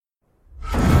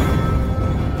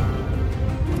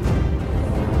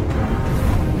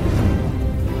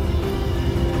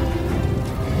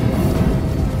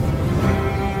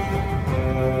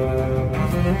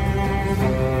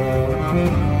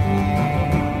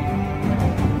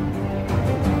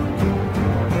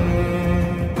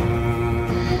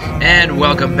And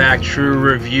welcome back, true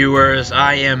reviewers.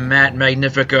 I am Matt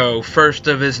Magnifico, first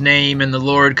of his name and the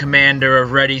Lord Commander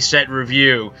of Ready, Set,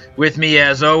 Review. With me,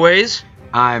 as always...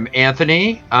 I'm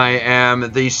Anthony. I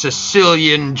am the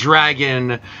Sicilian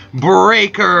dragon,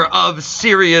 breaker of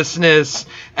seriousness,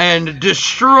 and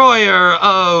destroyer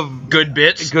of... Good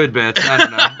bits? Good bits, I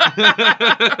don't know.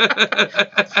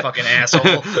 Fucking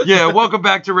asshole. Yeah, welcome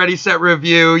back to Ready, Set,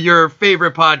 Review, your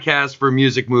favorite podcast for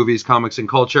music, movies, comics, and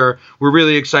culture. We're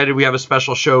really excited. We have a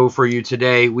special show for you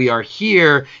today. We are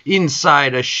here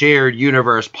inside a shared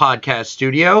universe podcast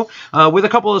studio with a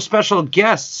couple of special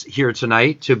guests here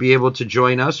tonight to be able to join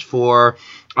us for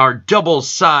our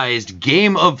double-sized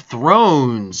Game of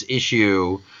Thrones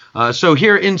issue. So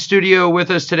here in studio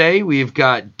with us today, we've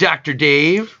got Dr.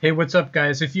 Dave. Hey, what's up,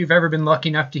 guys? If you've ever been lucky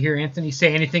enough to hear Anthony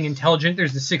say anything intelligent,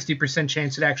 there's a 60%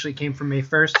 chance it actually came from me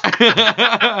first.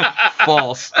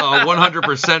 False.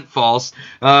 100% false.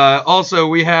 Also,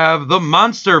 we have the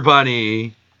Monster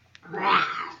Bunny.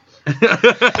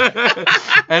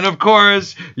 And, of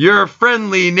course, your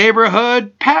friendly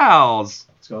neighborhood pals.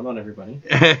 What's going on, everybody?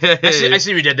 I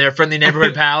see what you did there. Friendly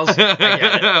neighborhood pals. I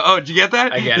get it. Oh, did you get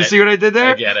that? I get you it. see what I did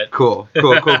there? I get it. Cool.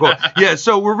 Yeah,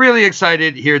 so we're really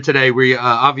excited here today. We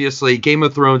obviously, Game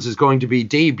of Thrones is going to be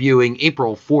debuting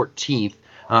April 14th.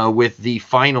 With the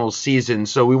final season.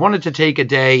 So we wanted to take a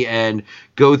day and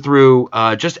go through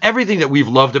just everything that we've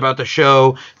loved about the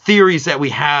show, theories that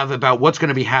we have about what's going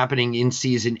to be happening in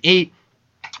Season 8,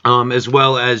 as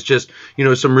well as just,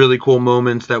 some really cool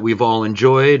moments that we've all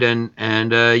enjoyed and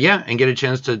get a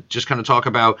chance to just kind of talk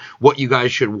about what you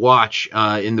guys should watch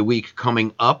in the week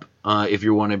coming up if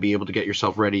you want to be able to get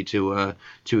yourself ready to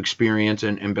experience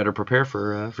and better prepare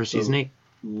for Season 8.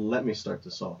 Let me start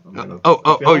this off.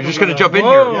 You're just going to jump in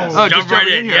here? Yes. Oh, Jump just right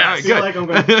jumping in, here. yes. All I right, feel good. like I'm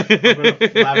going to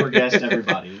flabbergast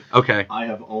everybody. Okay. I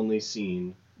have only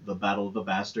seen The Battle of the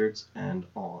Bastards and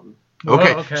On.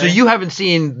 Okay. Oh, okay. So you haven't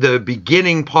seen the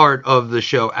beginning part of the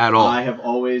show at all? I have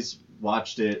always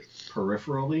watched it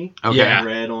peripherally. Okay. Yeah.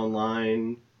 Read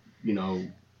online, You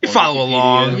on follow Wikipedia,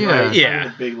 along. Yeah. right, some Yeah.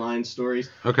 of the big line stories.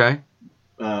 Okay.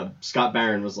 Scott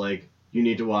Barron was like, you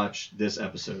need to watch this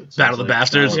episode. So Battle it's of the like,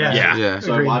 Bastards? Battle of the Yeah. Bastards.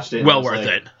 So I Agreed. watched it. and Well I was worth like,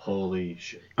 it. Holy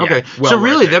shit. Okay. Yeah, well So worth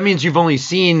really, it. that means you've only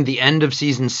seen the end of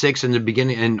Season 6 and the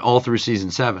beginning and all through Season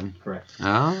 7. Correct.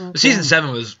 Oh. Okay. Season 7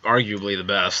 was arguably the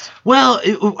best. Well,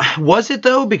 was it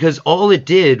though? Because all it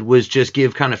did was just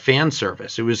give kind of fan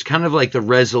service. It was kind of like the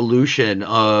resolution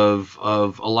of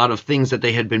a lot of things that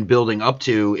they had been building up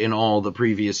to in all the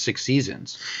previous 6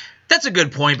 seasons. That's a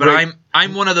good point, but Right.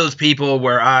 I'm one of those people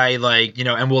where I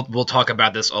and we'll talk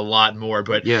about this a lot more,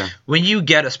 but Yeah. when you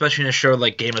get, especially in a show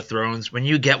like Game of Thrones, when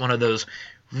you get one of those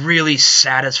really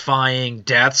satisfying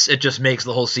deaths, it just makes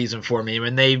the whole season for me.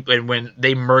 When they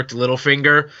murked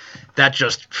Littlefinger, that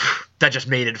just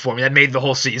made it for me. That made the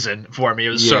whole season for me. It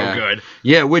was so good.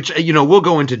 Yeah, which, we'll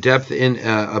go into depth in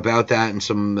about that and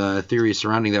some theories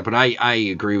surrounding that. But I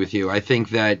agree with you. I think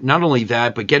that not only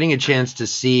that, but getting a chance to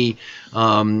see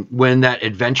when that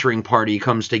adventuring party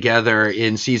comes together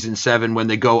in Season 7, when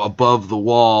they go above the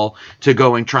wall to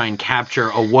go and try and capture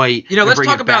a white and let's bring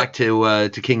talk it back to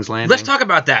King's Landing. Let's talk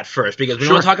about that first, because we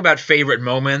Sure. want to talk about favorite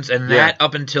moments, and Yeah. that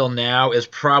up until now is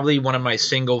probably one of my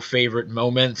single favorite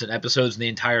moments and episodes in the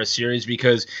entire series,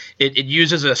 because it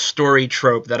uses a story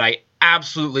trope that I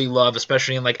absolutely love,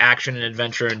 especially in like action and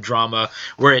adventure and drama,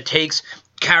 where it takes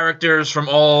characters from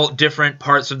all different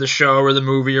parts of the show or the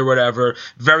movie or whatever,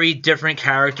 very different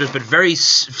characters but very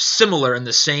similar in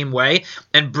the same way,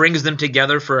 and brings them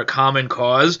together for a common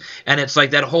cause. And it's like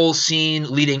that whole scene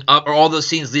leading up, or all those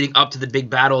scenes leading up to the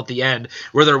big battle at the end,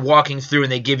 where they're walking through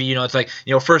and they give you, it's like,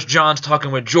 first Jon's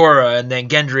talking with Jorah, and then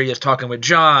Gendry is talking with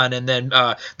Jon, and then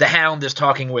the Hound is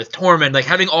talking with Tormund, like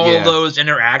having all those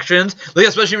interactions, like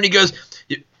especially when he goes,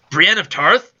 Brienne of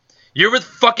Tarth? You're with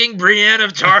fucking Brienne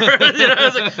of Tarth.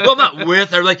 It's like, well, not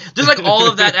with her. Like, just like all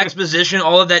of that exposition,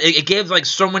 all of that. It gave like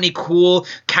so many cool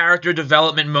character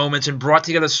development moments and brought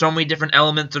together so many different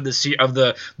elements of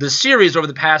the series over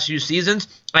the past few seasons.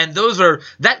 And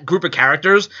that group of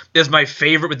characters is my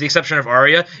favorite, with the exception of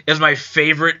Arya, is my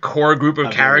favorite core group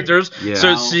of characters. Yeah.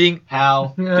 So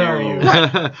How dare you?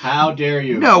 How dare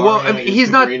you? No, well, Arya I mean, is he's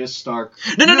the not- greatest Stark.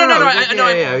 No.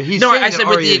 Yeah, he's saying I that said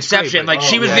with Arya the is great, exception. but- Like,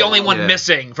 she was yeah, the only one yeah.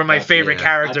 missing from my favorite Yeah.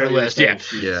 character I thought you were list. saying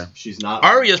Yeah. she's not.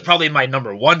 Arya's probably my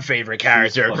number one favorite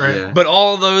character. fucking- Yeah. But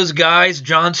all those guys,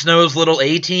 Jon Snow's little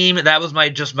A-team, that was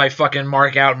my fucking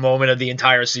mark out moment of the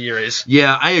entire series.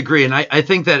 Yeah, I agree. And I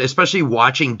think that especially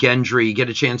watching Gendry get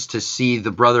a chance to see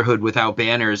the Brotherhood without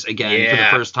banners again for the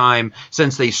Yeah. first time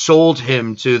since they sold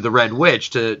him to the Red Witch,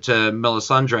 to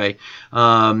Melisandre,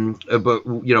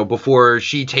 but before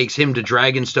she takes him to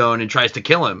Dragonstone and tries to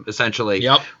kill him, essentially.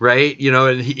 Yep. Right?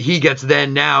 And he gets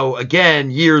then now,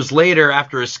 again, years later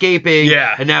after escaping.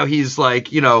 Yeah. And now he's like,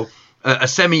 a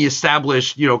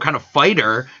semi-established, kind of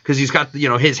fighter because he's got,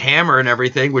 his hammer and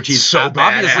everything, which he's So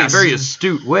obviously badass. very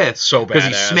astute with. So Because he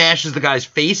badass. smashes the guy's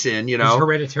face in, His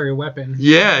hereditary weapon.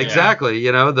 Yeah, exactly.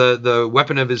 The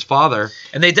weapon of his father.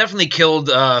 And they definitely killed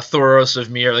Thoros of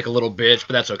Myr like a little bitch,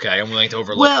 but that's okay. I'm willing to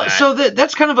overlook Well, that. so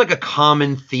that's kind of like a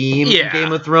common theme in Yeah.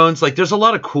 Game of Thrones. Like, there's a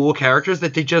lot of cool characters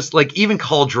that they just, like, even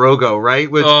Khal Drogo,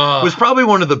 right? Which Ugh. was probably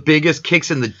one of the biggest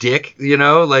kicks in the dick,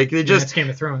 Like, they just... That's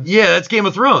Game of Thrones. Yeah, that's Game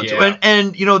of Thrones. Yeah.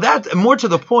 And that, more to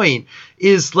the point,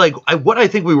 is like what I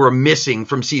think we were missing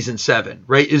from season 7,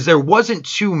 right? Is there wasn't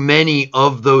too many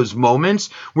of those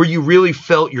moments where you really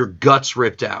felt your guts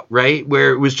ripped out, right?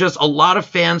 Where it was just a lot of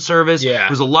fan service. Yeah. It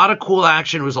was a lot of cool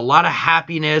action. It was a lot of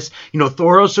happiness.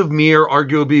 Thoros of Myr,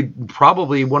 arguably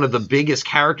probably one of the biggest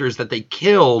characters that they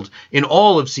killed in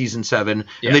all of season 7.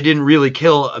 Yeah. And they didn't really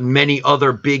kill many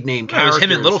other big name No, it characters. was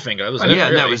him and Littlefinger. That was it, Yeah,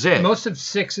 and that really. was it. Most of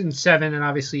 6 and 7 and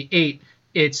obviously 8,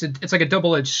 it's like a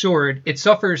double-edged sword. It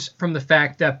suffers from the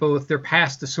fact that both they're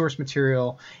past the source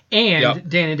material and Yep.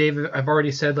 Dan and Dave have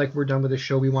already said, like, we're done with the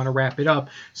show, we want to wrap it up.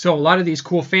 So a lot of these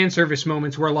cool fan service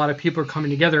moments where a lot of people are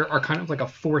coming together are kind of like a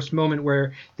forced moment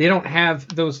where they don't have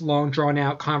those long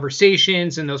drawn-out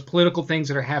conversations and those political things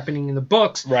that are happening in the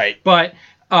books. Right. But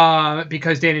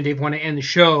because Dan and Dave want to end the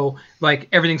show, like,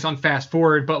 everything's on fast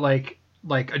forward, but like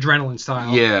adrenaline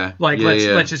style. Yeah. Like, Yeah,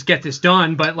 yeah. let's just get this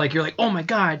done. But like, you're like, oh my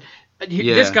god,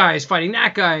 this guy is fighting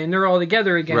that guy, and they're all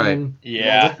together again. Right. And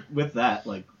Yeah. Well, with that,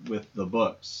 like with the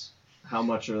books, how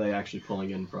much are they actually pulling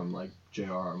in from like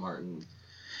J.R.R. Martin?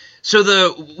 So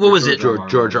what was it?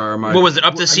 George R. R. Martin. What was it?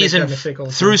 Up I to make season that mistake all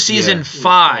the through time. season Yeah.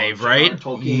 5, right?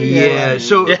 Tolkien. Yeah,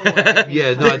 so Yeah.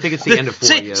 yeah, no, I think it's the end of 4.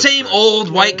 Same, yeah, same that's right.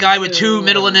 old white guy with 2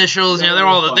 middle initials. They're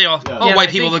all all Yeah, white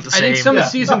I people think- look the I same. think some Yeah. of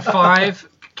season 5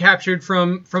 captured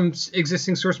from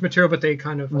existing source material, but they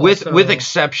kind of With also,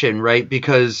 exception, right?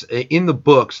 Because in the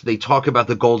books they talk about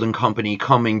the Golden Company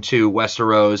coming to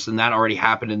Westeros, and that already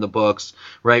happened in the books,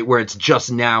 right? Where it's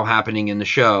just now happening in the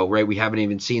show, right? We haven't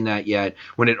even seen that yet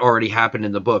when it already happened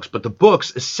in the books. But the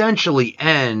books essentially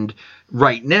end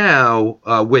right now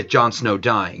with Jon Snow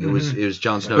dying. It was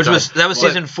Jon Snow Which dying. was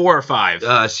season 4 or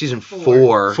 5. Season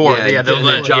 4. Four, yeah, and then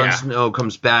the- Jon yeah. Snow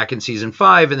comes back in season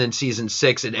 5, and then season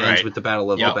 6 it ends Right. with the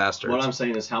Battle of Yep. the Bastards. What I'm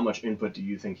saying is, how much input do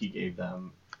you think he gave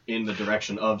them in the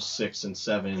direction of 6 and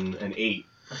 7 and 8?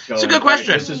 It's a good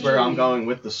question. This is where I'm going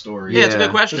with the story. Yeah, it's a Yeah.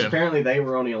 good question. Because apparently they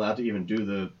were only allowed to even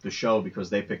do the show because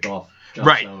they picked off Jon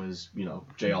Right. Snow as,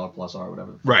 JR plus R,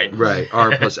 whatever. Right. Right.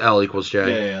 R plus L equals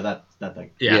J. Yeah, that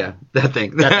thing. Yeah. That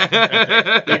thing.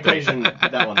 The equation,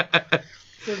 that one.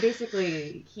 So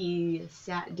basically, he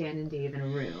sat Dan and Dave in a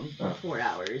room for 4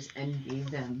 hours and gave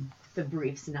them the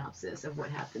brief synopsis of what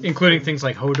happened. including things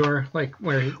like Hodor, like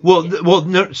where he, Well,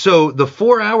 no. So the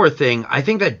 4-hour thing, I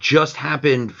think that just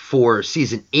happened for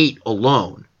season 8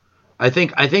 alone. I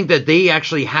think that they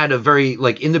actually had a very,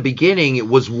 like, in the beginning, it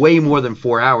was way more than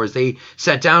 4 hours. They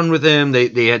sat down with him.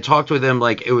 They had talked with him.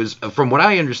 Like, it was, from what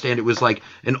I understand, it was like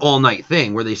an all night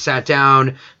thing where they sat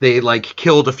down, they like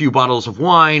killed a few bottles of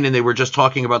wine, and they were just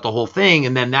talking about the whole thing.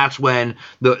 And then that's when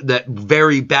that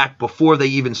very back before they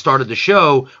even started the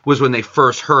show was when they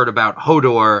first heard about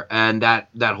Hodor and that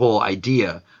whole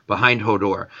idea behind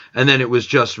Hodor. And then it was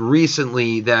just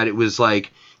recently that it was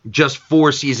like, just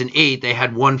for season 8, they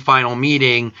had one final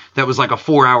meeting that was like a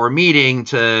 4-hour meeting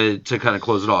to kind of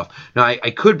close it off. Now,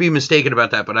 I could be mistaken about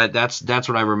that, but that's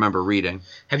what I remember reading.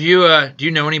 Have you do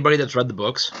you know anybody that's read the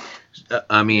books?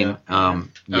 I mean, Yeah.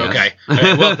 yes. Okay. All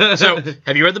right, well, so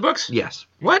have you read the books? Yes.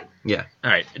 What? Yeah. All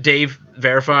right, Dave,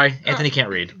 verify. Anthony can't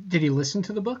read. did he listen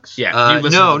to the books? Yeah. do you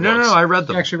listen No, to the no, books? I read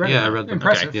them. You actually read yeah, them. I read them.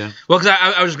 Impressive. Okay, yeah. Well, because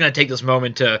I was just going to take this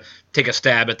moment to take a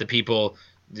stab at the people,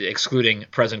 excluding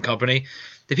present company.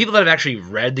 The people that have actually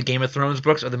read the Game of Thrones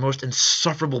books are the most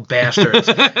insufferable bastards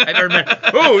I've ever met.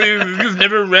 Oh, you've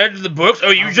never read the books? Oh,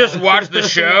 you just watched the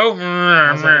show?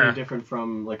 How's that any different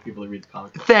from like people that read the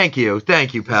comic books? Thank you,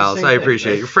 pals. same I thing,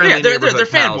 appreciate right? your friendly Yeah, they're neighborhood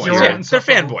pals. fanboys. You're Yeah, all they're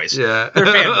insufferable. fanboys. Yeah. They're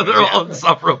fanboys, They're all yeah.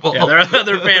 insufferable. Yeah,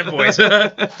 they're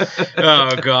fanboys.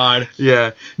 Oh, God.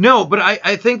 Yeah. No, but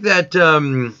I think that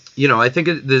I think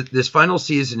this final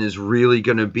season is really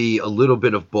going to be a little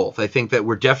bit of both. I think that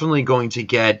we're definitely going to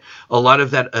get a lot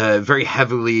of that very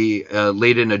heavily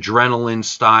laden adrenaline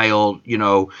style,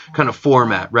 kind of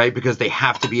format, right? Because they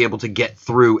have to be able to get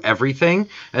through everything,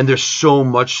 and there's so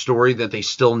much story that they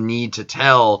still need to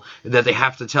tell, that they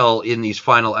have to tell in these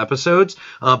final episodes.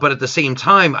 But at the same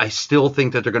time, I still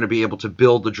think that they're going to be able to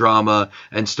build the drama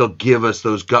and still give us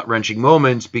those gut-wrenching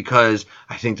moments, because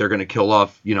I think they're going to kill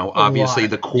off, obviously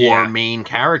the core main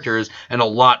characters, and a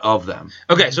lot of them.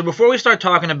 Okay, so before we start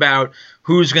talking about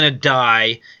who's going to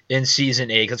die in season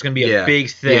 8, that's going to be a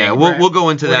big thing. Yeah, we'll go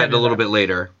into that a little bit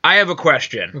later. I have a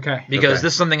question. Okay. Because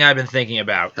this is something I've been thinking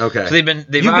about. Okay. So they've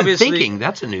You've obviously been thinking.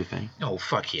 That's a new thing. Oh,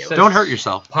 fuck you. Don't hurt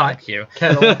yourself. Pot, Thank you.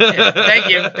 kettle.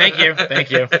 Yeah,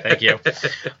 thank you.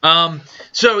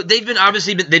 So they've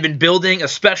been building,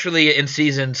 especially in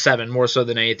season 7, more so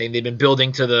than anything. They've been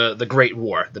building to the Great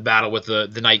War, the battle with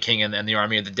the Night King and the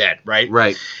Army of the Dead, right?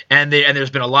 Right. And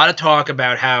there's been a lot of talk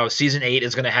about how season 8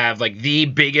 is going to have like the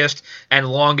biggest and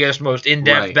longest, most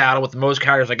in-depth battle with the most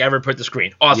characters like ever put to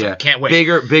screen. Awesome. Yeah. Can't wait.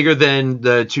 Bigger than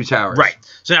the Two Towers. Right.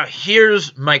 So now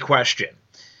here's my question,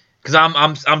 because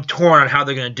I'm torn on how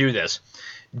they're going to do this.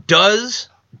 Does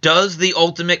the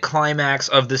ultimate climax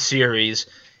of the series,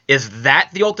 is that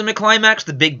the ultimate climax,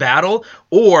 the big battle,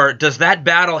 or does that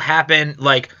battle happen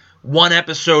like one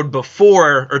episode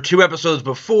before or 2 episodes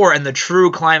before, and the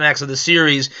true climax of the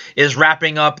series is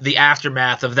wrapping up the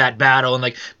aftermath of that battle and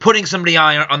like putting somebody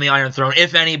on the Iron Throne,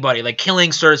 if anybody, like killing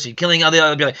Cersei, killing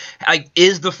other, like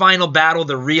is the final battle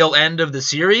the real end of the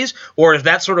series, or is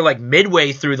that sort of like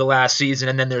midway through the last season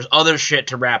and then there's other shit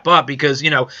to wrap up? Because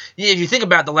if you think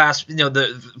about the last,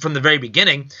 from the very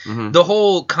beginning, the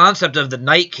whole concept of the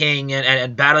Night King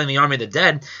and battling the Army of the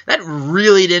Dead, that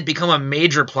really didn't become a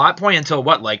major plot point until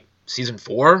what, like season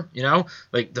 4,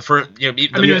 like the first.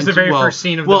 it was the very first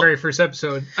scene of the very first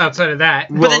episode. Outside of that,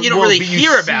 but then you don't really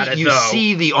hear about it. You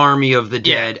see the Army of the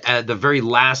Dead at the very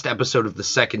last episode of the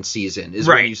second season. Is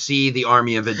when you see the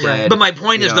Army of the Dead. But my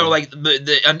point is though, like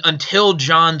until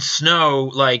Jon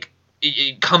Snow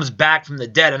it comes back from the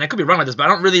dead, and I could be wrong with this, but I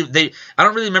don't really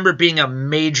remember it being a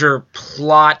major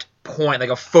plot point, like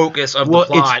a focus of the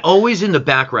plot. It's always in the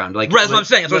background. Like that's what I'm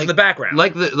saying. It's always in the background.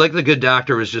 Like the good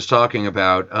doctor was just talking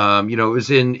about.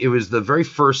 It was the very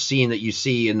first scene that you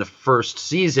see in the first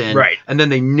season, right? And then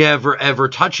they never ever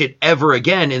touch it ever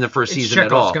again in the first season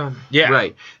at all. Gun. Yeah,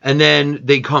 right. And then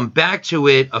they come back to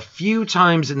it a few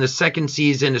times in the second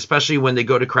season, especially when they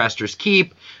go to Craster's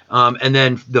Keep. And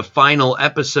then the final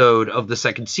episode of the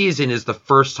second season is the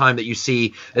first time that you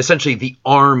see essentially the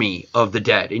Army of the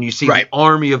Dead, and you see the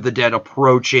Army of the Dead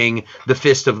approaching the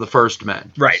Fist of the First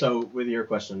Men. Right. So with your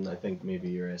question, I think maybe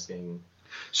you're asking.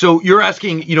 So you're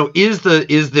asking, is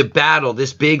the battle,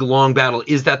 this big long battle,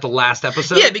 is that the last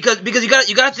episode? Yeah, because you got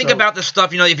to think about this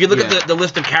stuff. If you look at the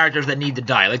list of characters that need to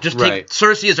die, like just take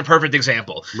Cersei as a perfect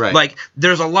example. Right. Like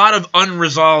there's a lot of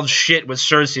unresolved shit with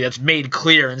Cersei that's made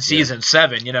clear in season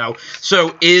 7.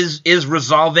 So is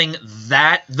resolving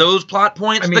those plot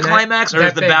points the climax, or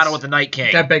is the battle with the Night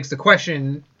King? That begs the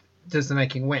question. Does the Night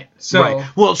King win? So, right.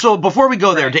 Well, so before we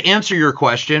go there, to answer your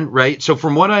question, right? So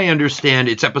from what I understand,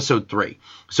 it's episode 3.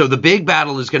 So the big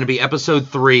battle is going to be episode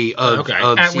 3 of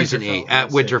season 8 at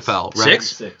Winterfell, right?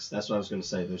 6. That's what I was going to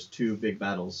say. There's 2 big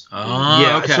battles.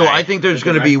 Okay. So I think there's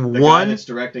going to be one. The guy that's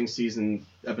directing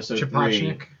episode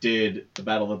 3 did the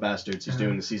Battle of the Bastards. He's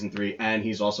doing the season 3, and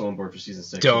he's also on board for season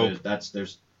 6. Dope. So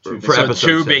there's 2 big for battles. episode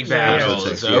 2 6. big battles.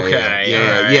 Episode 6. Okay.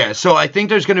 Yeah. So I think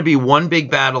there's going to be one big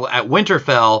battle at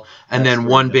Winterfell, and then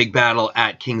one big battle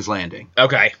at King's Landing.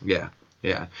 Okay.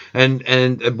 Yeah,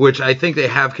 and which I think they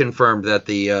have confirmed that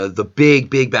the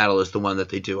big battle is the one that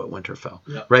they do at Winterfell,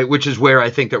 right? Which is where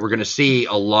I think that we're going to see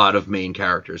a lot of main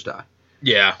characters die.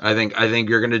 Yeah, I think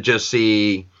you're going to just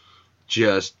see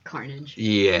carnage.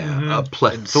 Yeah, a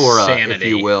plethora, Insanity, if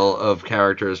you will, of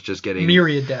characters just getting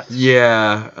myriad deaths.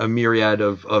 Yeah, a myriad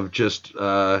of just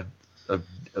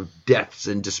of deaths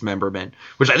and dismemberment,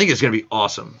 which I think is going to be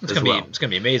awesome. It's going to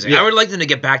be amazing. Yeah. I would like them to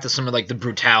get back to some of like the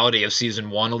brutality of season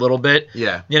 1 a little bit.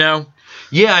 Yeah.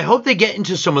 Yeah, I hope they get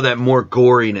into some of that more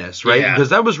goriness, right? Yeah.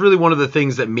 Because that was really one of the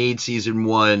things that made season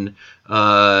 1,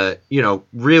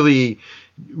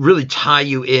 really tie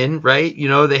you in, right?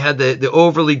 They had the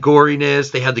overly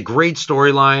goriness, they had the great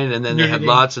storyline, and then they had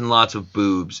lots and lots of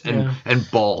boobs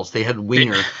and balls. They had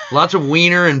lots of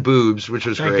wiener and boobs, which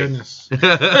was Thank great. Goodness.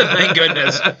 Thank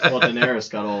goodness. Well, Daenerys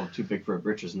got all too big for her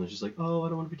britches, and then she's like, "Oh, I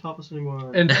don't want to be topless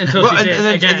anymore." Until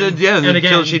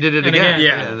she did it again.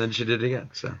 Yeah. And then she did it again.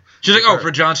 So she's like, "Oh,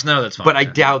 for Jon Snow, that's fine." But I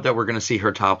doubt that we're going to see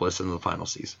her topless in the final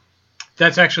season.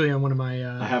 That's actually on one of my.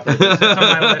 I have heard this. It's on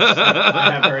my list.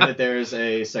 I have heard that there is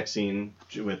a sex scene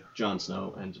with Jon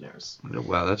Snow and Daenerys.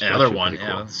 Wow, that's Another actually one. pretty Yeah,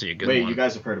 cool. let's see a good Wait, one. you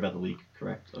guys have heard about the leak,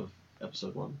 correct? Of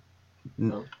episode 1?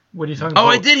 No. What are you talking Oh,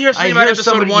 about? I did hear something I about hear episode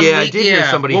somebody, 1 yeah, I leak. did hear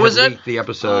somebody What was had it? leaked the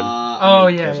episode. Oh,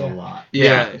 yeah, there's yeah. a lot.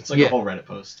 Yeah. It's like yeah. a whole Reddit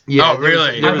post. Yeah, Oh,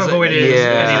 really? there I've was a- avoided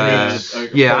yeah.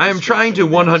 Yeah, I am trying to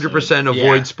 100% avoid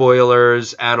Yeah.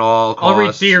 spoilers at all costs. I'll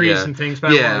read theories yeah. and things,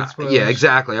 but I don't Yeah, want spoilers. yeah,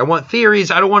 exactly. I want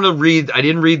theories. I don't want to read. I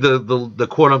didn't read the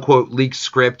quote unquote leaked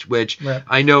script, which Right.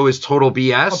 I know is total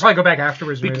BS. I'll probably go back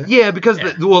afterwards. and read it. Yeah, because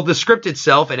Yeah. the script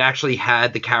itself, it actually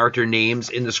had the character names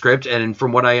in the script, and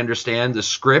from what I understand, the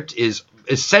script is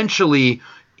essentially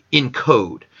in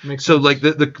code. Makes So sense. like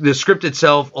the script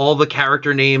itself, all the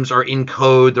character names are in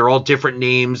code. They're all different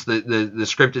names. The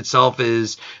script itself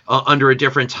is under a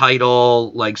different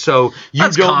title. Like so you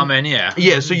That's don't common, yeah.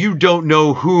 Yeah, so you don't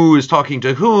know who is talking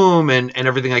to whom and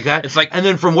everything like that. It's like- and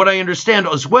then from what I understand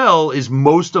as well is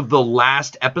most of the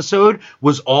last episode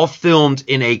was all filmed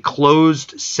in a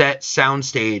closed set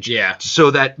soundstage. Yeah.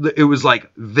 So that it was like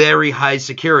very high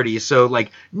security. So like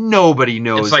nobody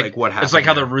knows It's like what happened. It's like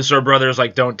how the there. Russo brothers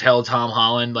like don't tell Tom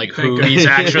Holland like who Thank he's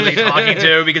God. actually talking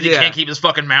to because he Yeah. can't keep his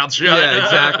fucking mouth shut. Yeah,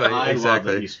 exactly. I love that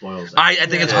exactly. he spoils it. I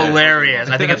think it's Yeah. hilarious.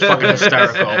 I think it's fucking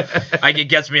hysterical. It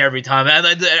gets me every time.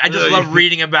 I just love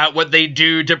reading about what they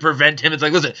do to prevent him. It's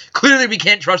like, listen, clearly we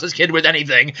can't trust this kid with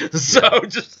anything. So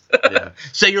just Yeah.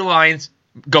 say your lines,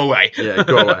 go away. Yeah,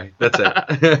 go away. That's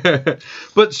it.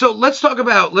 But so let's talk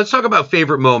about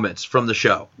favorite moments from the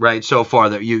show, right? So far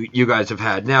that you guys have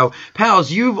had. Now,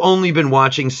 pals, you've only been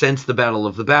watching since the Battle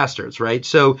of the Bastards, right?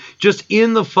 So just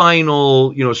in the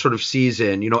final, sort of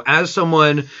season, as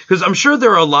someone, because I'm sure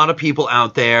there are a lot of people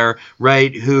out there,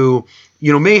 right, who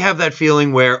may have that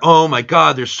feeling where, oh my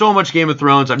God, there's so much Game of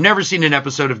Thrones. I've never seen an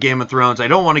episode of Game of Thrones. I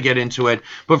don't want to get into it.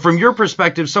 But from your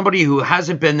perspective, somebody who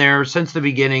hasn't been there since the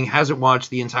beginning, hasn't watched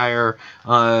the entire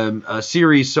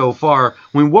series so far,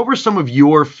 what were some of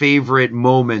your favorite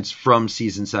moments from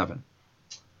season 7?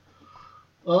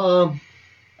 From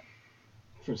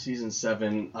season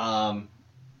 7, I'm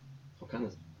kind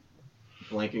of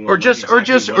blanking. Or on, just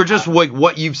happened. like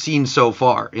what you've seen so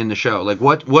far in the show. Like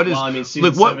what is? Well, I mean, season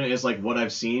like, what, 7 is like what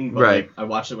I've seen, but Right. like, I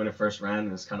watched it when it first ran,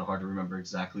 and it's kind of hard to remember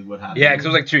exactly what happened. Yeah, because it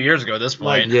was like 2 years ago at this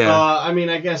like, point. Yeah. I mean,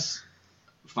 I guess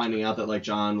finding out that like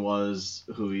Jon was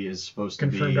who he is supposed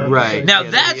Confirmed to be. Dark right. Now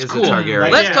Yeah, that's he is a cool.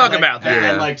 Targaryen. Let's talk about that.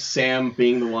 Yeah. And like Sam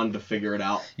being the one to figure it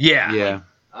out. Yeah. Yeah.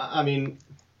 I mean,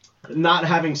 not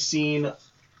having seen,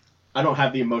 I don't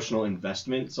have the emotional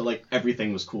investment, so like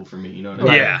everything was cool for me. You know what I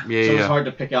mean? Yeah. Yeah. So Yeah. it's hard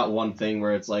to pick out one thing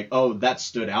where it's like, oh, that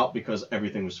stood out because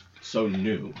everything was so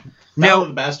new. Now- Battle of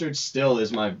the Bastards still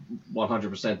is my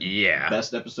 100% Yeah.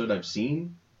 best episode I've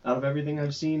seen out of everything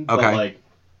I've seen. Okay. But like,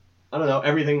 I don't know,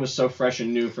 everything was so fresh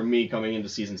and new for me coming into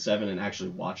season 7 and actually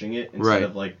watching it instead Right.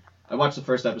 of like, I watched the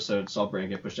first episode, saw Bran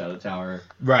get pushed out of the tower.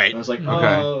 Right. And I was like, Okay.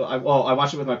 oh, I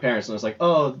watched it with my parents, and I was like,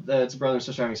 oh, it's a brother and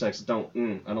sister having sex. I don't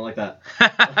like that.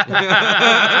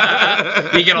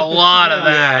 You get a lot of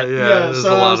that. Yeah. Yeah, there's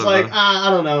so a lot I was of like, them. I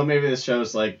don't know, maybe this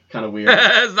show's like kind of weird.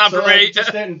 It's not so for like, me.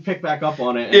 just didn't pick back up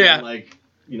on it. And Yeah. then, like,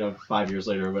 5 years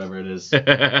later or whatever it is.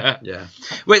 Yeah.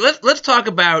 Wait, let's talk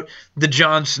about the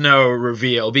Jon Snow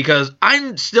reveal because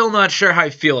I'm still not sure how I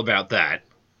feel about that.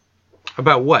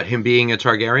 About what? Him being a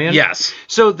Targaryen? Yes.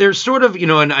 So there's sort of,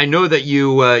 and I know that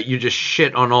you just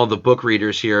shit on all the book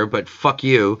readers here, but fuck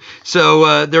you.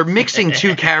 So they're mixing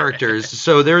two characters.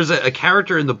 So there's a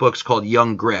character in the books called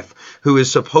Young Griff, who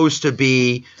is supposed to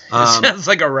be. Sounds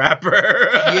like a rapper.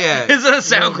 Yeah. Is it a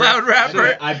SoundCloud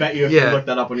rapper? I bet you if Yeah. you look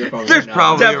that up on your phone There's right now,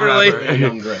 probably it's a Definitely. rapper. a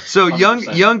young Griff. So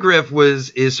 100%. young Griff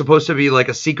is supposed to be like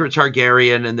a secret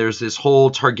Targaryen, and there's this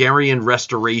whole Targaryen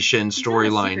restoration He's not a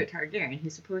storyline. secret Targaryen.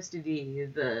 He's supposed to be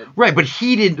the. Right, but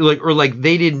he didn't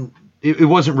they didn't. It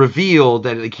wasn't revealed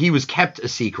that like he was kept a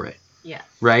secret, Yeah.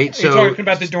 right? Are you talking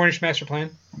about the Dornish master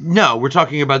plan? No, we're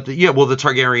talking about the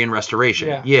Targaryen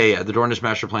restoration. Yeah. The Dornish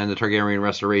master plan, the Targaryen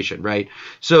restoration, right?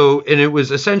 So, and it was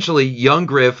essentially young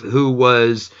Griff who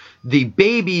was the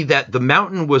baby that the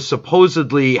mountain was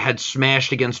supposedly had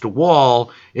smashed against a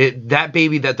wall. That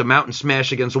baby that the mountain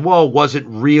smashed against a wall wasn't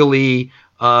really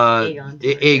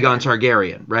Aegon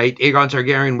Targaryen, right? Aegon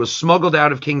Targaryen was smuggled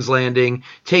out of King's Landing,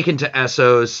 taken to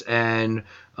Essos, and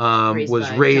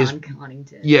was raised. John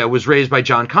Connington. Yeah, was raised by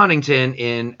John Connington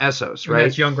in Essos, And right?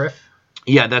 that's Young Griff.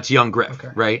 Yeah, that's young Griff, Okay.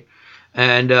 right?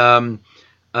 And And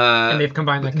they've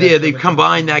combined that. yeah, character they've with-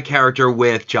 combined that character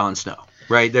with Jon Snow,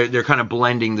 right? They're kind of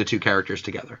blending the two characters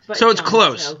together. But So it's Jon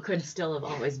close. Snow could still have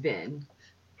always been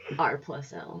R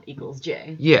plus L equals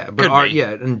J. Yeah, but Could be.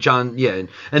 and John,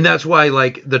 and that's why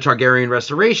like the Targaryen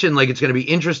restoration, like it's going to be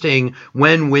interesting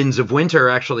when Winds of Winter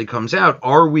actually comes out.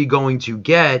 Are we going to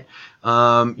get,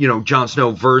 Jon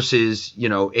Snow versus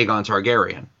Aegon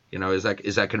Targaryen? Is that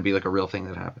going to be like a real thing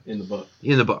that happens In the book.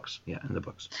 in the books? Yeah, in the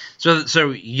books.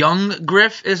 So young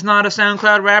Griff is not a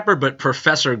SoundCloud rapper, but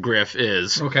Professor Griff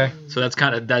is. Okay. So that's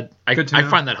kind of that. I Good to know.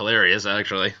 find that hilarious,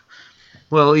 actually.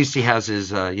 Well, at least he has his,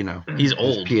 He's his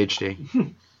old.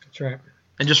 PhD. That's right.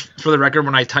 And just for the record,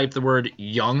 when I type the word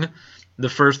young, the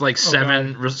first like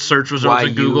 7 search results in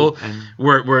YU Google and-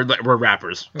 were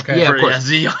rappers. Okay. Yeah, For- of course.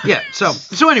 the young- Yeah.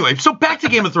 So anyway, back to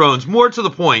Game of Thrones. More to the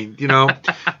point,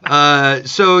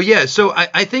 So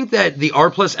I think that the R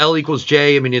plus L equals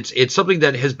J. I mean, it's something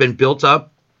that has been built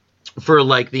up for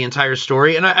like the entire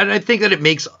story, and I think that it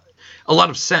makes a lot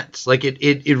of sense. Like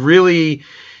it really,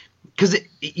 because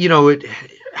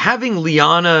having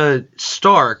Lyanna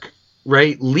Stark,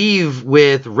 right, leave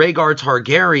with Rhaegar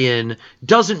Targaryen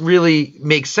doesn't really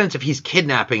make sense if he's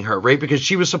kidnapping her, right? Because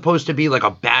she was supposed to be like a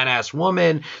badass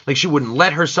woman, like she wouldn't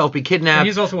let herself be kidnapped. And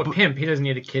he's also a pimp. He doesn't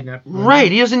need to kidnap.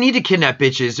 Right, he doesn't need to kidnap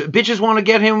bitches. Bitches want to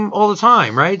get him all the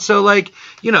time, right? So like,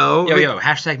 Yo,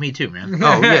 hashtag me too, man.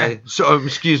 Oh yeah. So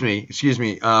excuse me.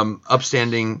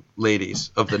 Upstanding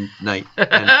ladies of the night.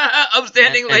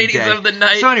 Upstanding and ladies day. of the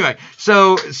night. So anyway,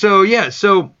 so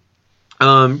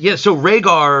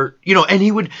Rhaegar,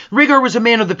 and Rhaegar was a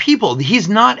man of the people. He's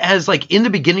not as like in the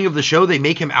beginning of the show they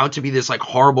make him out to be this like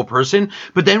horrible person,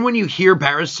 but then when you hear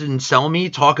Barristan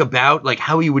Selmy talk about like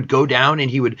how he would go down and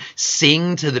he would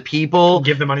sing to the people,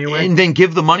 Give the money away? and then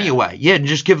give the money away. Yeah,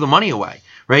 just give the money away.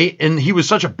 Right? And he was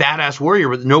such a badass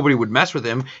warrior that nobody would mess with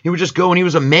him. He would just go and he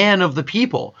was a man of the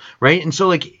people, right? And so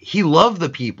like he loved the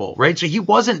people, right? So he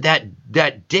wasn't that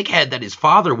dickhead that his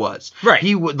father was. Right.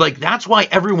 He would like that's why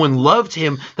everyone loved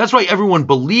him. That's why everyone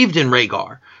believed in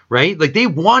Rhaegar, right? Like they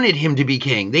wanted him to be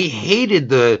king. They hated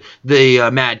the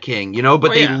Mad King,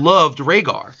 but they loved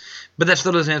Rhaegar. But that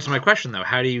still doesn't answer my question, though.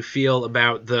 How do you feel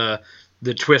about the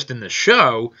twist in the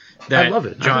show? That I love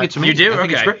it. John, I think it's amazing. you do? I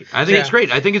think Okay. it's great. I think it's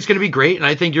great. I think it's going to be great, and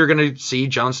I think you're going to see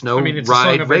Jon Snow I mean, it's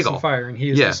ride the Song of Ice Rhaegal. and Fire, and he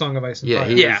is Yeah. the Song of Ice and Yeah,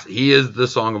 Fire. he is the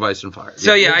Song of Ice and Fire.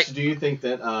 So yeah, Rich, do you think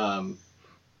that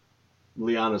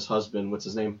Lyanna's husband, what's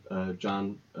his name?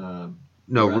 John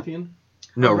No, Baratheon?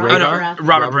 no, Robert Rhaegar. Baratheon.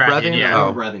 Robert Baratheon, yeah.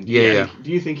 Oh, Baratheon. yeah.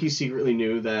 Do you think he secretly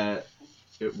knew that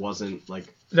it wasn't like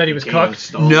That he was Game of cooked?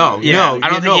 Stone? No, Yeah, no, I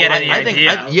don't think no, he had any I think,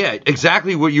 idea.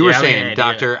 exactly what you were Yeah, I don't think he saying, had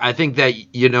Doctor. I think that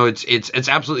it's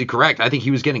absolutely correct. I think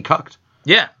he was getting cucked.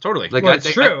 Yeah, totally. Like Well, I it's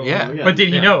think, true. yeah. Yeah. But did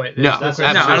he know it? No, That's-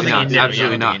 absolutely no, I don't think not. he did.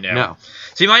 Absolutely I don't think not. he knew. No.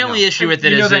 See, my only issue with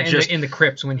it you know is that that in, just the, in the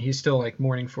crypts when he's still like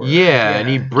mourning for her. Yeah, and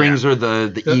he brings her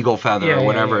the eagle feather Yeah, or yeah,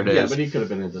 whatever yeah. it Yeah, is. but he could have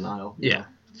been in denial. yeah.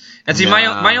 And see, No.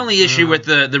 my only issue with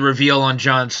the reveal on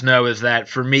Jon Snow is that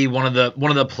for me one of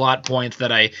the plot points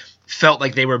that I felt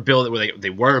like they were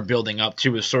building up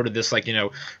to was sort of this like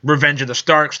Revenge of the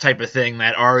Starks type of thing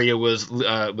that Arya was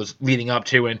leading up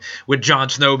to, and with Jon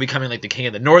Snow becoming like the King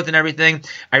of the North and everything,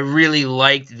 I really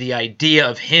liked the idea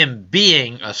of him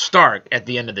being a Stark at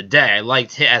the end of the day. I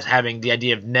liked him as having the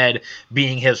idea of Ned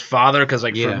being his father, because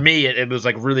like Yeah. for me it was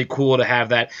like really cool to have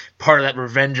that part of that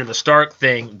Revenge of the Stark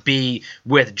thing be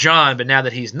with Jon. But now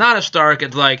that he's not a Stark,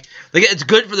 it's like it's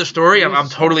good for the story. I'm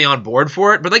totally on board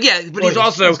for it. But like but he's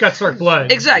also he's got Stark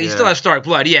blood. exactly. He Yeah. still has Stark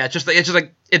blood. Yeah, it's just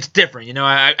like it's different.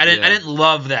 I didn't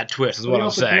love that twist. Is But what he I'm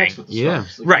also saying. connects with the Yeah.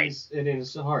 Starks. Like, Right. he's- in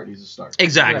his heart, he's a Stark.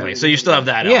 Exactly. Right. So you still have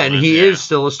that. Yeah, and element, he yeah. is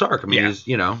still a Stark. I mean, Yeah. he's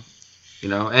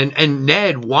and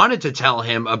Ned wanted to tell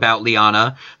him about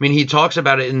Lyanna. I mean, he talks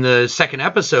about it in the second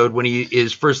episode when he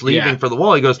is first leaving Yeah. for the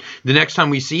Wall. He goes, "The next time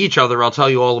we see each other, I'll tell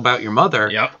you all about your mother."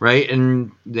 Yep. Right,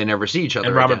 and they never see each other.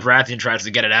 And Robert again. Baratheon tries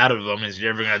to get it out of him. Is you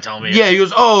ever gonna tell me? Yeah, he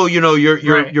goes, "Oh, your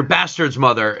Right. your bastard's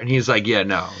mother," and he's like, "Yeah,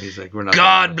 no." He's like, "We're not."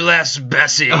 God bless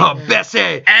Bessie. Oh,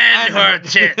 Bessie And her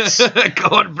tits.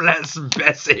 God bless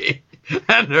Bessie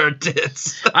and her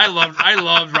tits. I loved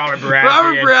Robert Baratheon.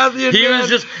 Robert Baratheon, He man. was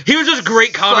just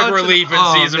great comic Such an- relief in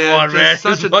oh, season man, 1, man. just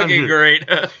such He's an fucking under- great.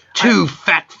 Too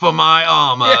fat for my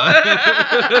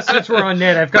armor. Since we're on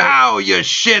Ned, I've got Bow, you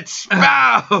shits.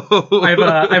 Bow.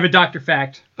 I have a Dr.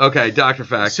 Fact. Okay, Dr.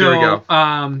 Fact. So, Here we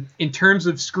go. In terms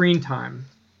of screen time,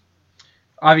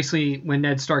 obviously when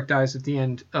Ned Stark dies at the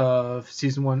end of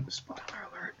season 1, spoiler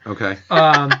alert. Okay.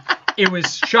 It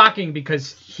was shocking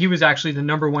because he was actually the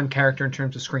number 1 character in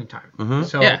terms of screen time. Mhm.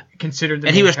 So Yeah. considered the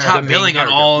And he main was character. top The main billing on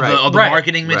character. all Right. the Right.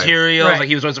 marketing Right. materials. Right. Like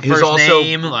he was always the He's first also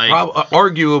name. Like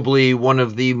arguably one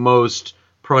of the most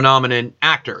prominent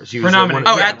actors. He was Prominent.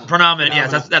 Oh, Yeah. prominent.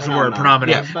 Yes, that's the word.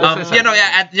 Prominent. Yeah, that's what I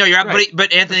said. You're right. Right.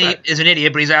 But Anthony That's right. is an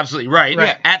idiot. But he's absolutely right.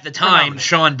 Right. At the time, Prominent.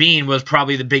 Sean Bean was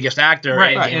probably the biggest actor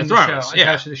Right, in Game in of the Thrones. show, Yeah.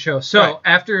 attached to the show. So Right.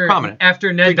 after Prominent. Ned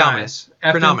Predominant. dies,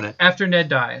 Predominant. after Ned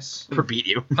dies, For beat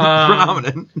you.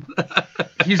 Prominent.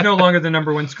 he's no longer the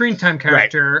number one screen time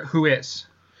character. Who is?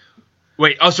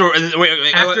 Wait. Oh, so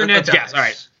wait. After Ned let's dies. guess. All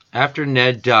right. After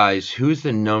Ned dies, who's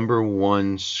the number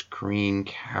one screen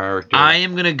character? I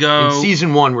am gonna go. In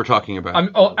season 1, we're talking about.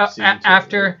 Season two,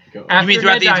 After go. You mean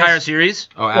throughout Ned the dies, entire series?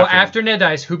 oh, Well, after Ned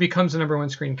dies, who becomes the number one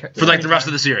screen character? For like the rest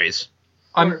of the series?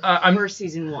 For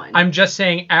season 1. I'm just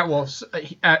saying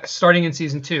starting in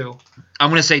season 2. I'm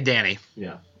gonna say Danny.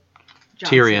 Yeah. Jon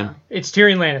Tyrion. Snow. It's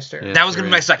Tyrion Lannister. Yeah. That was gonna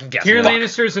be my second guess. Tyrion Fuck.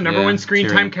 Lannister is the number Yeah, one screen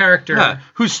time Tyrion. character. Huh.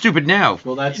 Who's stupid now?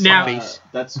 Well, that's Now-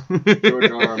 that's George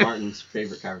R.R. Martin's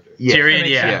favorite character. Yeah. Tyrion, That makes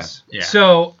yeah. sense. Yeah.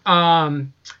 So,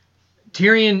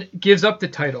 Tyrion gives up the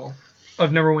title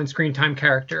of number one screen time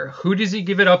character. Who does he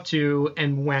give it up to,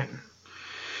 and when?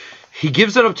 He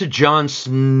gives it up to Jon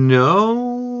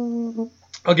Snow.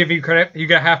 I'll give you credit. You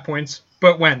got half points.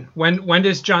 But when? When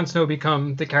does Jon Snow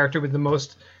become the character with the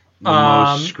most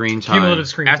Most screen time. cumulative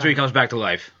screen After time? he comes back to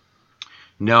life.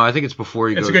 No, I think it's before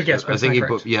he It's goes. a good guess, but I it's think not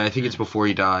correct. I think it's before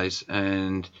he dies,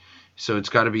 and so it's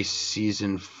got to be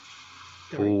season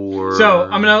 4. So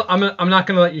I'm not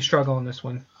gonna let you struggle on this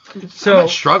one. I'm So not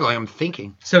struggling. I'm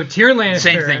thinking. So Tyrion Lannister,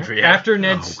 Same thing for you. after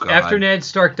God. Ned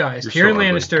Stark dies, You're so Tyrion ugly.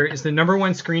 Lannister is the number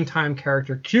one screen time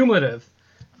character cumulative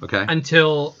Okay.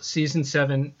 until season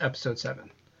 7, episode 7.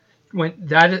 When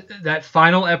that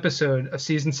final episode of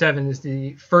season 7 is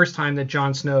the first time that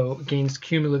Jon Snow gains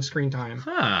cumulative screen time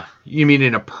Huh. You mean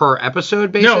in a per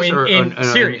episode basis? No, in- or in an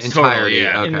series. entirety? Totally,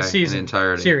 yeah. Okay, in the season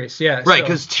entirety. series. Yeah, Right, so-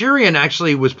 because Tyrion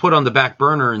actually was put on the back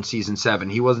burner in season 7.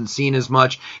 He wasn't seen as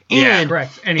much. Yeah, And,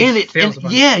 correct. And he fails a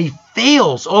bunch. yeah, he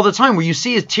fails all the time. Where you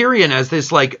see Tyrion as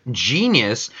this like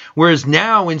genius, whereas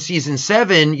now in season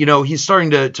 7, he's starting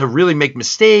to really make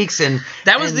mistakes. And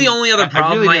That was the only other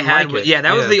problem really I didn't had like with. it. Yeah,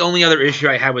 that was the only other issue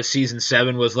I had with season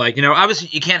 7 was like, obviously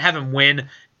you can't have him win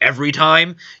every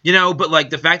time, but like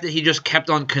the fact that he just kept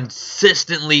on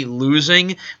consistently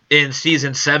losing in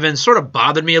season 7 sort of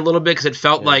bothered me a little bit because it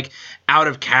felt like out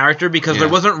of character because Yeah. there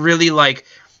wasn't really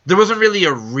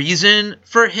a reason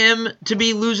for him to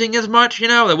be losing as much,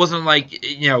 There wasn't like,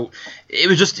 it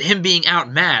was just him being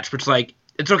outmatched, which like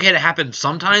it's okay to happen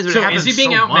sometimes, but it So happens is he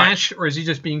being so outmatched, much. or is he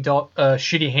just being dealt a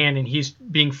shitty hand and he's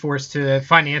being forced to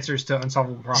find answers to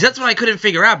unsolvable problems? See, that's what I couldn't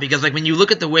figure out because, like, when you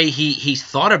look at the way he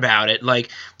thought about it, like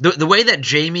the way that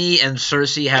Jaime and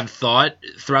Cersei have thought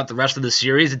throughout the rest of the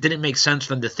series, it didn't make sense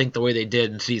for them to think the way they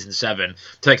did in season 7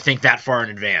 to like think that far in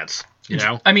advance.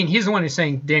 I mean, he's the one who's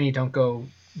saying, "Danny, don't go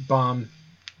bomb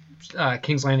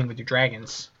King's Landing with your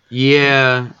dragons."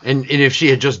 Yeah, and if she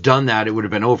had just done that, it would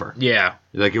have been over. Yeah.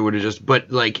 Like it would have just. But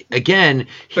like again,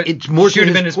 But it's more. she would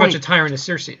to have been his as much point. a tyrant as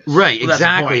Cersei is. Right, Well, that's the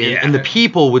exactly, point, and the yeah.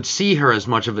 people would see her as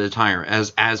much of a tyrant,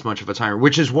 as much of a tyrant,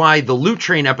 which is why the Loot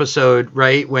Train episode,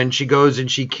 right, when she goes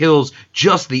and she kills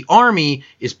just the army,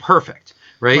 is perfect,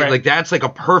 right? Right. Like that's like a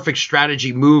perfect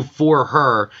strategy move for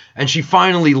her, and she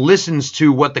finally listens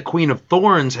to what the Queen of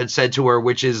Thorns had said to her,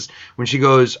 which is when she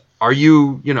goes, "Are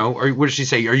you, or what does she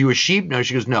say? Are you a sheep?" No,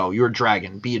 she goes, "No, you're a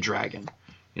dragon. Be a dragon."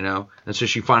 And so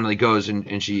she finally goes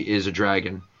and she is a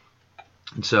dragon.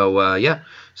 And so, yeah.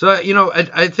 So,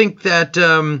 I think that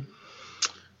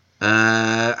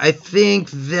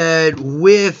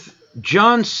with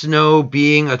Jon Snow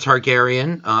being a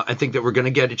Targaryen, I think that we're going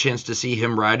to get a chance to see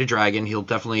him ride a dragon. He'll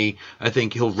definitely, I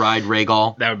think he'll ride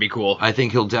Rhaegal. That would be cool. I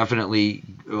think he'll definitely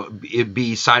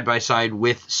be side by side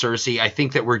with Cersei. I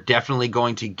think that we're definitely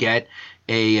going to get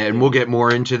and we'll get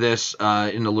more into this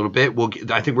in a little bit.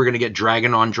 I think we're going to get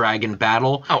dragon on dragon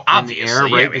battle. Oh, in the obviously, air,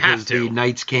 yeah, right? we have Because to. the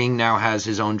Night's King now has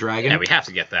his own dragon. Yeah, we have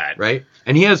to get that. Right,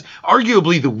 and he has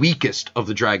arguably the weakest of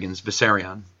the dragons,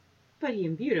 Viserion. But he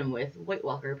imbued him with White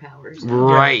Walker powers.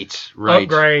 Right.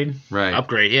 Upgrade. Right.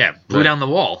 Upgrade, yeah. Blew Right. down the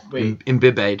wall. Wait,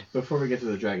 Imbibade. before we get to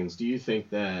the dragons, do you think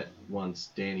that once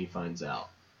Dany finds out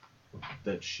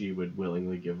that she would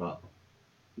willingly give up,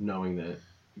 knowing that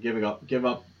give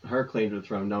up her claim to the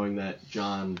throne, knowing that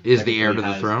Jon Is the heir to the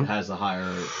technically throne? has a higher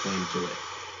claim to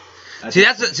it?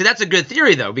 That's a good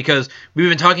theory though, because we've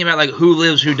been talking about like who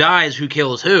lives, who dies, who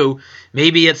kills who.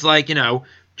 Maybe it's like,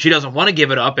 she doesn't want to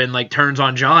give it up and like turns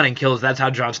on Jon and kills. That's how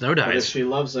Jon Snow But if dies. she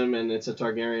loves him and it's a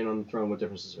Targaryen on the throne, what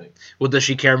difference does it make? Well, does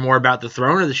she care more about the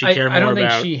throne or does she care I more don't think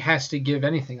about? she has to give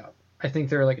anything up. I think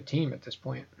they're like a team at this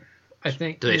point. I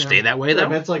think. Do they stay that way Yeah, though?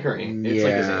 that's like her aunt. It's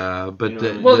like his aunt. Yeah, but You know what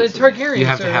I mean? Well, the That's- Targaryens you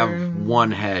have to are- have one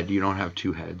head. You don't have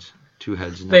two heads. 2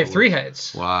 heads. They have 3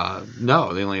 heads. Wow.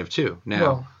 No, they only have 2 now.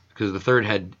 Well- Because the 3rd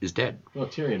head is dead. Well,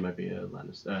 Tyrion might be a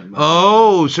Lannister.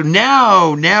 Oh, so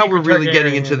now Secret we're really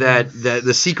getting into Targaryen. that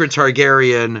the secret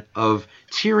Targaryen of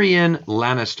Tyrion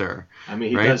Lannister. I mean,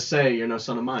 he Right? does say, "You're no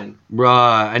son of mine."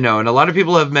 I know, and a lot of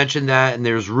people have mentioned that, and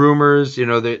there's rumors.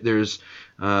 There's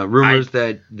rumors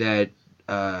that the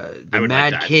would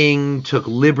Mad like that. King took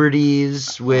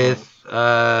liberties with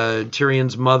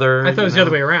Tyrion's mother. I thought it was the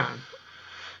other way around.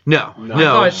 No. No.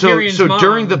 I thought So Tyrion's mom-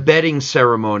 during the bedding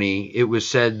ceremony, it was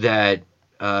said that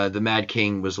the Mad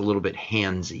King was a little bit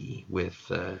handsy with,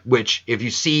 which if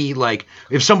you see, like,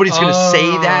 if somebody's going to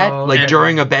say that, like, okay.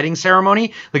 during a bedding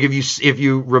ceremony, like, if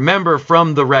you remember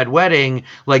from the Red Wedding,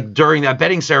 like, during that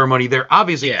bedding ceremony, there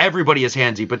obviously everybody is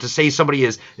handsy, but to say somebody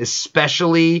is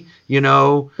especially,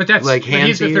 But that's like, but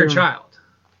he's the handsy 3rd or- child.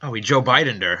 Oh, he Joe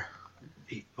Biden'd her.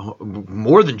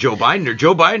 More than Joe Biden. Or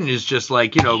Joe Biden is just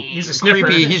like, He's a sniffer.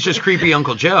 creepy. He's just creepy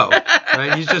Uncle Joe,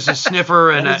 right? He's just a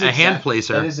sniffer and That is a hand exact-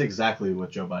 placer. That is exactly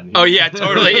what Joe Biden. Oh yeah,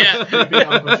 totally. Yeah. Creepy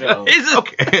Uncle Joe. He's a,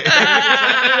 Okay.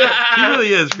 He really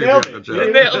is creepy Nailed Uncle it. Joe.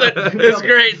 You nailed it. It's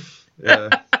great. Yeah.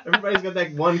 Everybody's got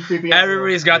that one creepy. Uncle.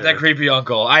 Everybody's got that creepy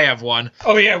uncle. I have one.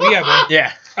 Oh yeah, we have one.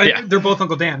 Yeah. Yeah. They're both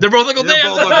Uncle Dan. They're both Uncle They're Dan.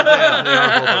 both Uncle Dan. They are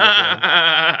both Uncle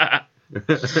Dan.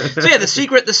 So yeah, the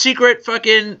secret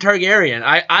fucking Targaryen.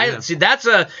 I see that's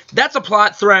a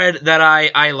plot thread that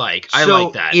I like. I So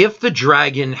like that. if the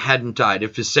dragon hadn't died,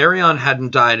 if Viserion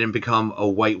hadn't died and become a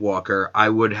White Walker, I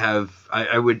would have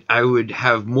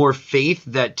more faith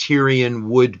that Tyrion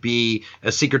would be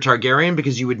a secret Targaryen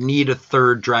because you would need a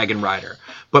 3rd dragon rider.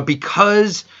 But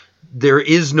because there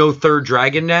is no 3rd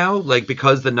dragon now, like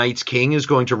because the Night's King is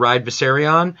going to ride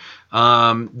Viserion,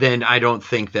 then I don't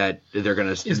think that they're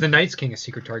going to... Is the Night's King a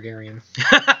secret Targaryen?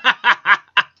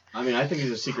 I mean, I think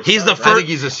he's a secret. He's the Stark, I first- think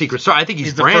he's a secret star. I think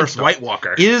he's the Bran first Stark. White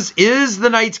Walker. Is the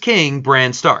Night's King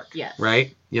Bran Stark? Yes.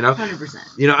 Right? You know?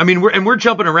 100%. I mean, we're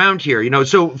jumping around here.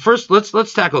 So first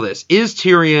let's tackle this. Is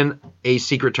Tyrion a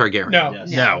secret Targaryen? No.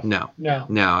 Yes. No.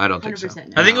 No, I don't think so.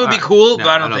 100% I think it would be No, cool, no, but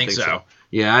I don't think so.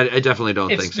 Yeah, I definitely don't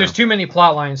think so. There's too many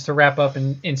plot lines to wrap up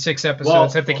in 6 episodes Well,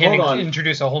 that they can't hold on.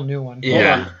 introduce a whole new one.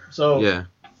 Yeah. Hold on. So Yeah.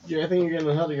 I think you're getting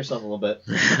ahead of yourself a little bit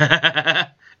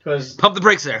because Pump the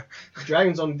brakes there.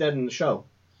 Dragon's only dead in the show,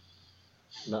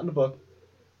 not in the book.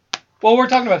 Well, we're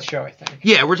talking about the show, I think.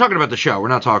 Yeah, we're talking about the show. We're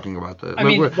not talking about the. I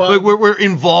mean, we're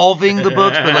involving the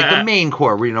books, but like the main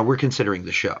core, we're considering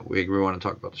the show. We want to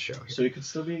talk about the show. Here. So he could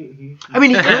still be. I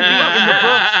mean, he could be in the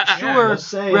books, sure, just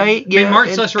saying. right? I mean,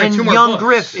 Martin and, Suss wrote and 2 more young books.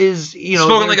 Griff is Spoken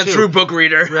there like a too, true book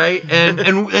reader. right?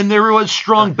 And there was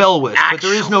strong Belwys, but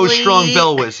there is no Actually- strong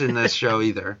Belwys in this show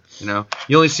either. You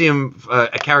only see him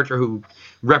a character who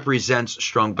represents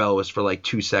strong Belwys for like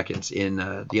 2 seconds in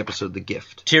the episode The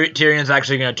Gift. Tyrion's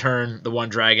actually going to turn the one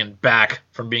dragon back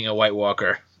from being a White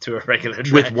Walker to a regular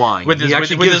dragon. With wine. With his, He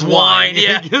actually with gives his wine, He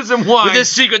yeah. gives him wine. With his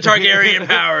secret Targaryen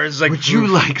powers. Like, Would you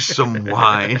like some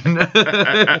wine?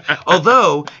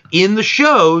 Although, in the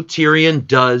show, Tyrion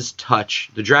does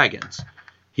touch the dragons.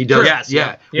 He does. Yes,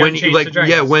 yeah. He unchains the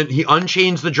dragons. when he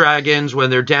unchains the dragons when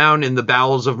they're down in the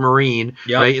bowels of Marine,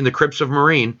 Yep. right, in the crypts of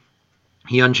Marine.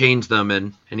 He unchains them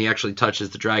and he actually touches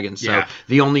the dragon. So Yeah.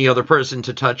 the only other person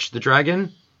to touch the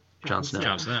dragon, Jon Snow.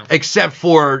 Jon Snow. Except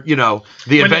for, the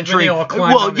they adventuring. all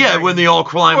climb Well, on the yeah, dragon. when they all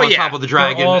climb Oh, on yeah. top of the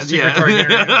dragon. all secret Targaryens,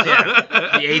 yeah.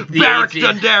 The Beric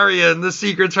 18th. Dondarrion, the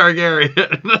secret Targaryen.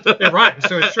 It rhymes,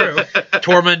 so it's true.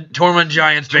 Tormund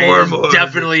Giantsbane Tormund. is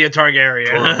definitely a Targaryen.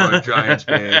 Tormund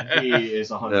Giantsbane. He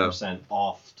is 100%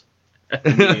 offed. You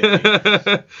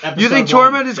think Episode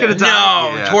one, Tormund is going to dead.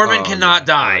 die? No, Tormund cannot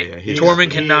die. He's-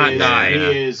 Tormund cannot He die.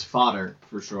 is fodder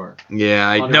for sure. Yeah,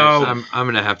 I No. I'm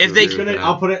going to have to. If they- agree with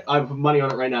that. I put money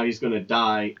on it right now. He's gonna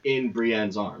die in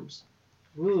Brienne's arms.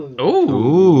 Ooh.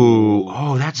 Ooh,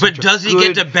 oh, that's. But such a does he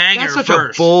good- get to bang That's her such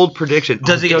first? a bold prediction.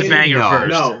 Does he get to bang her no,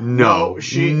 first? No,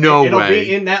 it'll way.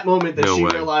 be in that moment that No she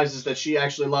way. realizes that she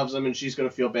actually loves him and she's gonna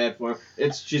feel bad for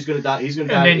him. She's gonna die. He's gonna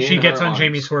And die. then she in gets her on arms.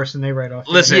 Jamie's horse and they ride off.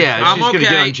 Listen, Yeah, I'm she's going to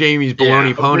get okay. on Jamie's baloney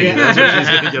Yeah, pony. Brienne- That's what she's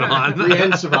going to get on.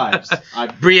 Brienne survives.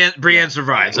 Brienne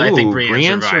survives. I think Ooh,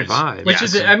 Brienne survives. Which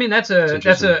Yes. is, I mean, that's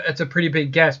interesting. a pretty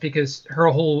big guess because her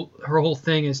whole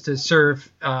thing is to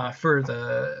serve for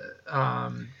the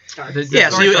Yeah,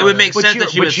 so it would make But sense she- that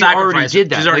she but would she already sacrifice. did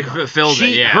that. She's already Like, fulfilled it.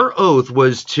 Yeah. Her oath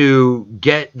was to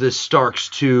get the Starks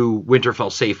to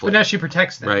Winterfell safely. But now she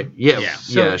protects them. Right. Yeah. Yeah.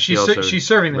 So yeah. she's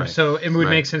serving them. right. So it would Right.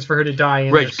 make sense for her to die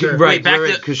in Right, their service. right, back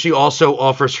to- because she also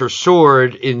offers her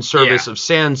sword in service Yeah. of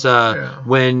Sansa Yeah.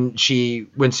 when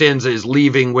Sansa is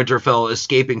leaving Winterfell,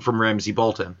 escaping from Ramsay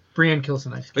Bolton. Brienne kills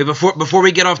the Night. Wait, before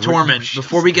we get off We're-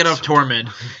 Tormund,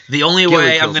 the only Gilly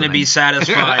way I'm kills going to the be Night.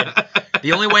 satisfied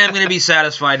The only way I'm going to be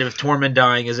satisfied with Tormund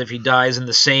dying is if he dies in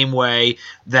the same way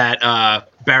that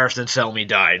Barristan Selmy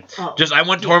died. Oh. I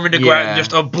want Tormund to go out in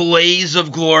just a blaze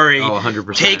of glory. Oh,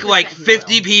 100%. Take like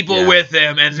 50 people Yeah. with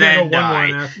him and He's gonna then go 1-1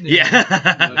 die. after-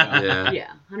 Yeah. Yeah. Yeah,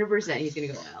 100%. He's gonna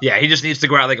go out. Yeah, he just needs to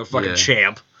go out like a fucking Yeah.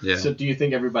 champ. Yeah. So do you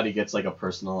think everybody gets like a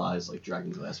personalized like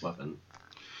dragon glass weapon?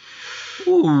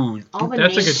 Ooh. All the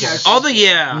That's a main good guess. characters. All the,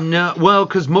 yeah. No, well,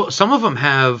 because some of them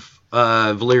have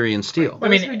Valyrian steel. I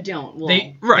mean, Those who don't. Well,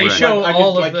 They Right. show Like,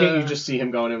 all why of can't you the. just see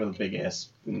him going in with a big ass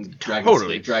dragon?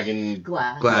 Totally. Dragon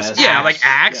glass. Glass. Yeah, like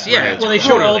axe. Yeah. Well, they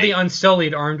showed all totally. the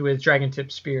Unsullied armed with dragon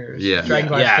tip spears. Yeah. Dragon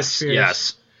glass tip Yes, spears.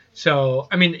 yes. So,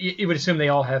 I mean, you would assume they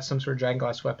all have some sort of dragon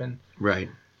glass weapon. Right.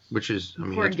 Which is, I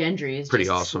mean, Poor it's Gendry is pretty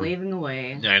just awesome. slaving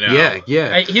away. I know.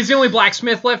 yeah. He's the only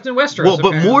blacksmith left in Westeros. Well,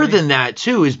 but more apparently. than that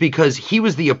too is because he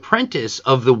was the apprentice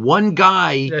of the one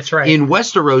guy That's right. in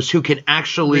Westeros who can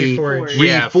actually Reforge.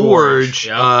 Yeah, reforge forge.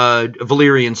 Yep.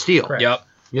 Valyrian steel. Correct. Yep.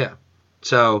 Yeah.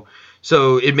 So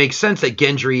it makes sense that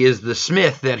Gendry is the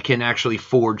smith that can actually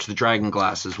forge the dragon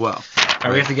glass as well. All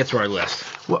right, we have to get to our list.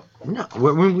 Well, no,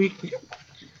 when we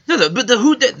No, but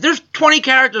there's 20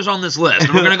 characters on this list,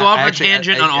 and we're gonna go off on a Actually,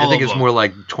 tangent I on all of them. I think it's more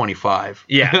like 25.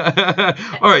 Yeah.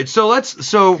 All right, so let's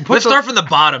Start from the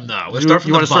bottom though. Let's start from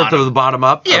you the want to start bottom. from the bottom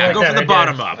up? Yeah, I go like from that the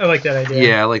bottom idea. up. I like that idea.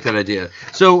 Yeah, I like that idea.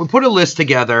 So we put a list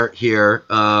together here.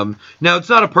 Now it's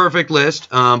not a perfect list,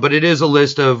 but it is a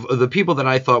list of the people that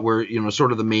I thought were,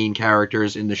 sort of the main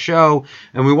characters in the show,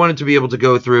 and we wanted to be able to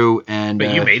go through and.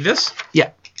 But you made this? Yeah.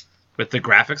 With the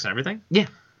graphics and everything? Yeah.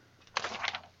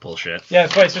 Bullshit. Yeah,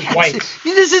 that's why it's just white.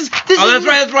 This is. Oh, that's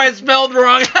right. That's why it's spelled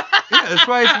wrong. Yeah, that's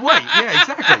why it's white. Yeah,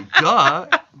 exactly. Duh.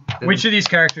 Which of these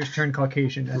characters turned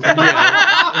Caucasian?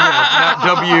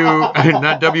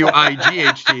 Not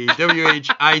W-I-G-H-T,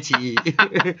 W-H-I-T-E.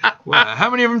 Wow, how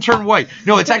many of them turn white?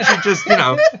 No, it's actually just, they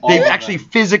of actually them.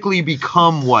 physically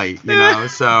become white,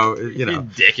 so, You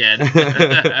dickhead.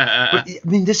 But, I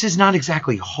mean, this is not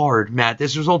exactly hard, Matt.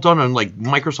 This was all done on,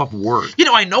 Microsoft Word.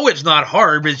 I know it's not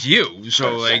hard, but it's you.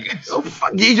 So, like. Oh,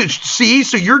 fuck. See?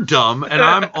 So you're dumb, and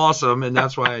I'm awesome, and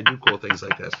that's why I do cool things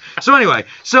like this. So anyway,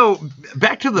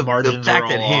 back to the Margins fact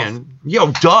are at all hand.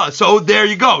 Yo, duh. So there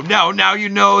you go. Now you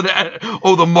know that.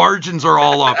 Oh, the margins are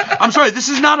all off. I'm sorry. This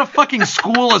is not a fucking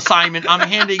school assignment I'm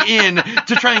handing in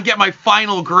to try and get my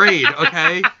final grade.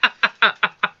 Okay.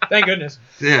 Thank goodness.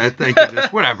 Yeah. Thank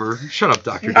goodness. Whatever. Shut up,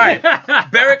 Dr. D. All right.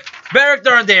 Beric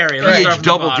Dondarrion. Let's start from the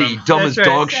Double bottom. D. Dumb as That's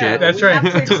right. dog So, shit. That's we right.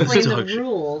 have to explain Dog the shit.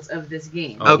 rules of this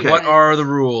game. Okay. What are the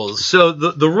rules? So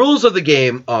the rules of the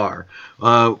game are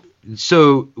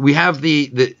so we have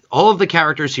the all of the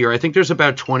characters here. I think there's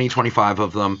about 25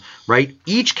 of them, right?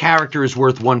 Each character is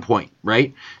worth 1 point,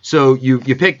 right? So you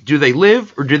pick, do they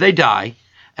live or do they die?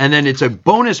 And then it's a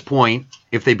bonus point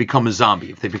if they become a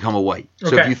zombie, if they become a white. So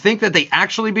if Okay. you think that they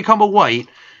actually become a white,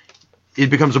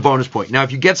 it becomes a bonus point. Now,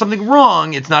 if you get something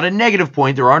wrong, it's not a negative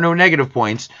point. There are no negative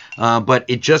points, but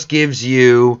it just gives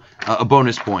you a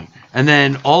bonus point. And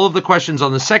then all of the questions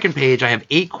on the second page, I have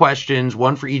 8 questions,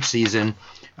 1 for each season.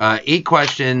 8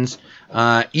 questions.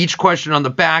 Each question on the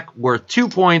back worth 2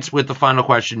 points, with the final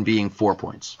question being 4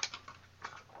 points.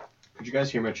 Could you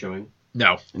guys hear my chewing?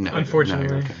 No. No, Unfortunately.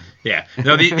 no, okay. Yeah.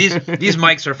 No, these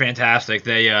mics are fantastic.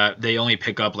 They only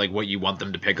pick up like what you want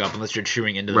them to pick up unless you're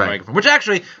chewing into the Right. microphone. Which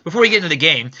actually, before we get into the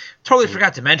game, totally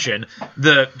forgot to mention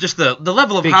the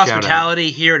level of Big shout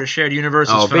hospitality here at a Shared Universe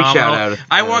is Oh, big phenomenal. shout out,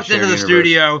 I walked Shared into the Universe.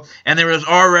 studio and there was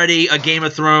already a Game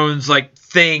of Thrones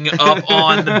thing up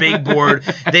on the big board.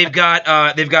 They've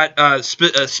got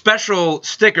special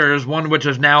stickers, one which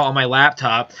is now on my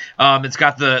laptop. It's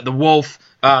got the wolf.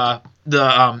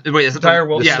 Is it Dire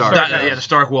Wolf. Yeah, The Stark the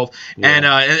Stark Wolf, Yeah. and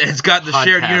it's got the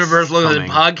Shared Podcasts Universe logo. The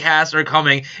coming. podcasts are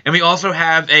coming, and we also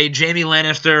have a Jamie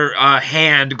Lannister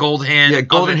gold hand. Yeah,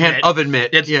 golden hand oven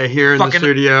mitt. It's Yeah, here in the fucking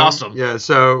studio. awesome. Yeah,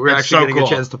 so we're That's actually so getting cool. a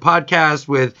chance to podcast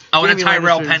with. Oh, and a Jamie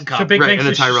Tyrell Lannister's- Pencup. So big Right, thanks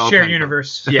and a to Tyrell Shared Pencup.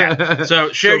 Universe. Yeah,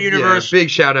 so Shared So, Universe. Yeah, big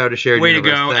shout out to Shared Way to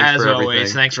Universe. go, Thanks as for always.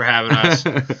 everything. Thanks for having us.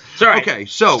 Sorry. Okay,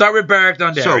 so Start with Beric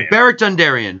Dondarrion. So Beric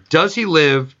Dondarrion, does he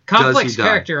live? Complex does he die?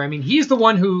 character. I mean, he's the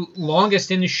one who longest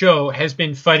in the show has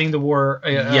been fighting the war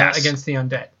Yes. against the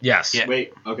undead. Yes. Yeah.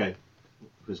 Wait, okay.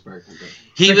 Who's Beric? Okay.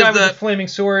 He the was guy with the. the flaming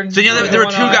sword. So you know with there the were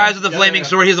one two eye. guys with the Yeah, flaming yeah.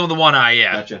 sword. He's the one with the one eye.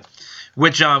 Yeah. Gotcha.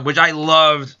 Which I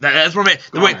loved. That's what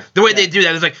the way Yeah. they do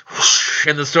that is like whoosh,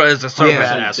 and the sword is so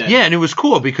Yeah. badass. Yeah, and it was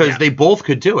cool because Yeah. they both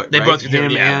could do it. They right? both could do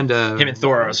it, Him yeah. and Him and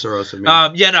Thoros. Thoros and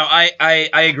me. Yeah, no, I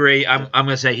agree. I'm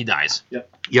gonna say he dies.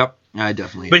 Yep. I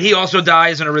definitely. But he also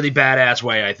dies in a really badass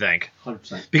way, I think,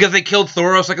 100%. because they killed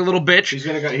Thoros like a little bitch. He's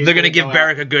gonna They're gonna give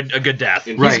Barrick a good death.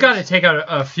 Right. He's got to take out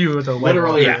a few of the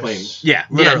Literally White in Walkers. flames. Yeah, Yeah.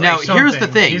 literally. Now here's the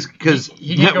something. thing, He's- because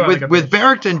he can go out with like a with bitch.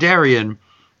 Barrick Dondarrion,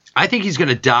 I think he's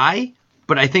gonna die.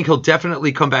 But I think he'll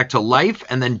definitely come back to life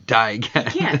and then die again.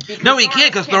 He can't. because No, he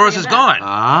can't because bring Thoros him is back. gone.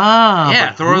 Ah,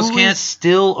 Yeah, but Thoros who can't- is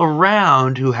still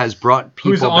around who has brought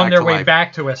people Who's back on their to way life?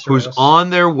 back to Westeros? Who's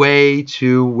on their way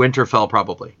to Winterfell,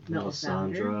 probably.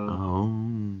 Melisandre.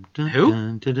 Oh,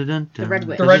 Who? The Red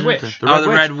Witch. The Red Witch. Oh, the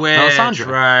Red Witch, Melisandre,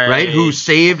 right. Who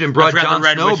saved and brought forgot the Jon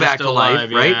Red Snow Witch is back to still life,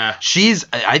 alive, right? yeah.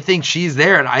 I think she's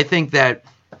there, and I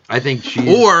think she's.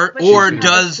 Or But she doesn't have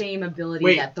does the same ability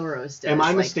Wait, that Thoros does. am I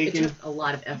Like, mistaken It took a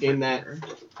lot of effort in for that- her.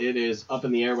 It is up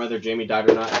in the air whether Jaime died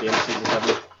or not at the end of season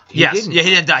 7. yes, he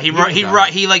didn't die. He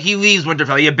leaves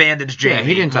Winterfell. He abandons Jaime. Yeah,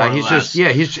 he didn't more die. or He's less. just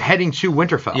he's heading to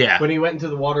Winterfell. Yeah. When he went into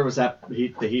the water, was that the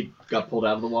heat got pulled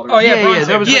out of the water? Oh, yeah, yeah, Bronze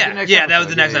that was Age. like Yeah, the next yeah, that was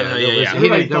the next episode, yeah, yeah.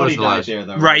 Everybody that thought was he the died last. there,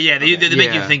 though. Right, yeah, they Okay. make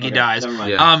you Yeah. think he Okay, dies. never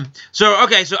mind. Yeah. So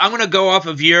I'm gonna go off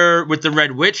of with the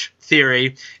Red Witch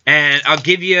theory, and I'll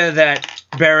give you that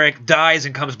Barrick dies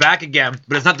and comes back again,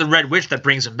 but it's not the Red Witch that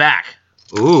brings him back.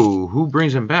 Ooh, who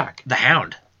brings him back? The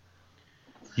Hound.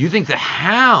 You think the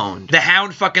Hound? The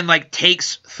Hound fucking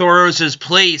takes Thoros'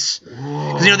 place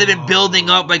because they've been building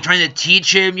up, trying to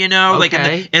teach him, like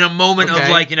Okay. in a moment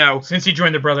Okay. of Since he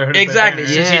joined the Brotherhood. of exactly.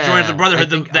 Banners. Since he joins the Yeah, Brotherhood, I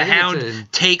think the it's Hound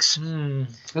takes.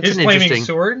 That's His an flaming interesting.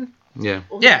 sword. Yeah,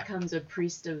 Well, Yeah. he becomes a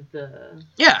priest of the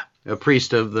Yeah, a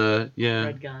priest of the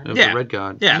Red God. of Yeah. the Red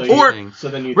God. Yeah. So Or- you- so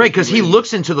then you Right, think because he would-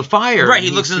 looks into the fire. right. and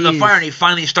He looks into the sees- fire and he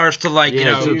finally starts to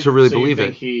Yeah, So you- to really so you believe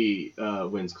think it. he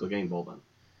wins Clegane Bowl then.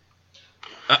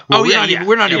 Well, we're not even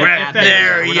We're there not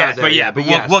yet, but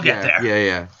yes, we'll get there.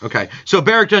 Yeah. Okay, so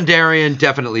Barrick Dondarrion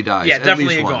definitely dies. Yeah, at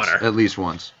definitely least a once. goner. At least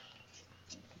once.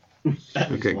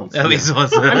 Okay. At least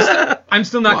once. I'm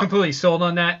still not Well- completely sold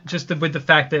on that. Just with the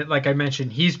fact that, like I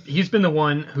mentioned, he's been the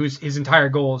one whose his entire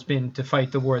goal has been to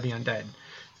fight the War of the Undead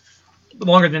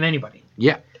longer than anybody.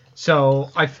 Yeah. So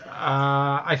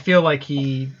I feel like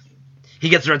he. He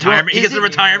gets the retirement. Well, he gets is the it-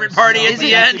 retirement party at Is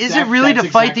the it, end. is it really to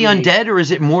That's fight the exactly- undead, or is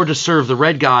it more to serve the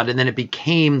Red God, and then it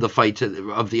became the fight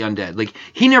of the undead? Like,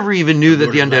 he never even knew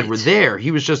that the Lord of undead were Light. there. He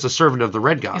was just a servant of the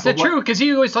Red God. Is that what- true? Because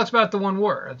he always talks about the one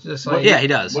war. It's just like Yeah, he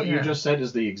does. What you Yeah. just said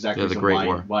is the exact Yeah, the reason Great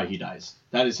War. why he dies.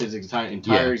 That is his entire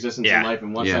Yeah. existence Yeah. in life,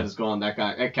 and once Yeah. that is gone,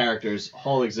 that character's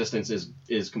whole existence is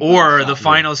completely Or the stopped.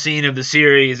 final scene of the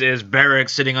series is Barrick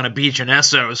sitting on a beach in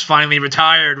Essos, finally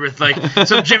retired with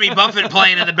some Jimmy Buffett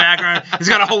playing in the background. He's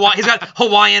got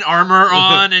Hawaiian armor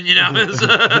on, and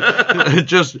it's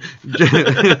just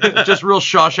real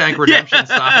Shawshank Redemption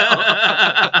style.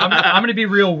 I'm gonna be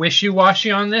real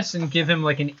wishy-washy on this and give him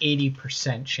like an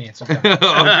 80% chance of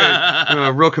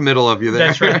dying. Real committal of you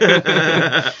there. That's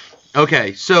right.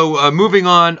 Okay, so moving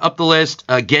on up the list,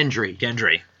 Gendry.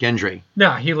 Gendry.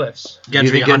 No, he lives. You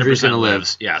think 100% Gendry's gonna live?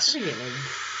 lives. Yes.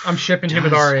 I'm shipping him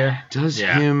with Arya. Does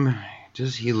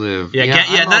he live?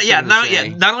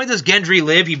 Not only does Gendry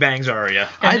live, he bangs Arya.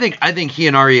 I think he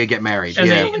and Arya get married. And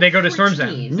Yeah. they go to Storm's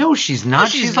End. 14. No, she's not. No,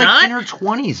 she's she's not? like in her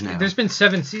 20s now. There's been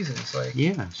 7 seasons. Like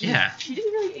Yeah. Yeah. She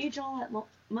didn't really age all that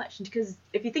much because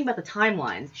if you think about the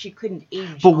timelines, she couldn't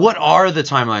age. But all what that are the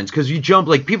timelines? Because you jump,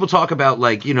 like, people talk about,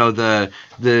 like, the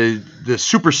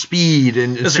super speed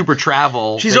and Listen, super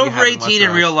travel. She's that you over have 18 in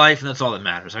Westeros. real life, and that's all that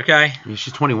matters, okay? Yeah,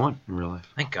 she's 21 in real life.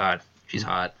 Thank God. She's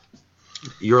hot.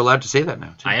 You're allowed to say that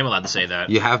now, too. I am allowed to say that.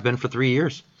 You have been for 3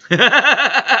 years.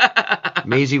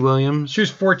 Maisie Williams. she was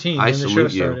 14 I when the show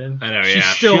salute you. started. I know, She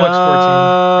yeah. still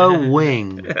looks 14.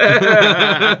 Wing.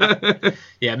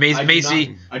 Yeah, I Macy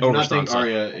do not think overstunts it.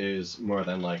 Arya is more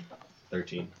than like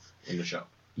 13 in the show.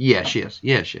 Yeah, she is.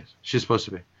 She's supposed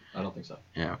to be. I don't think so.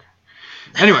 Yeah, okay.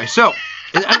 Anyway, so.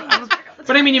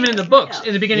 But I mean, even in the books,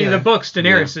 in the beginning of Yeah. the books,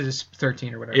 Daenerys is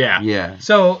 13 or whatever. Yeah. Yeah.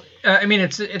 So I mean,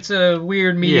 it's a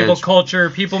weird medieval it's- culture.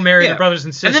 People marry Yeah. their brothers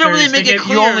and sisters. And they don't really make They it get-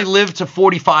 clear. You only live to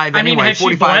 45 I mean, anyway. has she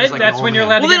 45 is bled? like That's an when old you're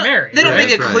man. allowed to get married. They don't right? make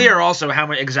it Right. clear also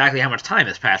exactly how much time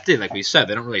has passed, too. Like we said,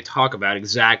 they don't really talk about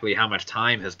exactly how much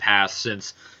time has passed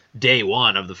since day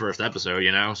one of the first episode,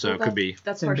 So Well, it could be.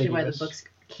 That's partially why the ambiguous. books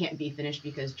can't be finished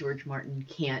because George Martin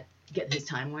can't get his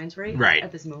timelines right, Right.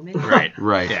 at this moment. Right.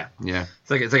 Right. Yeah. Yeah.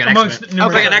 It's like an Amongst X-Men. numerous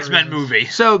It's like an other X-Men reasons. movie.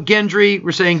 So Gendry,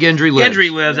 we're saying Gendry lives. Gendry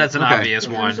lives. That's an Okay. obvious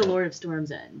Here one. comes the Lord of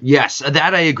Storm's End. Yes,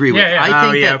 that I agree with.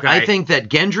 Yeah, yeah. I think that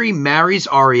Gendry marries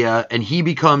Arya and he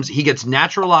gets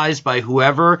naturalized by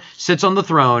whoever sits on the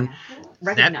throne.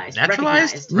 Recognized.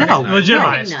 Naturalized? No.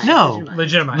 Legitimized. Recognized. No.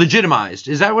 Legitimized. Legitimized.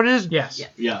 Is that what it is? Yes. Yeah.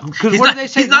 Yeah. Because He's what not, did they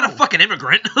say? he's not a fucking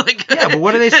immigrant. Like, Yeah, but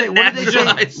what did they say? What did they say?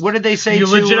 Naturalized. What did they say? You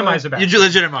to, legitimize a You bastard.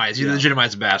 legitimize. You Yeah.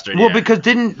 legitimize a bastard. Well, yeah. because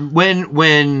didn't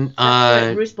when That's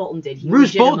what Bruce Bolton did. He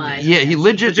Bruce Bolton, legitimized yeah, him.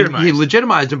 he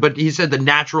legitimized him, but he said the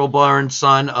natural born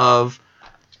son of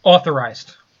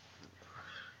Authorized.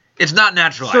 It's not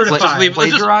naturalized. Certified. Let's just leave,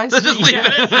 Plagiarized? let's just leave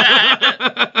it at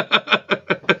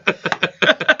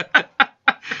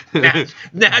that.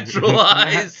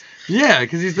 Naturalized. Yeah,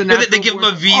 because he's the They natural give him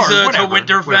a born- visa or to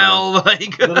whatever, Winterfell.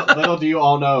 Like, Little do you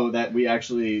all know that we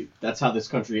actually, that's how this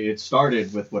country, it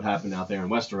started with what happened out there in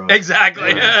Westeros.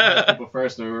 exactly. People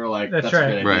first, and we were like, That's that's, a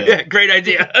right. good Right. idea. Yeah, great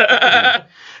idea.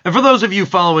 And for those of you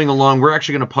following along, we're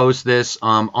actually going to post this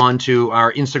onto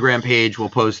our Instagram page. We'll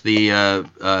post the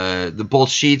both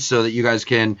sheets so that you guys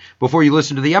can, before you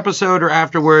listen to the episode or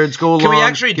afterwards, go along. Can we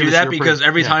actually give do us that? your Because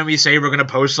every yeah. time we say we're going to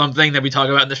post something that we talk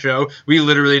about in the show, we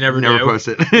literally never never do. post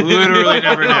it. Literally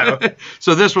never know.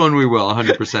 So this one we will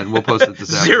 100%. We'll post it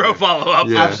this afternoon. Zero follow-up.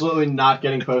 Yeah. Absolutely not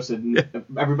getting posted.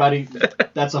 Everybody,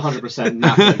 that's 100%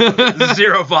 not getting posted.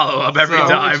 Zero follow-up every So-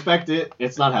 Don't time. expect it.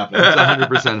 It's not happening. It's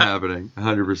 100% happening.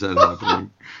 100%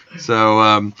 happening.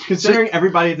 So Considering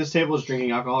everybody at this table is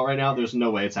drinking alcohol right now, there's no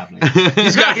way it's happening.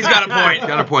 He's got a point.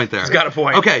 got a point there. He's got a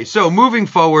point. Okay, so moving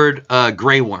forward,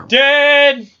 Grey Worm.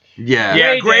 Dead. Yeah.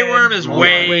 Yeah, Way Grey dead. Worm is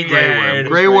way Way dead.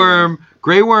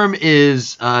 Grey Worm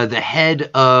is the head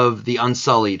of the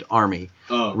Unsullied army,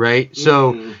 Oh. right?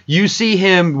 So Mm. you see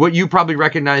him. What you probably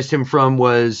recognized him from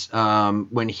was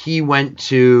when he went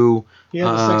to. He had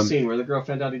the sex scene where the girl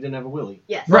found out he didn't have a willy.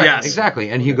 Yes. Right, Yes. exactly.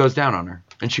 And he goes down on her.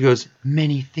 And she goes,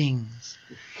 many things.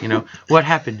 You know, what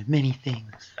happened? Many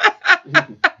things.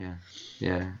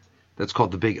 Yeah. That's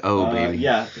called the big O, baby.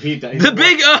 Yeah, he's The a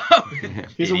big O.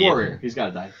 He's a Idiot. warrior. He's got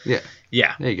to die.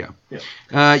 Yeah. There you go.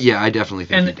 Yeah. Yeah, I definitely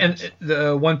think he And does.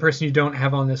 the one person you don't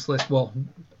have on this list, well,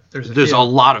 there's There's few. a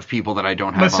lot of people that I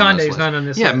don't have on this Masande's list. not on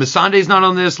this Yeah, list. Masande's not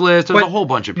on this list. There's But a whole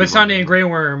bunch of people. Masande and Grey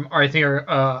Worm are, I think,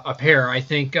 are a pair. I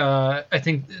think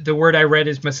the word I read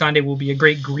is Masande will be a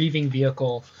great grieving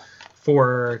vehicle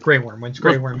for Grey Worm once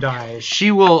Grey Worm dies.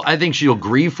 I think she'll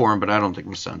grieve for him, but I don't think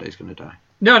Masande's going to die.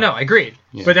 No, I agreed.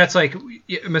 Yeah. But that's like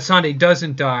Masande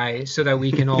doesn't die so that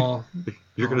we can all.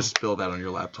 You're going to spill that on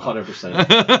your laptop.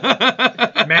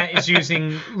 100%. Matt is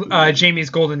using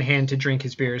Jamie's golden hand to drink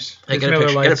his beers. Hey, His get Miller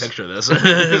a Lights. picture of this.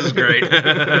 This is great.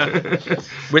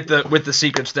 with the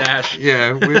secret stash.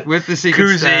 Yeah, with the secret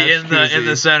Koozie stash, in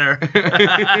the center.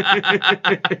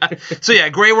 So yeah,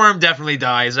 Grey Worm definitely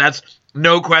dies. That's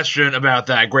no question about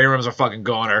that. Grey Worm's a fucking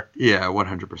goner. Yeah,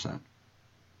 100%.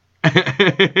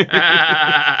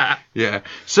 Yeah.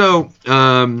 So,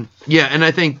 yeah, and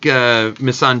I think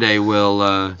Missandei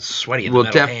will Sweaty in the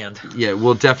metal hand. Yeah,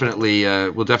 we'll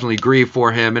definitely grieve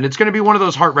for him, and it's going to be one of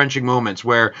those heart-wrenching moments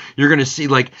where you're going to see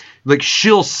like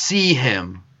she'll see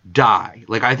him die.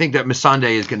 Like I think that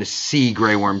Missandei is going to see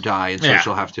Grey Worm die, and so Yeah.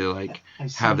 she'll have to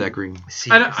have that green.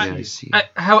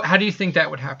 How do you think that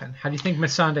would happen? How do you think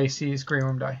Missandei sees Grey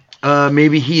Worm die?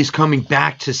 Maybe he's coming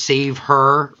back to save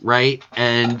her, right?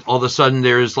 And all of a sudden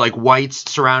there's like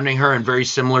whites surrounding her, and very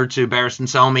similar to Barristan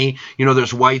Selmy,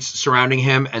 there's whites surrounding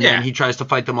him, and then he tries to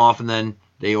fight them off, and then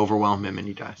they overwhelm him, and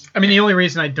he dies. I mean, the only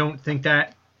reason I don't think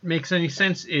that makes any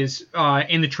sense is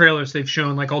in the trailers they've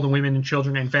shown like all the women and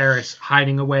children and Varys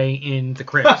hiding away in the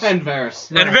crypts. And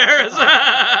Varys. And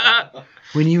Varys.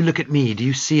 When you look at me, do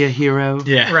you see a hero?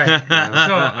 Yeah. Right. So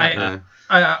Yeah.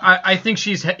 I think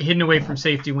she's hidden away from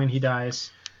safety when he dies.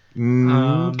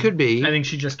 Could be. I think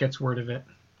she just gets word of it.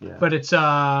 Yeah. But it's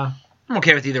I'm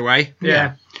okay with either way.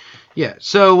 yeah. Yeah.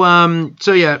 So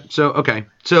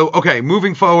okay.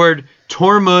 Moving forward,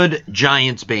 Tormund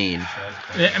Giantsbane.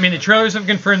 I mean, the trailers have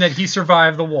confirmed that he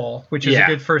survived the wall, which is a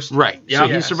good first. Right. Yeah. So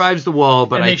he Yes. survives the wall,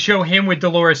 but And they show him with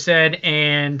Dolores Said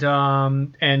and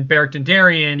Beric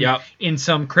Dondarrion in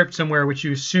some crypt somewhere, which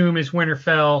you assume is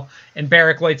Winterfell. And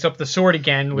Beric lights up the sword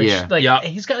again, which he's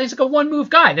like a one move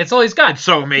guy. That's all he's got. It's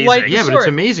so amazing. Light the yeah, but sword. it's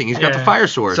amazing. He's got the fire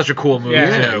sword. Such a cool move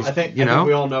Yeah. too. I think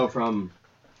we all know from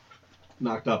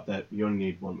Knocked Up that you only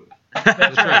need one move.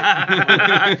 That's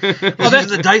right. Well, that's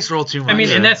the dice roll too much. I mean,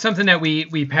 and that's something that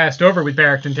we passed over with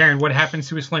Beric Dondarrion. What happens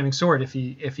to his flaming sword if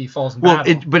he falls in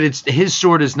battle? But it's his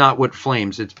sword is not what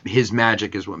flames. It's his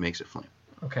magic is what makes it flame.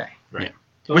 Okay. right.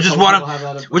 So Which is some what people have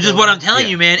that Which is what I'm telling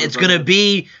Yeah. you, man. It's gonna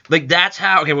be like that's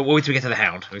how. Okay, well, wait till we get to the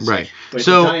Hound. Let's see. Right. Wait,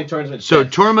 So Giant Tormund's so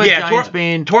dead. Tormund Yeah,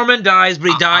 Giantsbane. Tormund dies, but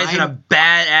he dies in a I'm-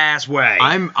 badass way.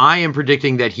 I am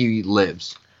predicting that he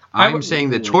lives. I'm would-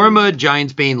 saying that Tormund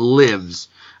Giantsbane lives.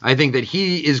 I think that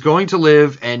he is going to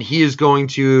live, and he is going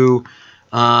to.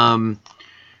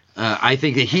 I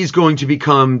think that he's going to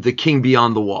become the king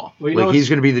beyond the wall. Well, you know like he's what's-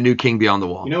 going to be the new king beyond the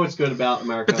wall. You know what's good about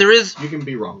America? But there is- You can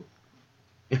be wrong.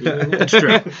 It's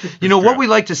true. You know, what we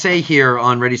like to say here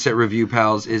on Ready, Set, Review,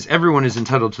 pals, is everyone is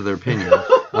entitled to their opinion,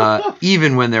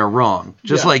 even when they're wrong.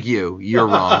 Just Yeah. like you're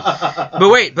wrong. But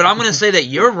wait, but I'm going to say that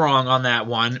you're wrong on that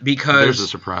one There's a because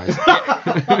surprise.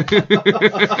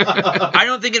 I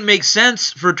don't think it makes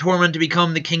sense for Tormund to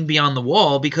become the king beyond the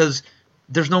wall because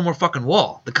there's no more fucking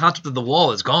wall. The concept of the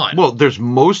wall is gone. Well, there's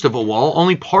most of a wall,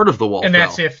 only part of the wall And fell.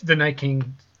 that's if the Night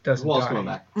King doesn't Wall's die. coming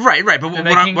back. right. But The what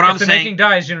Night King, I'm if the Night King saying,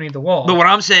 dies, you don't need the wall. but what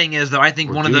I'm saying is that I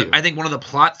think Or one of do the you? I think one of the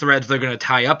plot threads they're going to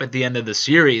tie up at the end of the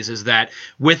series is that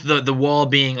with the wall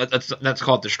being that's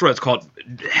called destroyed, it's called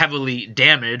heavily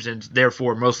damaged and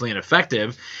therefore mostly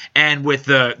ineffective, and with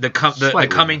the Slightly.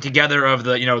 coming together of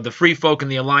the Free Folk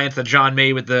and the alliance that Jon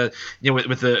made with the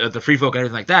with the Free Folk and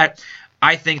everything like that.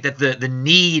 I think that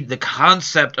the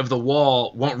concept of the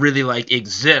wall won't really like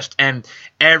exist, and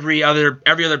every other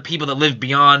people that live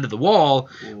beyond the wall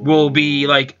will be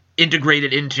like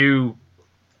integrated into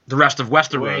the rest of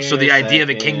Westeros. Wait So the a idea of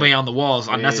a king second. beyond the wall is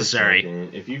Wait a unnecessary.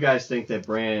 second. If you guys think that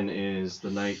Bran is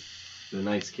the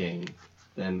Night's King,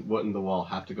 then wouldn't the wall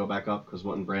have to go back up? Because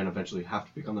wouldn't Bran eventually have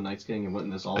to become the Night's King, and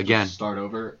wouldn't this all Again. just start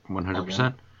over?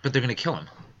 100%. But they're gonna kill him.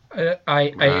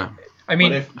 I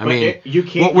mean, you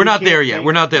can't. Well, we're not there yet. think-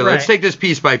 We're not there. Let's Right. take this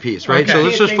piece by piece, right? Okay. So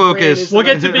let's You just can't think Bran focus. is we'll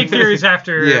get to big theories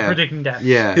after Yeah. predicting death.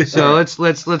 Yeah. So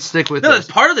let's stick with No, this.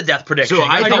 that's part of the death prediction. So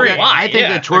I think agree. that, I think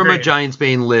that Tormund agreed.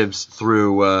 Giantsbane lives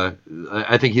through.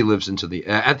 I think he lives into the.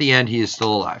 At the end, he is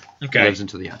still alive. Okay. He lives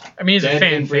into the end. I mean, he's a Dead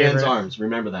fan in Brienne's favorite. arms.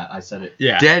 Remember that. I said it.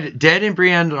 Yeah. Dead in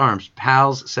Brienne's arms.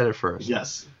 Pals said it first.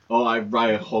 Yes. Oh,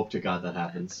 I hope to God that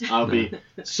happens. I'll be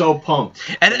so pumped.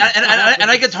 And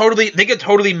I could they could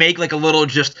totally make like a little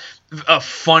just a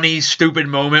funny stupid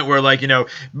moment where like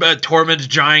Tormund's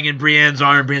dying in Brienne's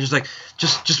arm, and Brienne's just like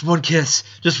just one kiss,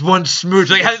 just one smooch,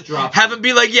 like Drop have him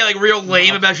be like real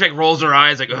lame about like rolls her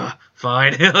eyes like ugh,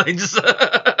 fine like just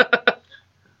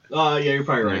Yeah, you're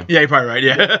probably right. yeah, you're probably right,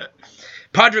 yeah.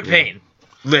 Podrick Payne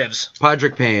lives.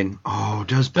 Podrick Payne. Oh,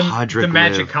 does Podrick The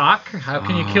magic live? cock? How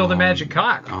can you kill the magic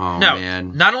cock? Oh No,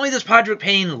 man. not only does Podrick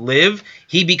Payne live,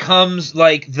 he becomes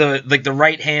like the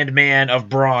right hand man of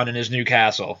Bronn in his new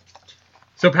castle.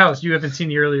 So, Palace, you haven't seen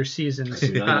the earlier seasons.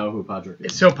 Dude, I know who Podrick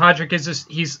is. So Podrick is just,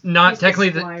 he's not He's technically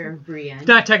the Squire of Brienne.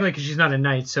 not technically because she's not a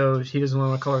knight, so he doesn't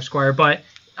want to call her squire. But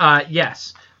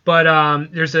yes, but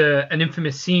there's an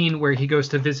infamous scene where he goes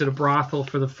to visit a brothel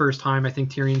for the first time. I think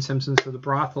Tyrion Simpson's for the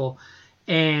brothel,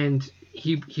 and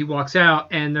he walks out,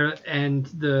 and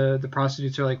the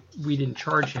prostitutes are like, we didn't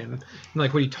charge him. I'm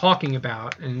like, what are you talking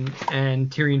about? And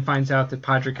Tyrion finds out that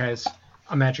Podrick has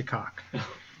a magic cock.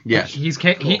 Yes. He's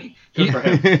Good for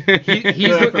him. he's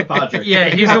Good for Podrick. yeah,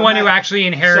 he's the one who actually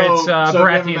inherits so if you have a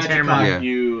Baratheon's magic hammer. cock, Yeah.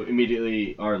 You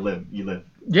immediately live. You live.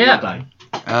 Yeah. You don't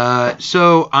die.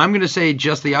 So I'm going to say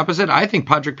just the opposite. I think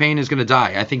Podrick Payne is going to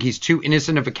die. I think he's too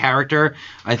innocent of a character.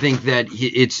 I think that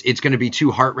it's going to be too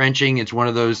heart-wrenching. It's one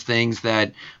of those things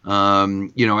that,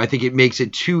 I think it makes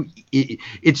it too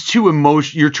it's too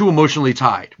you're too emotionally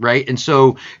tied, right? And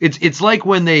so it's like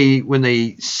when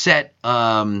they set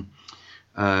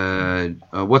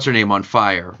what's her name on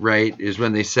fire, right? Is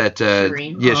when they set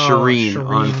Shireen? Shireen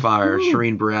on Shireen. fire,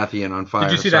 Shireen Baratheon on fire.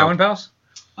 Did you see So- that one, Pals?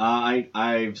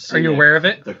 I've seen Are you it, aware of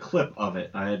it? The clip of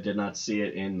it. I did not see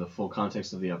it in the full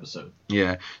context of the episode.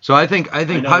 Yeah. So I think know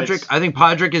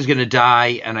Podrick is going to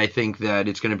die, and I think that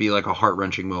it's going to be like a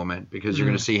heart-wrenching moment because you're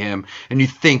going to see him, and you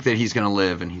think that he's going to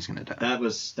live, and he's going to die. That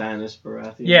was Stannis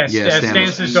Baratheon. Yes, Yeah,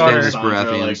 Stannis' daughter. Stannis Sansa, like,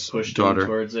 Baratheon's pushed him daughter.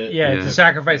 towards it. Yeah, Yeah. to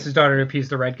sacrifice his daughter to appease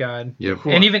the Red God. Yep.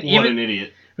 And even What an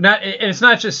idiot. and it's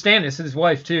not just Stannis, his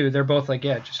wife too. They're both like,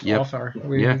 just Yep. off her.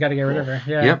 We Yeah. got to get rid of her.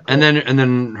 Yeah. Yep. And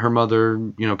then her mother,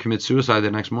 commits suicide the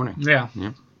next morning. Yeah.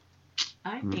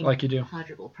 I think Like you do.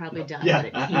 Podrick will probably die. Yeah,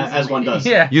 at King's as one Landing. does.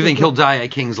 Yeah. You think he'll die at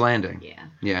King's Landing? Yeah,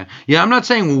 Yeah. Yeah. I'm not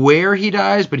saying where he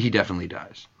dies, but he definitely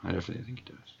dies. I definitely think he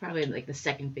does. probably like the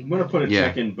second big. I'm gonna put a Yeah.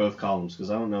 check in both columns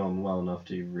because I don't know him well enough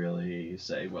to really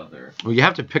say whether Well, you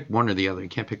have to pick one or the other. You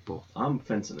can't pick both. I'm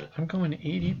fencing it. I'm going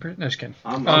 80%. No, just kidding.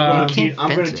 I'm Uh, can't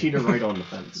gonna fence it. teeter right on the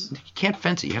fence. You can't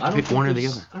fence it. You I have to don't pick one or think the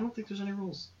there's- other. I don't think there's any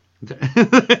rules.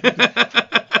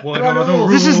 What are the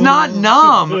This is not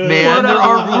numb, man. What There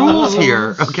are are the rules rules?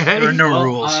 here, okay? There are no Well,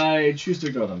 rules. I choose to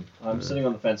ignore them. I'm sitting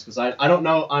on the fence because I don't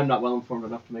know. I'm not well informed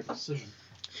enough to make a decision.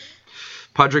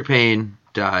 Podrick Payne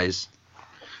dies.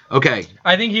 Okay.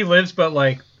 I think he lives, but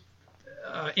like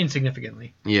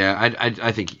insignificantly. Yeah,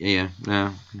 I think, yeah,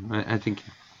 no. I think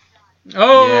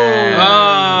Oh.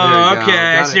 Yeah, there we go. okay,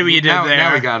 I Got see it. what you did now, there.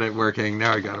 Now we got it working. All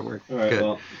right, Good.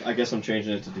 well, I guess I'm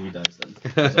changing it to he dies then.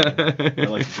 'Cause I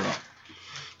like to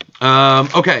draw.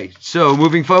 Okay, so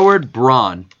moving forward,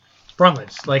 Braun. Braun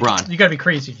lives. Like, Braun. you gotta be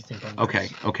crazy if you think Braun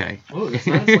lives. Okay. Oh, it's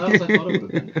not as loud as I thought it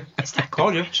would have been. It's that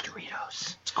Called you.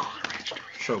 Doritos. It's called a ranch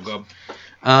Dorito. So good.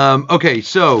 Okay,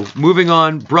 so moving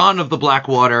on, Braun of the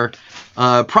Blackwater.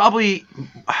 Probably,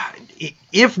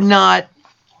 if not,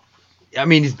 I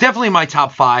mean, he's definitely my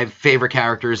top 5 favorite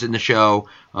characters in the show.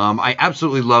 I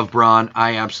absolutely love Braun.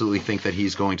 I absolutely think that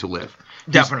he's going to live.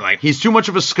 Definitely. He's too much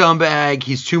of a scumbag.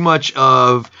 He's too much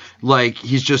of, like,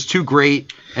 he's just too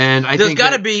great. And I There's think got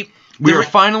to that be. we are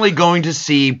finally going to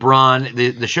see Braun.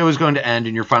 The show is going to end,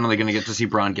 and you're finally going to get to see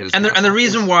Braun get his. And the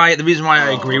reason why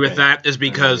I agree with okay. that is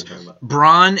because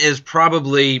Braun is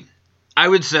probably, I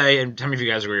would say, and tell me if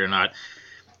you guys agree or not,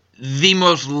 the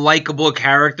most likable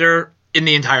character in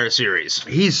the entire series.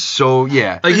 He's so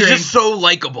Like he's just so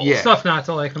likable. Yeah. It's tough not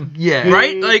to like him. Yeah.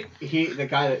 Right? Like- the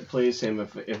guy that plays him,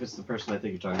 if it's the person I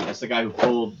think you're talking about, it's the guy who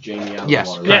pulled Jamie out Yes.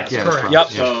 of the water. Yes, Yeah, correct. Yep.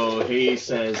 So he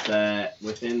says that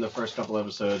within the first couple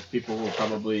episodes, people will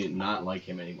probably not like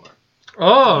him anymore.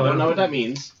 Oh. I don't know what that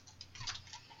means,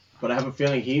 but I have a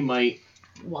feeling he might.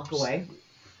 Walk away.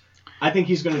 I think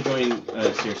he's going to join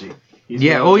Cersei. He's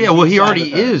Yeah. gonna- Oh, yeah. Well, he side already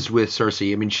with her. is with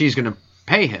Cersei. I mean, she's gonna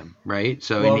pay him, right?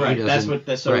 So Well, and right. he That's doesn't.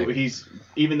 what. So right. he's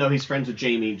even though he's friends with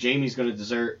Jamie, Jamie's going to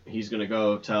desert. He's going to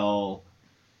go tell.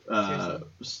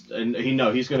 And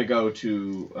he's going to go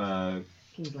to.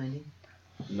 King's Landing.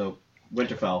 No,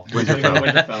 Winterfell. He's going to go to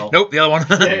Winterfell. Nope, the other one.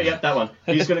 Yeah, that one.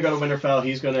 He's going to go to Winterfell.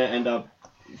 He's going to end up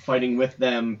fighting with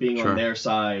them, being Sure. on their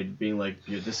side, being like,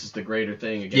 this is the greater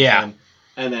thing against Yeah. them.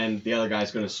 And then the other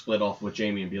guy's going to split off with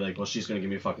Jamie and be like, well, she's going to give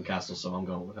me a fucking castle, so I'm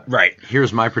going with her. Right.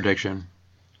 Here's my prediction: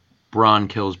 Bronn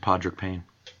kills Podrick Payne.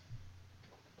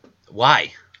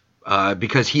 Why?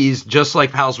 Because he's just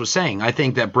like Pals was saying. I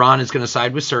think that Bronn is going to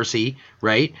side with Cersei,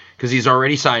 right? Because he's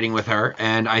already siding with her,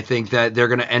 and I think that they're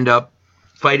going to end up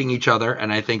fighting each other,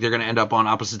 and I think they're going to end up on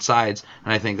opposite sides,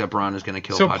 and I think that Bronn is going to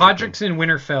kill. So Podrick Podrick's in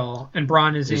Winterfell, and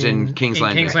Braun is He's in in King's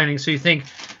Landing. So you think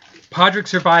Podrick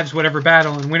survives whatever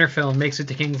battle in Winterfell and makes it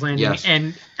to King's Landing, Yes.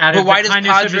 and out But of why the does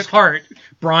kindness of his Podrick- heart,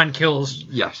 Braun kills.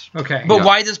 Yes. Okay. But Yeah.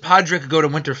 why does Podrick go to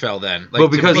Winterfell then? Like, Well,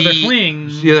 because- Well, they're be- fleeing.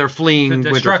 Yeah, they're fleeing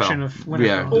The destruction Winterfell. of Winterfell.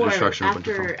 Yeah, the Or destruction of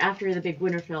Winterfell. after the big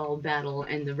Winterfell battle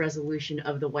and the resolution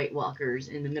of the White Walkers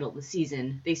in the middle of the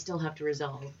season, they still have to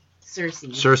resolve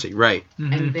Cersei, right?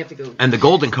 Mhm. and they have to go. And the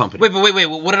Golden Company. Wait,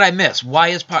 what did I miss? Why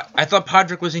is I thought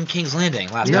Podrick was in King's Landing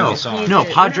last time no, we saw him. no, He's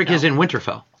at Podrick Winterfell. is in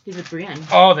Winterfell, He's with Brienne.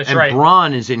 Oh, that's and right.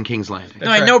 Bronn is in King's Landing. No,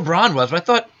 I right. know Bronn was, but I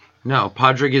thought. No,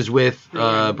 Podrick is with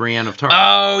Brienne. Brienne of Tarth.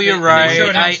 Oh, you're They right.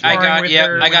 showed him I sparring got with yeah,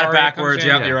 her I when got it Arya backwards.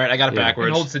 comes in. Yep, you're right. I got it Yeah. and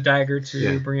backwards. holds the dagger to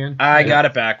Yeah. Brienne. I got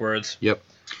it backwards. Yep.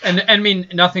 And I mean,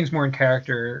 nothing's more in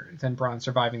character than Braun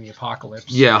surviving the apocalypse.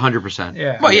 Yeah, 100%.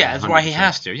 Yeah. Well, yeah, that's why he 100%.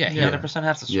 has to. Yeah, he Yeah. 100%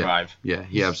 has to Yeah. survive. Yeah,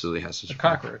 he absolutely has to. A survive.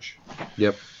 cockroach.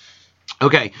 Yep.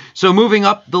 Okay, so moving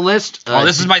up the list. Oh,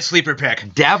 this is my sleeper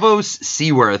pick. Davos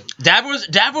Seaworth, Davos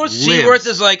Lives. Seaworth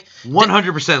is like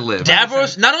 100% live.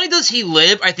 Davos. Not only does he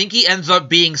live, I think he ends up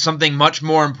being something much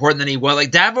more important than he was. Like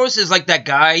Davos is like that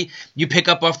guy you pick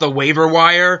up off the waiver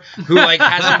wire who like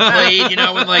hasn't played,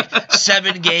 in like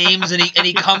 7 games, and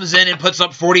he comes in and puts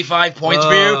up 45 points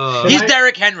for you. He's Can I-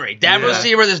 Derrick Henry. Davos Yeah.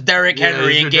 Seaworth is Derrick Yeah,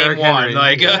 Henry he's in your game Derrick 1. Henry.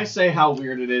 Like, Can I say how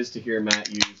weird it is to hear Matt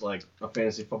use like a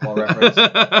fantasy football reference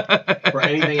for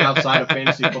anything outside of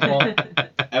fantasy football?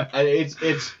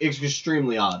 It's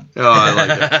extremely odd. Oh, I like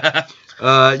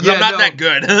it. Yeah, I'm not no, that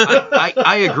good.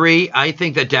 I agree. I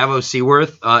think that Davos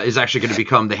Seaworth is actually going to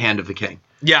become the Hand of the King.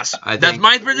 Yes, I that's think-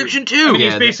 my prediction too. I mean, Yeah,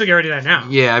 he's the- basically already that now.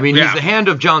 Yeah, I mean Yeah. he's the Hand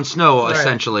of Jon Snow Right.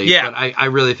 essentially. Yeah. But I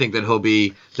really think that he'll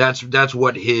be. That's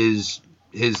what his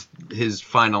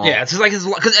final. Yeah, it's just like his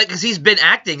because he's been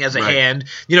acting as a Right. hand.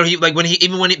 He when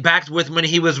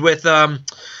he was with the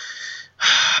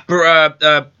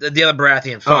other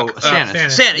Baratheon. Oh, Fuck.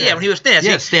 Stannis. Stannis. Yeah, when he was Stannis.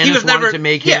 Yeah, he Stannis was never wanted to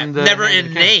make him the never Hand of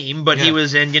in the King. name, but he Yeah.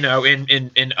 was in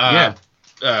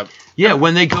Yeah,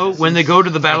 when they go to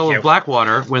the Battle Thank of you.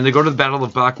 Blackwater,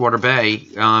 Blackwater Bay,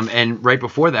 and right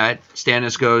before that,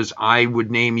 Stannis goes, "I would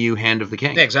name you Hand of the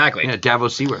King." exactly. Yeah,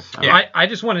 Davos Seaworth. Yeah. I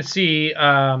just want to see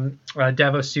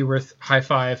Davos Seaworth high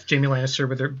five Jamie Lannister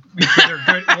with their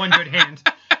one good hand.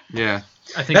 Yeah.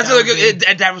 I think That's that a would good. be-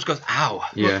 And Davos goes, "Ow."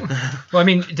 Yeah. Well, I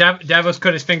mean, Davos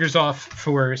cut his fingers off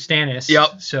for Stannis.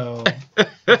 Yep. So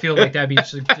I feel like that'd be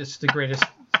just the greatest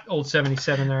old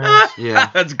 77 there is. Yeah.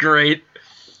 That's great.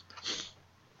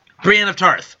 Brienne of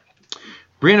Tarth.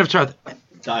 Brienne of Tarth.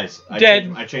 Dies.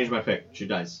 Dead. I changed my pick. She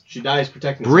dies. She dies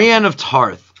protecting. Brienne of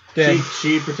Tarth. Dead.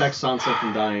 She protects Sansa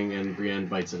from dying, and Brienne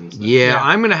bites it instead. Yeah, Yeah.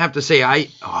 I'm gonna have to say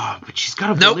but she's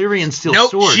got a Nope. Valyrian steel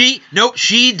Nope, sword.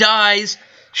 she dies.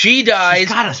 She dies She's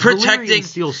got a protecting. Valyrian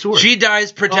steel sword. She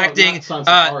dies protecting. Oh, not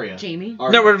Sansa, Arya. Jamie?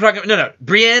 Arya. No, we're talking. No.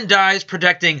 Brienne dies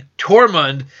protecting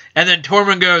Tormund, and then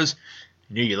Tormund goes,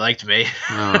 "Knew you liked me."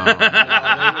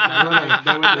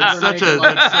 That's such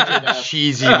a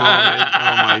cheesy moment.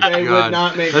 Oh my They would god.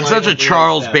 not make That's light such a of Brieann's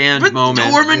Charles death. Band But moment.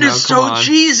 Tormund you know, is come so on.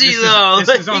 cheesy though.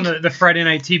 This is on the Friday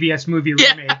Night TBS movie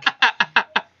Yeah.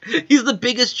 remake. He's the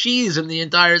biggest cheese in the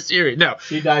entire series. No,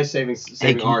 She dies saving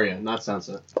you. Arya, not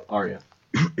Sansa. Arya.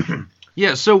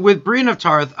 Yeah, so with Brienne of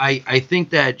Tarth, I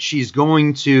think that she's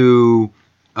going to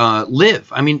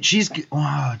live. I mean, is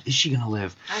she going to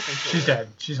live? I think so. She's dead.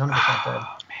 She's 100% dead.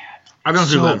 I don't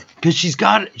see live. Because she's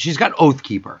got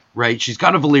Oathkeeper, right? She's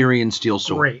got a Valyrian steel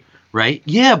sword. Great. Right?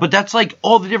 Yeah, but that's like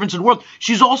all the difference in the world.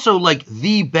 She's also like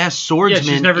the best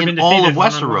swordsman never in been all of defeated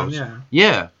one-on-one, Westeros.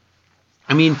 yeah.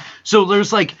 I mean, so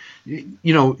there's like,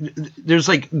 there's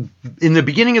like in the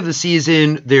beginning of the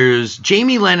season, there's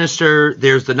Jaime Lannister,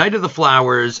 there's the Knight of the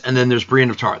Flowers, and then there's Brienne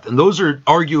of Tarth, and those are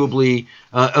arguably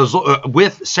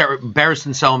with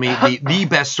Barristan Selmy the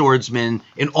best swordsman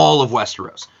in all of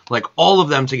Westeros. Like all of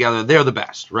them together, they're the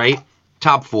best, right?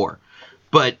 Top 4.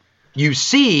 But you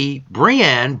see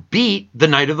Brienne beat the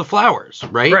Knight of the Flowers,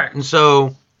 right? Correct. And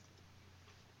so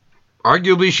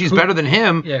arguably she's better than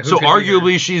him. Yeah, who So could be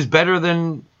arguably she's better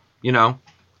than, than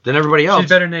everybody else. She's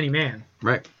better than any man.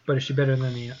 Right. But is she better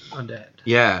than the undead?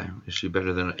 Yeah. Is she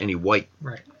better than any white?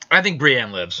 Right. I think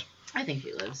Brienne lives. I think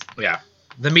she lives. Yeah,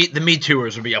 the Me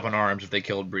Tooers would be up in arms if they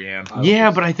killed Brienne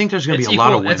Yeah, but I think there's going to It's be a lot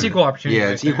of equal- women. it's equal opportunity Yeah,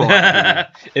 right it's there. equal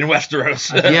opportunity. in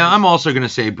Westeros. Yeah, I'm also going to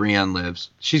say Brienne lives.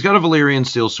 She's got a Valyrian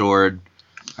steel sword.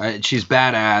 She's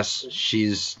badass.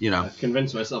 She's, I've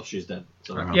convinced myself she's dead.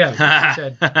 So. Yeah, she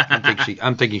said.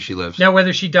 I'm thinking she lives. Now,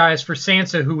 whether she dies for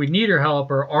Sansa, who would need her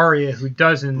help, or Arya, who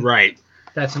doesn't, Right.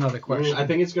 that's another question. I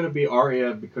think it's going to be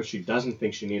Arya because she doesn't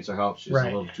think she needs her help. She's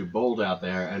Right. a little too bold out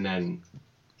there, and then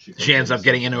She ends up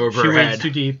getting in over She her wades head. too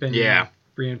deep, and Yeah.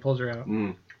 Brienne pulls her out.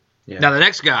 Yeah. Now the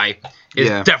next guy is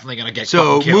Yeah. definitely gonna get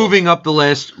So fucking killed. moving up the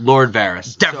list, Lord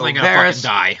Varys. Definitely so gonna Varys,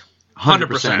 fucking die.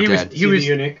 100% He was- dead. he was- the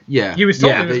eunuch. Yeah. He was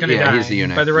told yeah, he was but- gonna die he's the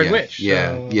eunuch. by the Red yeah. Witch, Yeah,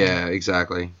 so- yeah,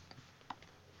 exactly.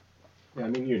 Yeah, I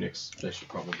mean eunuchs. They should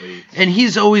probably. And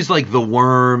he's always like the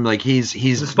worm, like he's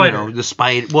The spider. the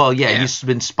spider. Well, yeah, Yeah. he's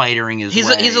been spidering his He's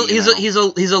way.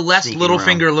 a less Sneaking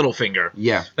Littlefinger.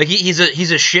 yeah. Like he's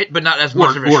a shit, but not as Or,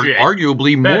 much of a or shit.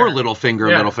 arguably Better. more Littlefinger,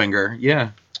 Yeah. Littlefinger. Yeah.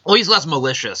 Well, he's less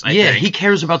malicious. I yeah, think. he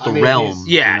cares about the I mean, realm. he's-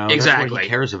 Yeah, you know? That's exactly. what he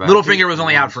cares about. Littlefinger was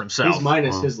only out for himself. He's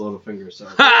minus Wow. his little finger, so.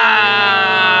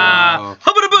 Ah!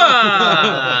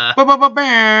 Hubba-da-ba!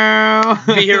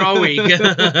 Ba-ba-ba-bow. Be here all week.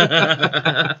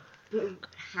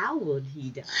 How would he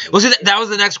die? Well, see, that was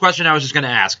the next question I was just going to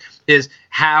ask: is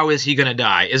how is he going to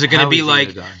die? Is it going How to be is he like?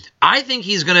 gonna die? I think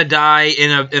he's going to die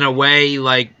in a way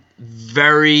like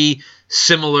very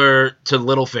similar to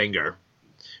Littlefinger,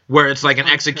 where it's like an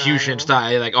On execution trial.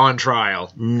 style, like on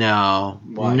trial. No,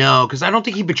 Why? no, because I don't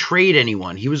think he betrayed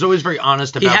anyone. He was always very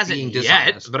honest He about hasn't being yet,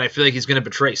 dishonest. but I feel like he's going to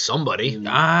betray somebody.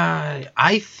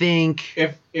 I think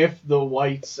If the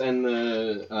whites and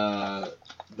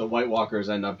the White Walkers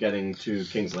end up getting to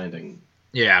King's Landing,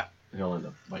 Yeah. he'll end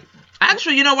up fighting.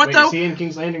 Actually, you know what Wait, though? is he in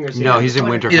King's Landing or is he no, he's in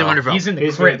Winterfell. Winterfell. He's in Winterfell. He's in the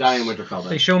He's going to crypt. die in Winterfell. They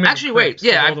Then. show him. in the Actually, wait. crypts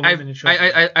with Yeah, all the women and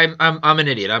children. I'm an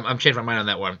idiot. I'm changing my mind on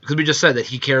that one because we just said that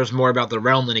he cares more about the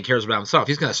realm than he cares about himself.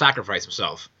 He's going to sacrifice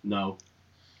himself. No.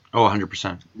 Oh,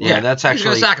 100%. Yeah, Yeah, that's he's actually.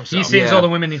 going to sack He himself. saves Yeah. all the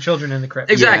women and children in the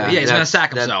crypt. Exactly. Yeah, he's gonna that's-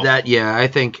 sack himself. I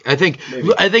think Maybe.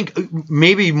 I think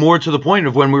maybe more to the point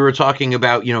of when we were talking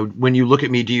about, when you look at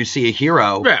me, do you see a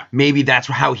hero? Yeah. Maybe that's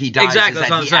how he dies. Exactly, Is that's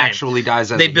that what I'm he saying. actually dies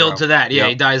as They a build hero. to that. Yeah, Yep.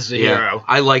 he dies as a Yeah. hero.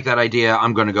 I like that idea.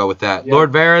 I'm going to go with that. Yeah.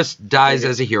 Lord Varys dies Yeah.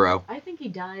 as a hero. I think he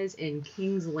dies in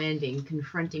King's Landing,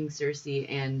 confronting Cersei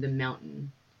and the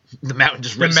Mountain. The mountain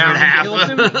just The rips him in mountain kills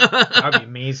him? half. That'd be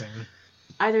amazing.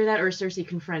 Either that or Cersei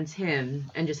confronts him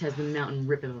and just has the Mountain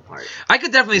rip him apart. I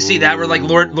could definitely see that where like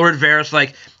Lord Varys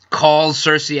like calls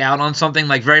Cersei out on something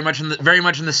like very much in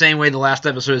the same way the last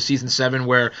episode of season 7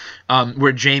 where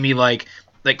Jaime like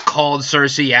called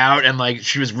Cersei out and like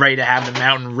she was ready to have the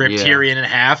mountain rip Yeah. Tyrion in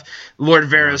half. Lord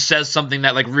Varys says something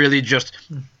that like really just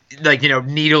like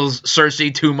needles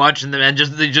Cersei too much and then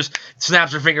just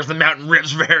snaps her fingers, the mountain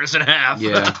rips Varys in half.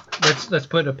 Yeah. Let's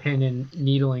put a pin in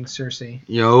needling Cersei.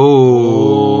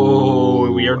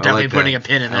 Oh, we are I definitely like putting that. a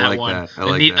pin in I that like one. that. I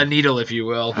like that. A needle, if you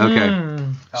will. Okay.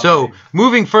 Hmm. So,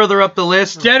 moving further up the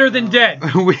list, Deader than dead.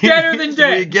 Deader than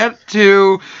dead. we get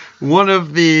to one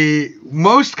of the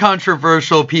most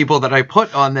controversial people that I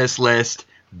put on this list,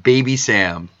 Baby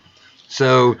Sam.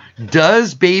 So,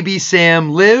 does Baby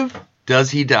Sam live?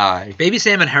 Does he die? Baby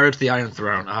Sam inherits the Iron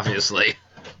Throne, obviously.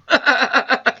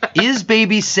 Is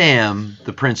Baby Sam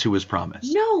the prince who was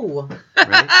promised? No.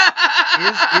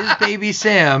 Right? Is Baby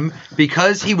Sam,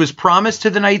 because he was promised to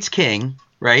the Night's King,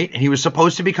 right? And he was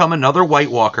supposed to become another White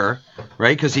Walker,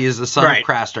 right? Because he is the son Right. of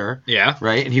Craster, Yeah.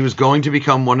 right? And he was going to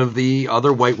become one of the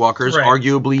other White Walkers, Right.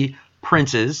 arguably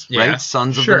princes, Yeah. right?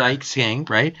 Sons of Sure. the Night's King,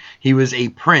 right? He was a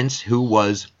prince who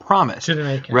was promised. To the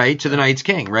Night King. Right, to the Night's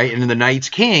King, right? And the Night's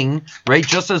King, right,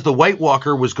 just as the White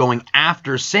Walker was going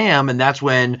after Sam, and that's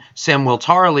when Samwell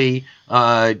Tarly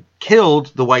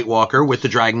killed the White Walker with the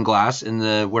Dragon Glass in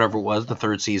the, whatever it was, the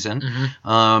third season.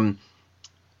 Mm-hmm.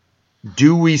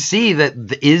 Do we see that,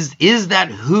 is that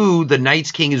who the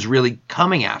Night's King is really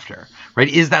coming after, right?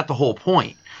 Is that the whole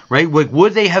point, right? Like,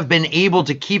 would they have been able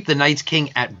to keep the Night's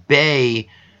King at bay?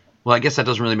 Well, I guess that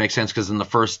doesn't really make sense because in the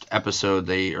first episode,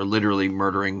 they are literally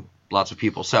murdering lots of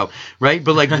people. So, right?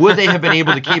 But, like, would they have been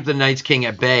able to keep the Night's King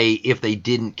at bay if they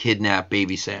didn't kidnap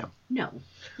Baby Sam? No.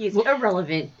 He's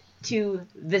irrelevant to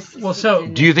this Well, so-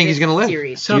 season, Do you think he's this going to live?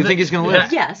 series. Do you think he's going to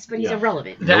live? Yes, but he's Yeah.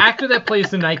 irrelevant. The actor that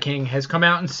plays the Night King has come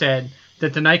out and said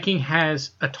that the Night King has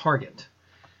a target,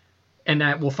 and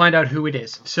that we'll find out who it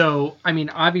is. So, I mean,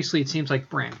 obviously it seems like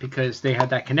Bran because they had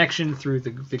that connection through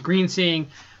the green seeing,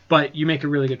 but you make a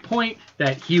really good point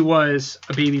that he was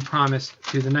a baby promised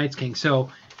to the Night King.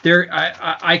 So there,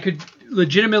 I could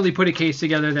legitimately put a case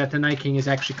together that the Night King is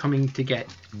actually coming to get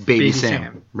Baby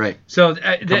Sam. Right. So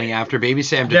Coming after Baby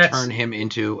Sam to that's- turn him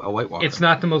into a White Walker. it's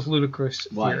not the most ludicrous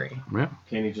Why? theory. Yeah.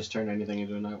 Can he just turn anything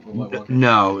into a White Walker?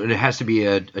 No, it has to be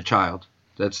a child.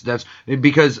 That's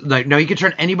because like no, you can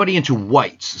turn anybody into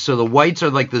whites. So the whites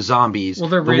are like the zombies. Well,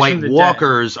 they're the raised White from the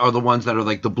Walkers are the ones that are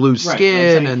like the blue Right, I'm skin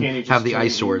saying, and can't he just have the turn-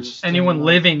 ice swords. Anyone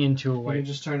living into a You White can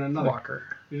just turn another. Walker.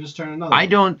 You just turn another. I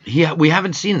don't. We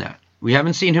haven't seen that. We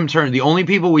haven't seen him turn. The only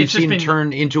people we've It's just seen been-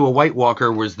 turn into a White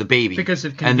Walker was the baby Because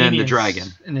of and convenience, then the dragon.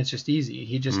 and it's just easy.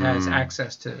 He just has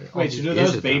access to. all Wait, these- so do Is those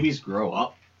it, though? babies grow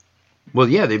up? Well,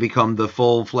 yeah, they become the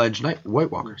full-fledged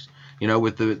White Walkers. You know,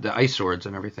 with the ice swords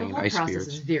and everything, The and whole ice process spears.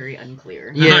 is very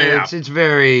unclear. Yeah, Yeah. it's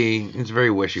very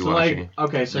So wishy-washy. like,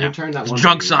 okay, so Yeah. he turned that one. It's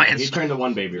drunk baby, science. He turned to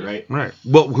one baby, right? Right.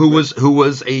 Well, who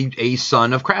was a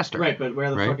son of Craster? Right, but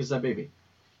where the Right. fuck is that baby?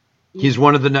 He's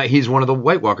one of the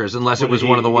White Walkers, unless it was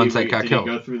one of the ones that got killed.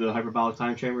 Did he go through the hyperbolic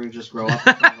time chamber and just grow up?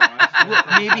 in front of our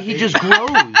eyes? Maybe he just grows.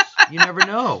 You never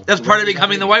know. That's part of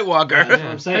becoming the White Walker. Yeah, that's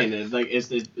what I'm saying. It's like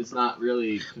it's not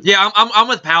really. Yeah, I'm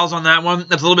with pals on that one.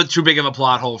 That's a little bit too big of a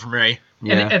plot hole for me.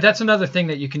 Yeah. And that's another thing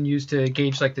that you can use to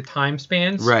gauge like the time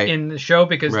spans Right. in the show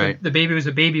because Right. the baby was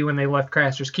a baby when they left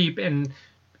Craster's Keep, and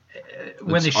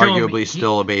when It's they show him, arguably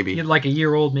still a baby. he's like a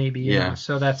year old maybe. You Yeah. know?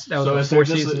 So that was So, like is 4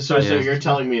 there seasons. just, so Yeah. you're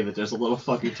telling me that there's a little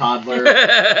fucking toddler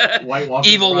White Walker,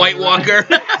 Evil White running around?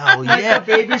 Walker. Hell Like yeah. a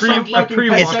baby Pre- from a fucking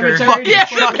pre-walker. Pet Cemetery, Yeah,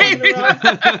 just fucking running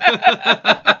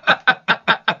around?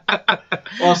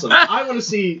 Awesome. I want to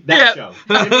see that Yeah. show.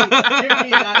 Give me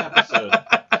that episode.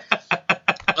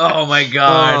 Oh my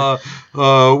god.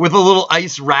 With a little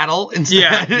ice rattle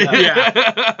instead.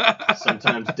 Yeah.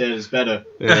 Sometimes dead is better.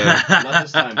 Yeah. Not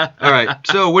this time. All right.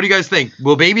 So, what do you guys think?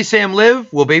 Will Baby Sam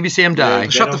live? Will Baby Sam die? Yeah.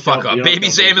 Shut They the don't fuck kill- up. you don't Baby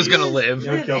kill Sam is babies. gonna live. You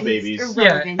don't kill It's babies.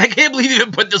 irrelevant. I can't believe you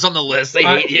even put this on the list.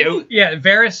 I hate you. Yeah,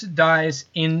 Varys dies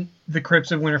in the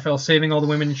crypts of Winterfell, saving all the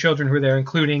women and children who are there,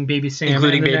 including Baby Sam.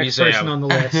 Including and the Baby next Sam. person on the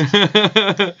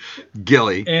list.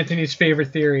 Gilly. Anthony's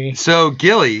favorite theory. So,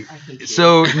 Gilly. I hate you.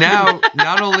 So, now,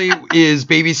 not only is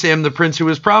Baby Sam the prince who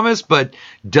was promised, but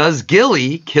does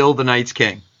Gilly kill the Night's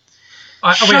King?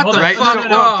 Wait, Shut hold the on. Right? fuck So, up.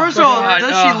 well, first of all, God,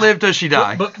 does she live? Does she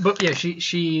die? But yeah,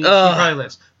 she Ugh. probably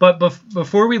lives. But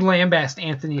before we lambast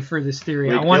Anthony for this theory,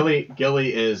 Wait, I want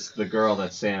Gilly is the girl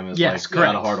that Sam is Yes, like got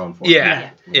a correct. hard on for. Yeah.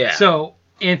 Yeah. so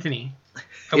Anthony,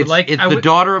 I would It's the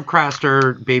daughter of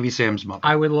Craster, Baby Sam's mother.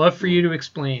 I would love for you to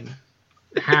explain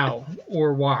how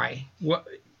or why what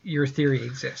your theory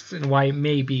exists and why it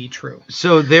may be true.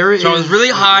 So there is. So I was really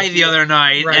high the other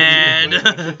night, Right. and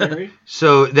What's your theory?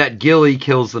 So that Gilly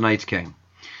kills the Night's King.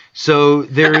 So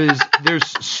there's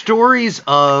stories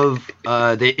of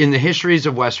in the histories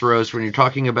of Westeros when you're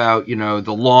talking about the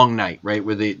Long Night, right,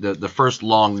 where the first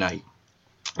Long Night,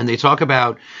 and they talk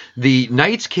about the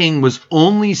Night's King was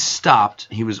only stopped,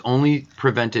 he was only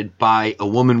prevented by a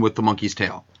woman with the monkey's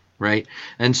tail, right,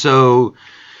 and so.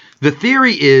 The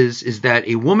theory is that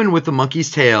a woman with a monkey's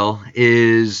tail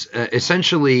is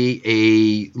essentially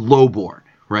a lowborn,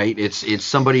 right? It's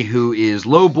somebody who is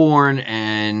lowborn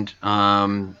and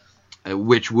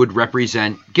which would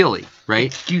represent Gilly, right?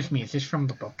 Excuse me, is this from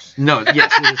the books? No,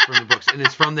 yes, it is from the books, and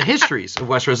it's from the histories of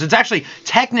Westeros. It's actually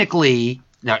technically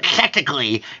Now,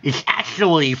 technically, it's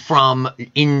actually from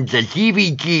in the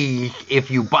DVDs. If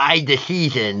you buy the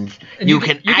seasons, And you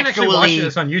can actually watch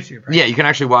this on YouTube, right? Yeah, you can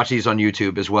actually watch these on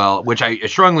YouTube as well, which I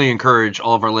strongly encourage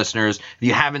all of our listeners. If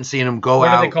you haven't seen them, go What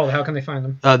out. are they called? How can they find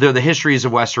them? They're the Histories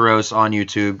of Westeros on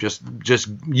YouTube. Just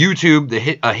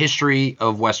YouTube a history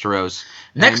of Westeros.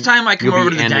 Next and time I come you'll be over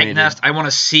to the Dank animated. Nest, I want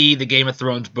to see the Game of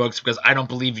Thrones books because I don't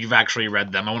believe you've actually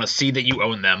read them. I want to see that you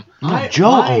own them. No,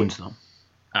 Joe owns them.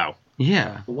 Oh.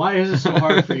 Yeah. Why is it so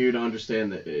hard for you to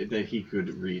understand that he could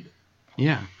read?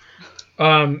 Yeah.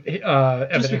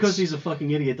 Evidence. Just because he's a fucking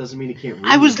idiot doesn't mean he can't read.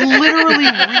 I was literally reading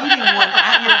one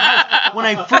at your house when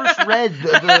I first read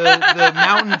the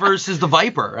Mountain versus the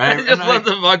Viper. I just love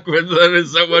to fuck with them.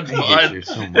 It's so much I hate fun. you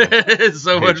so much. It's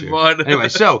so much fun. Anyway,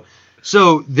 so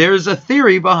there's a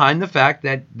theory behind the fact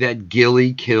that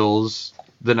Gilly kills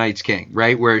the Night's King,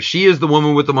 right? Where she is the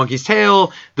woman with the monkey's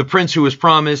tail. The prince who was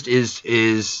promised is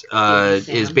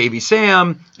Baby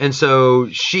Sam, and so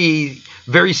she,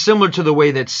 very similar to the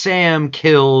way that Sam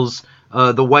kills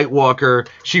the White Walker,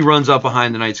 she runs up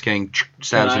behind the Night's King,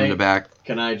 stabs him in the back.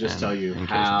 Can I just tell you and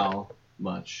kills how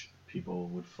much people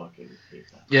would fucking hate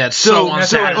that? Yeah, it's so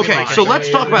okay, so let's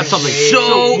talk about something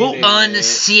so And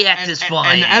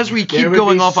unsatisfying. as we keep There would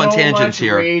going be off on so tangents much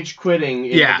here, rage quitting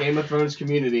in Yeah. the Game of Thrones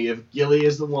community if Gilly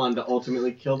is the one to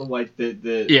ultimately kill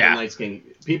the Yeah. Night's King.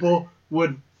 People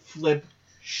would flip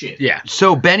shit. Yeah.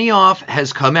 so Benioff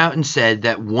has come out and said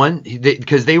that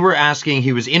because they were asking,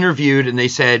 he was interviewed, and they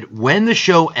said, when the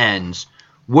show ends,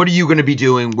 what are you going to be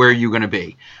doing? Where are you going to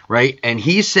be? Right? And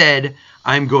he said,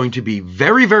 I'm going to be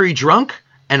very, very drunk,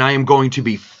 and I am going to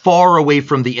be far away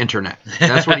from the internet.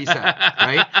 That's what he said,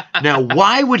 right? Now,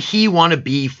 why would he want to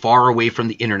be far away from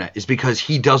the internet? Is because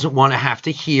he doesn't want to have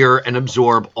to hear and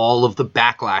absorb all of the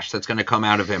backlash that's going to come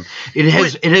out of him. It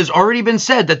has already been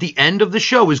said that the end of the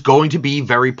show is going to be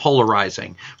very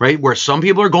polarizing, right? Where some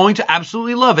people are going to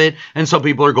absolutely love it, and some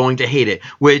people are going to hate it,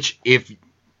 which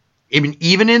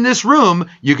even in this room,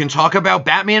 you can talk about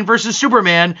Batman versus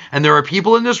Superman, and there are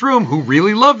people in this room who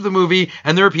really loved the movie,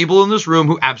 and there are people in this room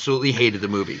who absolutely hated the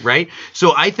movie, right?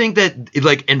 So I think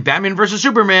that, and Batman versus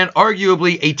Superman,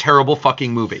 arguably a terrible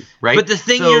fucking movie, right? But the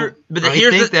thing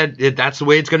that's the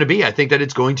way it's going to be. I think that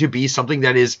it's going to be something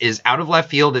that is out of left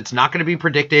field. It's not going to be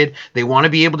predicted. They want to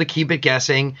be able to keep it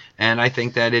guessing, and I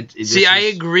think that I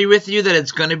agree with you that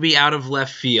it's going to be out of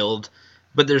left field,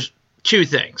 but there's two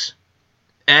things.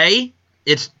 A,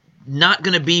 it's not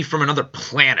going to be from another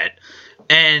planet.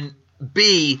 And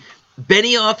B,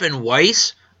 Benioff and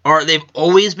Weiss they've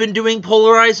always been doing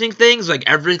polarizing things. Like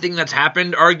everything that's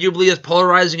happened arguably is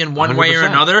polarizing in one way or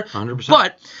another. 100%.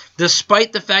 But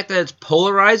despite the fact that it's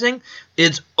polarizing,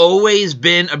 it's always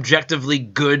been objectively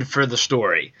good for the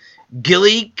story.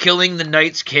 Gilly killing the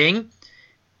Night's King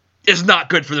is not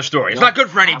good for the story. It's not good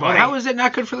for anybody. How is it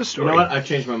not good for the story? You know what? I've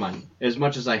changed my mind. As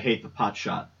much as I hate the pot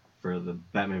shot for the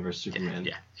Batman vs Superman.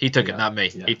 Yeah, he took it, not me.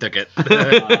 Yeah. He took it.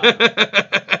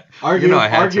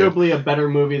 Arguably a better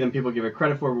movie than people give it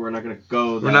credit for, but we're not going to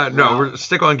go that route. We're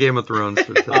stick on Game of Thrones.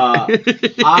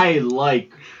 I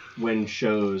like when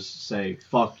shows say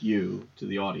 "fuck you" to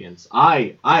the audience.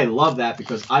 I love that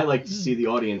because I like to see the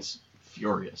audience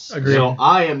furious. Agreed. So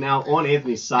I am now on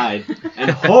Anthony's side and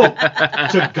hope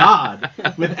to God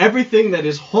with everything that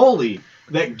is holy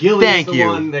that Gilly is the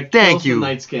one that kills the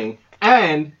Night's King,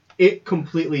 and it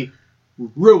completely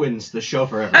ruins the show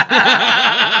for everyone.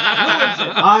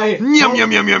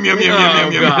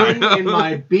 In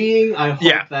my being, I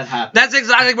hope that happens. That's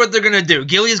exactly what they're gonna do.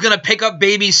 Gilly's gonna pick up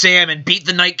Baby Sam and beat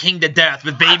the Night King to death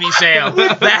with Baby Sam.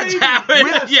 That's how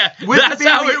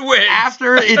it wins.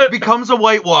 After it becomes a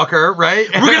White Walker, right?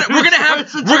 We're gonna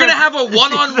have a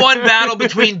one-on-one battle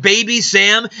between Baby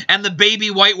Sam and the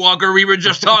baby White Walker we were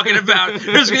just talking about.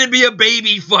 There's gonna be a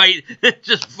baby fight.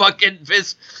 Just fucking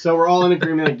fist. So we're all in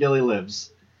agreement that Gilly lives.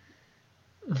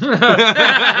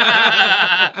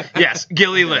 Yes,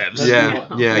 Gilly lives. Yeah,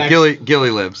 Next. Gilly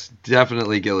lives.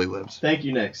 Definitely Gilly lives. Thank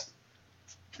you. Next.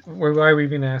 Why are we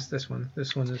even asked this one?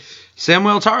 This one is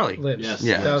Samuel Tarly. lives. Yes.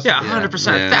 Yeah. 1,000%. Yeah,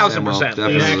 100%, 1,000%.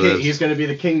 Definitely. He's going to be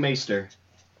the Kingmaster.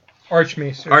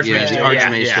 Archmaester. Yeah, the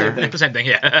Archmaester. Yeah. Same thing,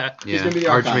 yeah. He's gonna be the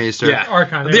Archon. Archmaester. Yeah.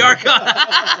 Archon. The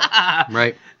Archon.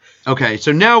 Right. Okay,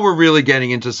 so now we're really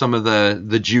getting into some of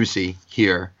the juicy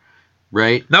here,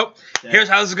 right? Nope. Here's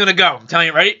how this is gonna go. I'm telling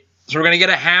you, ready? So we're gonna get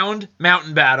a Hound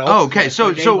Mountain battle. Oh, okay. So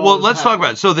let's talk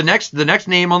about it. So the next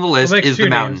name on the list is the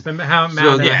Mountain. The Hound So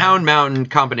Mountain. the Hound Mountain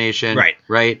combination. Right.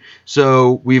 Right.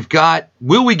 So we've got.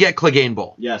 Will we get Clegane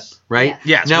Bowl? Yes. Right.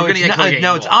 Yes, Now we're gonna get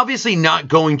Clegane it's Bowl. obviously not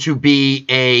going to be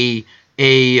a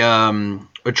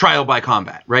a trial by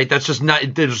combat, right? That's just not.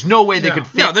 There's no way they could.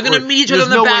 Fit, no, they're going to meet each other on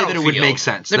the battlefield. battlefield. There's no way that it would make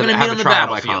sense. They're going to meet on the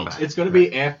battlefield. It's going to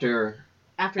be after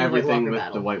the everything White Walker with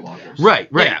battle. the White Walkers. Right.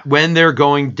 Yeah. When they're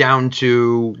going down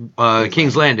to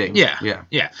King's Landing. Yeah.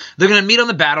 They're going to meet on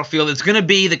the battlefield. It's going to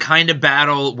be the kind of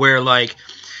battle where, like,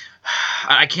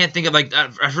 I can't think of, like,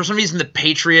 for some reason the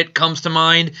Patriot comes to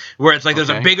mind, where it's like there's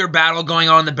a bigger battle going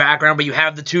on in the background, but you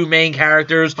have the two main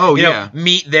characters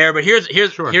meet there. But here's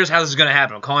how this is going to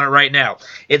happen. I'm calling it right now.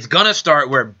 It's going to start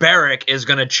where Beric is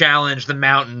going to challenge the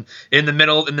Mountain in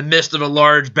the midst of a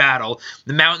large battle.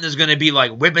 The Mountain is going to be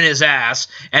like whipping his ass,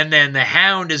 and then the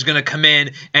Hound is going to come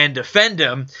in and defend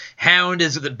him.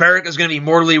 Beric is going to be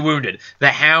mortally wounded.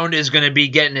 The Hound is going to be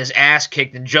getting his ass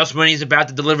kicked, and just when he's about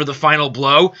to deliver the final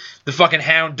blow, the fucking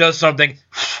Hound does something.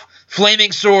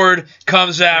 Flaming sword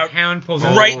comes out. The Hound pulls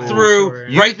right out through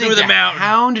the mountain.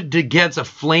 Hound gets a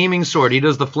flaming sword. He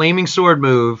does the flaming sword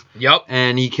move. Yep.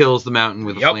 And he kills the Mountain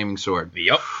with a flaming sword.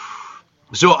 Yep.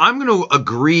 So I'm going to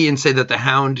agree and say that the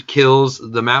Hound kills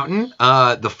the Mountain.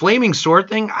 The flaming sword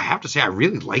thing, I have to say, I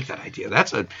really like that idea.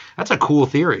 That's a cool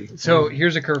theory. So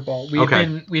here's a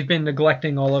curveball. We've been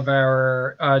neglecting all of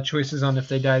our choices on if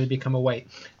they die, they become a white.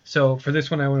 So for this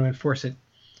one, I want to enforce it.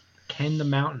 Can the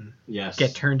Mountain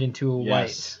get turned into a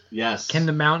white? Yes. Can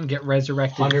the Mountain get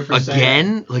resurrected 100%.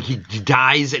 Again? Like he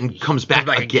dies and comes back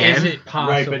again? Is it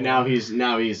possible? Right, but now he's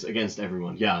against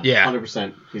everyone. Yeah.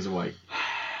 100%. He's a white.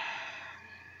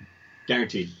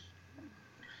 Guaranteed.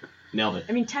 Nailed it.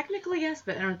 I mean, technically yes,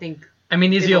 but I don't think. I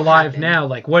mean, is he alive now?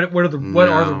 Like, what are the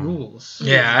rules?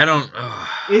 Yeah, I don't.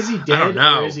 Is he dead? I don't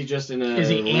know. Or is he just in a? Is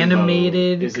he limbo?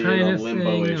 animated Is he kind in a of thing?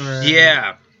 limbo-ish? Or...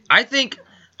 Yeah,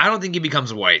 I don't think he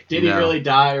becomes white. Did he really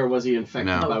die, or was he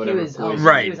infected by whatever poison?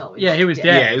 Right. He was always Yeah, he was dead.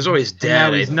 dead. Yeah, he was always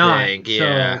dead. Now he's I not. think.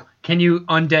 Yeah. So can you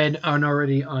undead an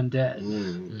already undead?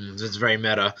 It's very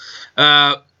meta.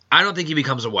 I don't think he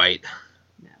becomes a white.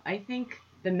 No, I think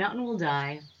the Mountain will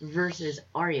die versus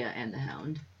Arya and the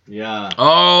Hound. Yeah.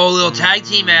 Oh, little tag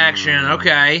team action.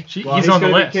 Okay. He's on the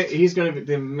list.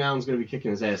 The Mountain's gonna be kicking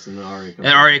his ass, and then Arya comes.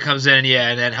 And Arya comes in,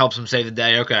 and then helps him save the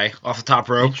day. Okay, off the top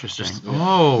rope. Interesting.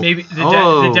 Maybe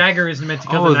the dagger isn't meant to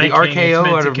kill the Night King. RKO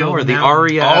out of nowhere. The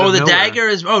Arya. Oh, the dagger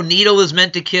is. Oh, Needle is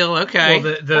meant to kill. Okay.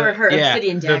 Or her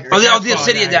obsidian dagger. The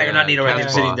obsidian dagger, not Needle. The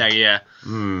obsidian dagger. Yeah.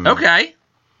 Okay.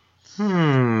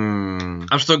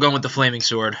 I'm still going with the flaming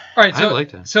sword. All right, so I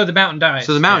like that. So the Mountain dies.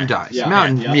 So the Mountain dies.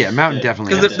 Mountain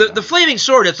definitely. Because the flaming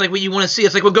sword, it's like what you want to see.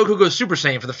 It's like when Goku goes Super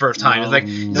Saiyan for the first time. It's like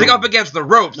he's like up against the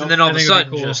ropes, and then all of a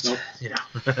sudden, just you know.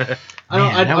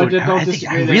 I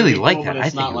really like that.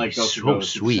 I think it would be so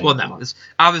sweet. Well, no, it's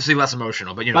obviously less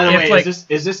emotional, but you know. By the way,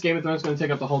 is this Game of Thrones going to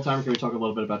take up the whole time? Or can we talk a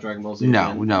little bit about Dragon Ball Z?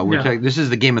 No. This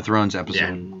is the Game of Thrones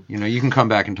episode. You know, you can come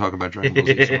back and talk about Dragon Ball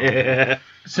Z.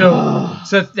 So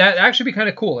that actually be kind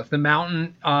of cool if the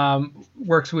Mountain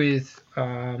works with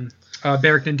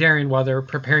Beric and Darien while they're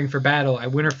preparing for battle at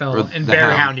Winterfell, and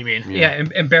Beric, Hound, you mean? Yeah,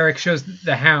 and Beric shows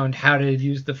the Hound how to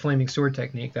use the flaming sword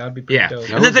technique. That would be pretty dope.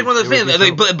 And that's like one of those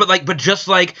things, but just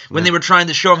like when they were trying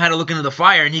to show him how to look into the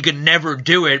fire, and he could never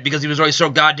do it because he was always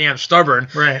so goddamn stubborn.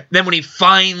 Right. Then when he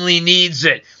finally needs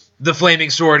it, the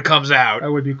flaming sword comes out.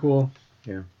 That would be cool.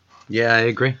 Yeah, I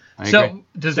agree. But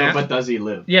does he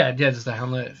live? Yeah, does the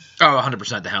Hound live? Oh,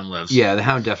 100% the Hound lives. Yeah, the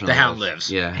Hound definitely. The Hound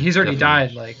lives. Yeah, he's already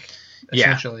died,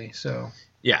 essentially. So.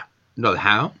 Yeah. No, the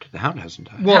Hound hasn't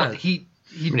died. Well, he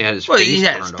had his he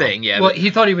had his thing. Yeah. Well, he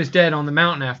thought he was dead on the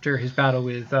mountain after his battle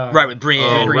with Brienne.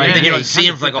 Brienne. Then you don't see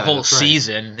him for like a whole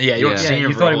season. Yeah, you don't see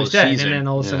him for a whole season. And then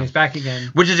all of a sudden he's back again.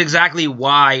 Which is exactly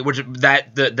why.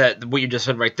 That what you just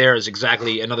said right there is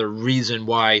exactly another reason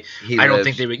why I don't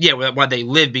think they would. Yeah, why they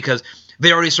live, because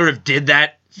they already sort of did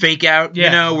that fake out, you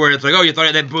know, where it's like, oh, you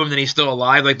thought, then boom, then he's still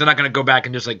alive. Like, they're not going to go back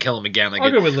and just like kill him again. Like,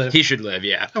 I'll go with Liv. He should live.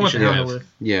 Yeah, I want him to live.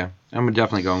 Yeah, I'm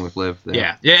definitely going with Liv.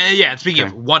 There. Yeah. Speaking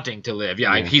of wanting to live,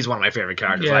 he's one of my favorite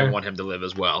characters. I want him to live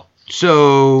as well.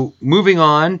 So moving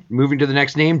to the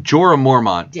next name, Jorah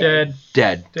Mormont. Dead. 100%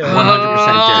 dead.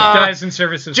 Dies in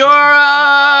service of Jorah.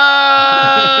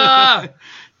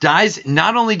 Dies.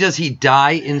 Not only does he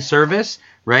die in service,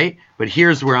 right? But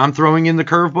here's where I'm throwing in the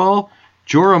curveball.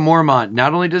 Jorah Mormont,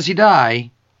 not only does he die,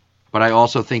 but I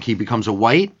also think he becomes a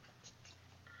white.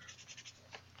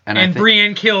 And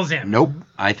Brienne kills him. Nope.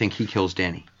 I think he kills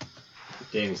Dany.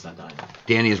 Dany's not dying.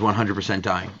 Dany is 100%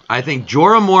 dying. I think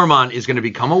Jorah Mormont is going to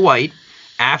become a white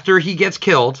after he gets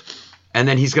killed, and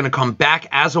then he's going to come back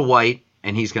as a white,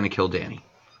 and he's going to kill Dany.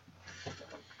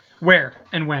 Where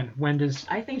and when? When does...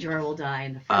 I think Jorah will die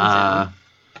in the friend zone.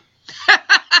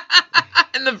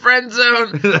 In the friend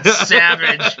zone.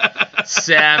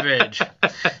 Savage.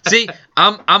 See,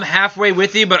 I'm halfway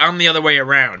with you, but I'm the other way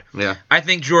around. Yeah. I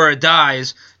think Jorah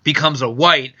dies, becomes a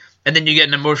white, and then you get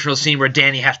an emotional scene where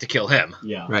Dany has to kill him.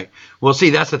 Yeah. Right. Well, see,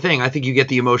 that's the thing. I think you get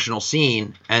the emotional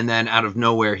scene, and then out of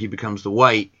nowhere he becomes the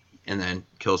white, and then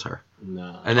kills her.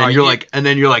 No. And then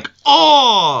you're like,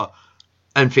 oh,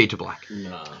 and fade to black.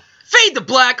 No. Fade to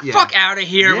black. Yeah. Fuck out of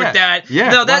here with that. Yeah.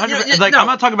 No, that 100%. Like, no. I'm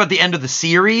not talking about the end of the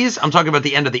series. I'm talking about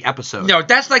the end of the episode. No,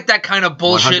 that's like that kind of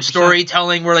bullshit 100%.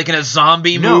 storytelling where like in a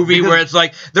zombie movie where it's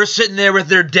like they're sitting there with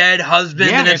their dead husband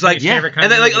and it's like and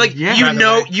then like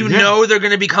you know they're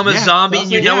gonna become a zombie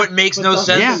and you know it makes no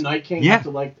sense. Does the Night King have to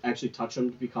like actually touch him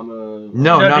to become a?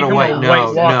 No, not a white.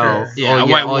 No. Yeah, a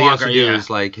White all he has to Walker, do yeah. is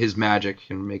like his magic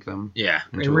can make them. Yeah.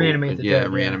 Reanimate the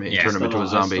dead. Reanimate, Yeah. turn him into a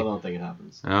zombie. I still don't think it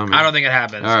happens. I don't think it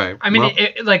happens. All right. I mean,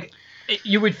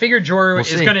 you would figure Jorah is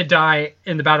see. going to die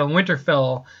in the Battle of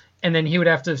Winterfell, and then he would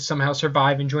have to somehow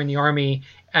survive and join the army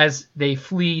as they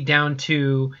flee down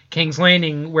to King's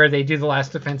Landing, where they do the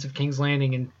last defense of King's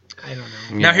Landing, and I don't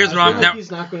know. Now here's what I'm. Now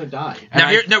he's not going to die.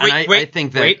 I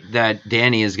think that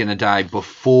Dany is going to die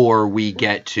before we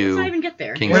get to. Let's not even get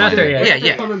there. King's We're not there Landing. yet.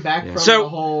 Yeah. Coming back from So- the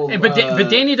whole. But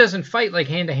Dany doesn't fight like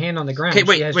hand to hand on the ground. Okay,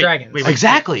 wait, she has wait, dragons. wait.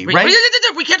 Exactly, right?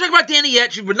 We can't talk about Dany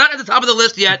yet. We're not at the top of the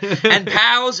list yet. And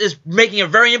Pals is making a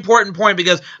very important point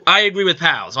because I agree with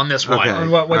Pals on this one. Okay.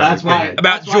 On what That's why.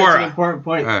 About That's why it's Jorah. an important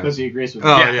point Alright. because he agrees with me.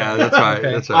 Oh yeah, that's right.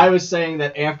 Okay. That's I right. was saying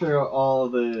that after all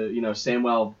the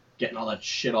Samwell getting all that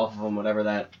shit off of him, whatever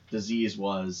that disease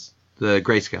was. The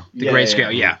grayscale. The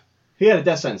grayscale, yeah. He had a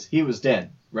death sentence. He was dead,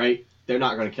 right? They're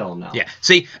not going to kill him now. Yeah.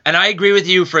 See, and I agree with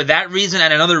you for that reason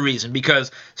and another reason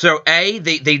because they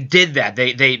did that.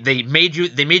 They made you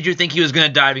think he was gonna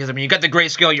die because I mean you got the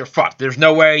grayscale, you're fucked. There's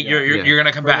no way you're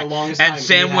gonna come For back. the longest And time,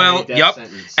 he had Samwell, a death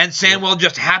sentence. and Samwell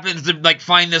just happens to like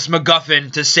find this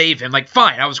MacGuffin to save him. Like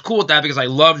fine, I was cool with that because I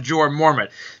loved Jorah Mormont.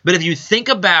 But if you think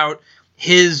about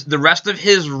the rest of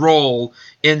his role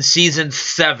in season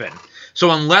 7. So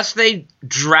unless they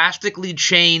drastically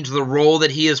change the role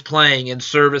that he is playing in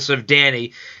service of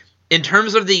Dany, in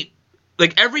terms of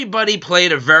everybody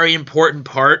played a very important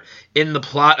part in the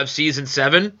plot of season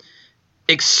 7,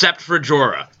 except for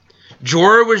Jorah.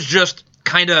 Jorah was just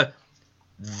kind of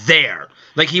there.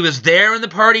 Like, he was there in the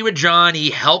party with Jon. He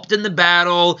helped in the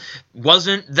battle.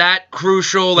 Wasn't that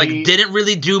crucial. Like, didn't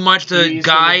really do much to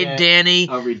guide Dany.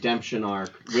 A redemption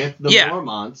arc with the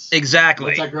Mormonts. Exactly.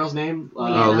 What's that girl's name?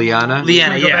 Lyanna.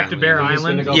 Lyanna, go back to Bear He's Island.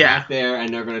 going to go back there,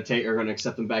 and they're going to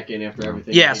accept him back in after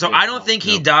everything. Yeah, so I don't think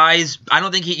he dies. I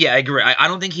agree. I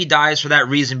don't think he dies for that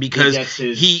reason because he gets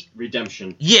his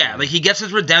redemption. Yeah, like he gets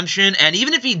his redemption, and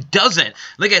even if he doesn't,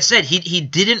 like I said, he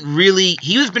didn't really.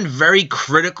 He has been very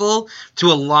critical to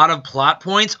a lot of plot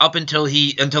points up until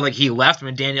he left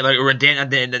when Daniel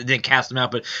didn't cast him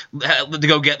out, but to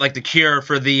go get like the cure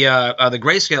for the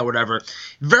grayscale or whatever.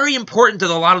 Very important to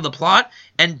a lot of the plot,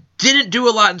 and didn't do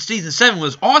a lot in season 7.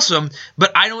 Was awesome,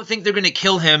 but I don't think they're going to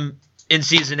kill him in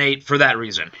season 8 for that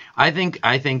reason. I think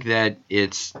that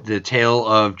it's the tale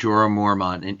of Jorah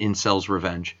Mormont and Incel's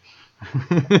revenge.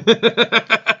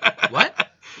 What?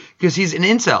 Because he's an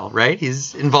incel, right?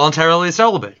 He's involuntarily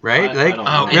celibate, right? I don't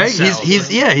know. Right? Incel.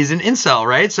 He's an incel,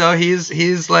 right? So he's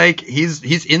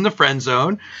in the friend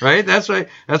zone, right? That's what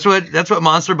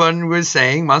Monster Bunny was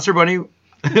saying. Monster Bunny.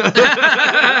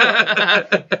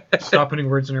 Stop putting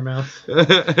words in her mouth.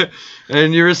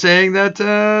 And you were saying that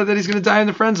he's going to die in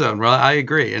the friend zone. Well, I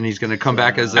agree, and he's going to come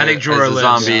back as I think Jorah a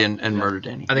lives. zombie and murder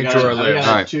Dany. I think Jorah lives.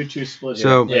 All right. 2-2 split here.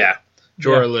 So Yeah,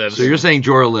 Jorah lives. So you're saying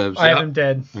Jorah lives? I have him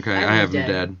dead. Okay, I have him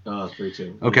dead.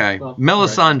 3-2. Okay, Well,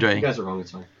 Melisandre. You guys are wrong.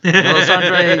 It's fine.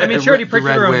 Melisandre. I mean, she already the predicted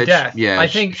Red her own Witch. death. Yeah, I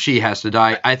think she has to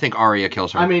die. I think Arya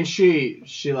kills her. I mean, she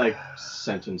like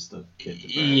sentenced the kid to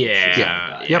death. Yeah. She's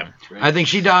gotta die, Yep. right? I think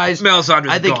she dies. Melisandre's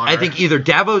I think either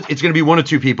Davos. It's going to be one of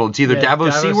two people. It's either Yeah,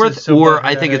 Davos Davos is Seaworth so or bad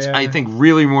I think at it's. it, yeah. I think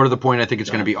really more to the point. I think it's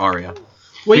going to be Arya.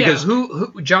 Well, Because- yeah.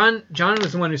 Who? John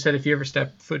was the one who said, "If you ever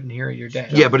step foot in here, you're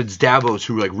dead." Yeah, but it's Davos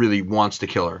who like really wants to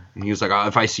kill her, and he was like, "Oh,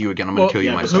 if I see you again, I'm going to kill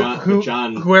you yeah, but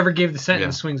myself." Whoever gave the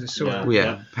sentence Yeah. swings his sword. Yeah. Well, yeah,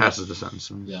 Yeah. passes the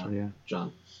sentence. Yeah. So, yeah.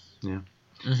 John.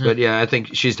 But yeah, I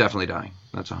think she's definitely dying.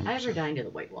 That's 100%. I have her dying to the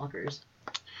White Walkers.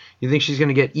 You think she's going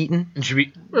to get eaten? And should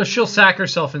be. Well, she'll sack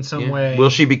herself in some Yeah. way.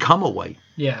 Will she become a white?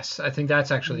 Yes, I think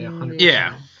that's actually 100%.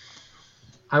 Yeah.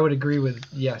 I would agree with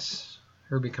yes,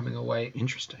 her becoming a white.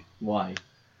 Interesting. Why?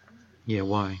 Yeah,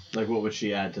 why? Like, what would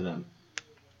she add to them?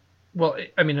 well,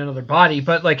 I mean another body,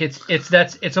 but like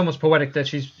it's almost poetic that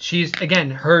she's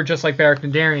again her just like Beric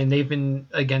Dondarrion, they've been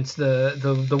against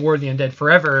the war of the undead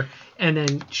forever, and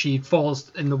then she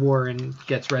falls in the war and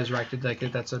gets resurrected. Like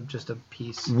that's just a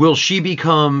piece. Will she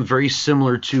become very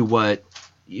similar to what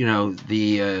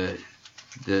the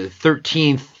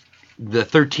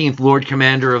 13th Lord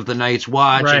Commander of the Night's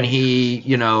Watch, right. And he,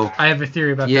 I have a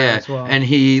theory about that as well. And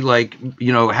he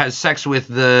has sex with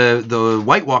the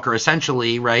White Walker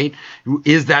essentially, right?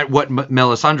 Is that what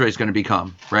Melisandre is going to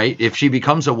become, right? If she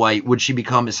becomes a White, would she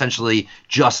become essentially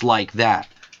just like that,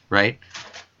 right?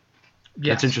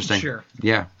 Yes, that's interesting. Sure.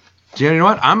 Yeah. So you know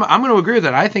what? I'm going to agree with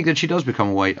that. I think that she does become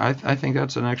a White. I think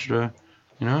that's an extra.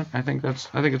 I think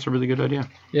it's a really good idea.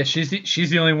 Yeah, she's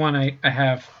the only one I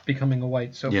have becoming a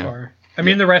White so far. I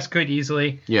mean, the rest could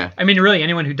easily. Yeah. I mean, really,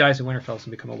 anyone who dies in Winterfell can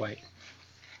become a White.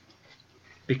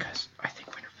 Because I think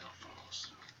Winterfell falls.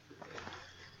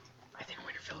 I think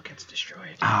Winterfell gets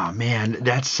destroyed. Oh man,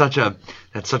 that's such a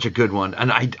good one.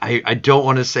 And I don't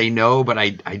want to say no, but I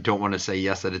don't want to say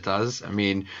yes that it does. I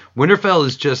mean, Winterfell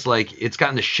is just like it's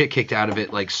gotten the shit kicked out of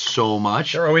it like so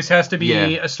much. There always has to be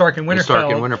a Stark in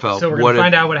Winterfell. So we're gonna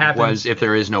find out what happens if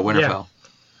there is no Winterfell.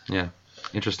 Yeah.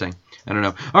 Interesting. I don't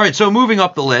know. All right, so moving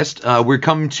up the list, we're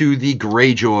coming to the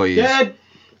Greyjoys. Dead.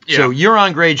 So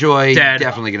Euron Greyjoy Dead.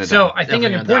 Definitely going to die. So I think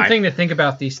an important die. thing to think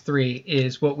about these three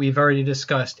is what we've already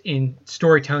discussed in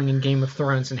storytelling in Game of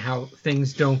Thrones and how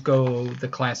things don't go the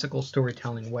classical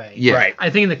storytelling way. Yeah. Right.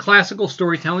 I think in the classical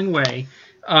storytelling way,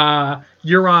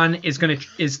 Euron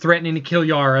is threatening to kill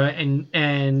Yara and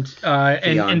Theon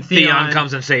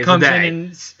comes and saves comes the day. in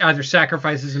and either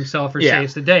sacrifices himself or Yeah.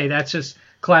 saves the day. That's just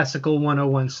classical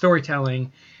 101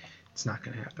 storytelling. It's not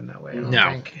going to happen that way. I don't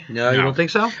think. No, you don't think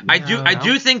so? I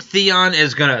do think Theon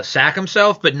is gonna sack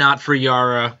himself, but not for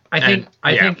Yara. I think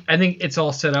it's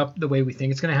all set up the way we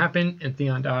think it's going to happen, and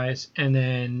Theon dies, and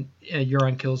then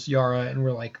Euron kills Yara, and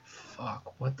we're like,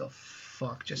 "Fuck! What the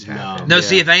fuck just happened?" No,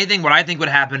 see, if anything, what I think would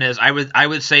happen is I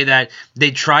would say that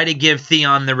they try to give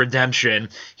Theon the redemption.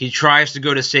 He tries to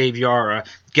go to save Yara,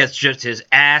 gets just his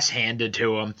ass handed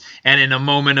to him, and in a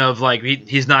moment of like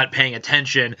he's not paying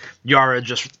attention, Yara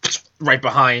just right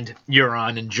behind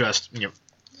Euron and just in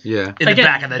the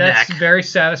back of the neck. That's very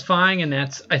satisfying, and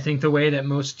that's I think the way that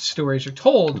most stories are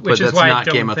told, which but is why not I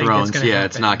don't Game of think Thrones. it's going to happen.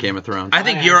 It's not Game of Thrones. I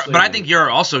think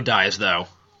Yara also dies though.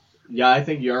 Yeah, I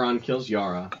think Euron kills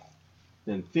Yara.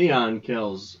 Then Theon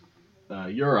kills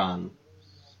Euron.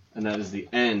 And that is the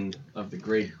end of the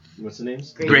Great... What's the name?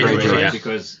 Greyjoy, yeah.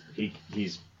 Because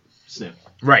he's snipped.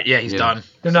 Right, yeah, he's done.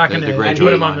 They're not going to Greyjoy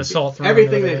put him line. on the salt throne.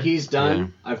 Everything that he's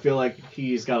done, I feel like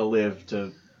he's got to live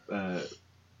to,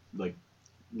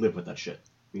 live with that shit.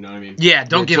 You know what I mean? Yeah,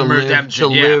 don't give him redemption.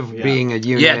 To live being a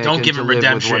unit. Yeah, don't give him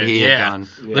redemption. What he had done.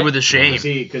 Live with the shame.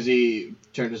 Because he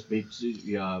turned his...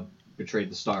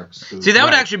 betrayed the Starks. See, that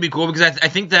would actually be cool because I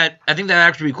think that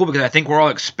actually be cool because I think we're all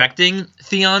expecting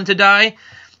Theon to die.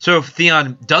 So if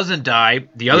Theon doesn't die,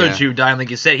 the other two die, and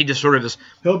like you said, he just sort of is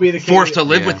he'll be the forced to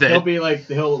live with it. He'll be like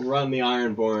he'll run the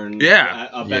Ironborn. Yeah,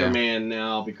 a better man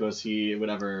now because he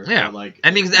whatever. Yeah, like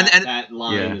and because that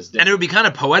line is dead. And it would be kind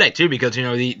of poetic too because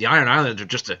the Iron Islands are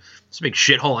just a big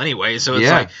shithole anyway. So it's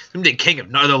like the king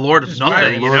of the Lord of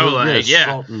nothing.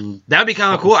 That would be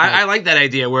kind of cool. I like that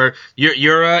idea where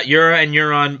Yara and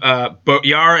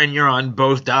Euron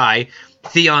both die.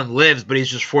 Theon lives, but he's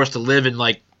just forced to live in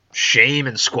like shame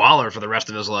and squalor for the rest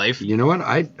of his life. You know what?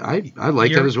 I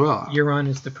like that as well. Euron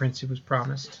is the prince who was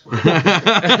promised.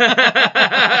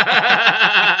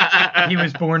 He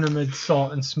was born amid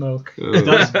salt and smoke.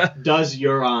 Does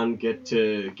Euron get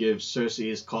to give Cersei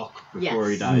his cock before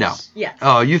he dies? No. Yes.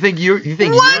 Oh, you think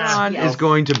Euron is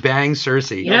going to bang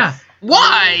Cersei? Yeah.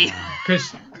 Why?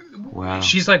 Because wow.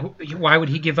 She's like, why would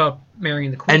he give up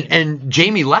marrying the queen? And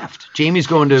Jaime left. Jaime's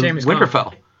going to Winterfell.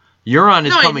 Gone. Euron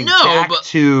is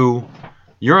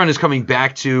coming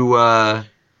back to I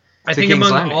think King's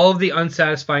among Landing. all of the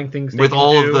unsatisfying things with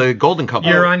all of the Golden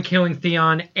Couple, Euron killing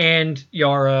Theon and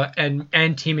Yara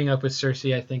and teaming up with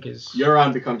Cersei, I think is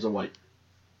Euron becomes a White.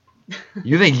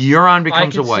 You think Euron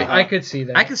becomes a White? I could see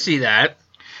that. I could see that.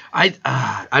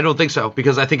 I don't think so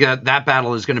because I think that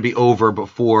battle is going to be over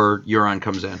before Euron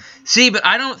comes in. See, but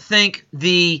I don't think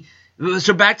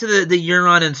so back to the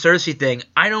Euron and Cersei thing.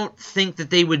 I don't think that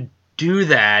they would do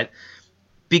that.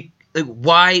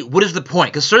 Why? What is the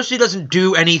point? Because Cersei doesn't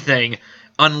do anything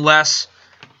unless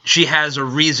she has a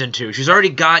reason to. She's already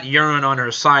got Euron on her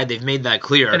side. They've made that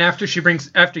clear. And after he brings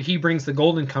the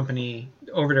Golden Company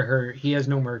over to her, he has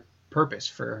no more purpose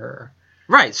for her.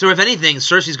 Right. So if anything,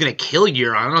 Cersei's going to kill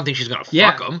Euron. I don't think she's going to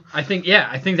fuck him. I think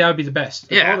that would be the best.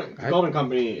 The Golden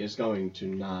Company is going to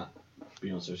not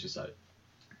be on Cersei's side.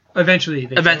 Eventually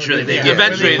they Eventually they will.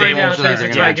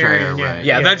 Right.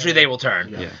 Yeah, eventually they will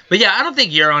turn. Yeah. But yeah, I don't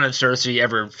think Euron and Cersei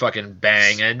ever fucking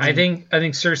bang. And I think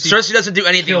Cersei doesn't do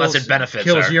anything unless it benefits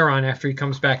kills her. Euron after he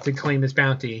comes back to claim his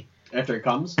bounty. After it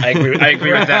comes? I agree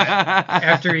with that.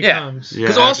 After he comes.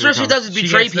 Because all Cersei does is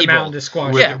betray people.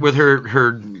 With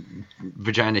her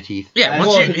vagina teeth.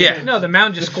 Yeah, No, the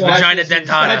mountain just squashes vagina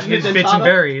dentata. his bits and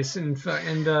berries and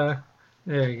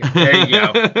there you go. There you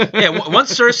go. Yeah,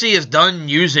 once Cersei is done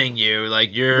using you,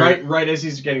 like you're right as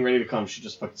he's getting ready to come, she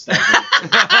just fucking stabs him.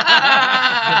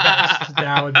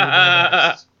 That would be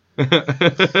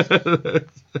the best.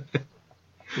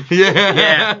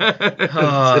 Yeah.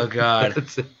 Oh god.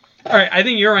 All right, I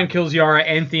think Euron kills Yara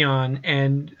and Theon,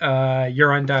 and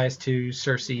Euron dies to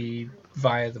Cersei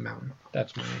via the mountain.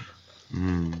 That's my.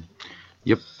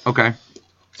 Yep. Okay.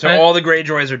 So all the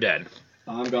Greyjoys are dead.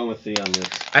 I'm going with Theon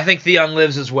lives. I think Theon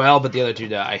lives as well, but the other two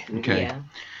die. Okay. Yeah.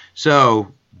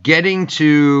 So getting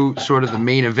to sort of the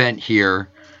main event here.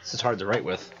 This is hard to write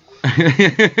with.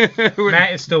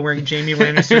 Matt is still wearing Jaime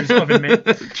Lannister's oven mitt.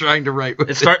 Trying to write with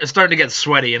it's starting to get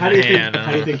sweaty in how the do you hand. Think,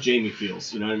 how do you think Jaime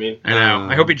feels? You know what I mean? I know.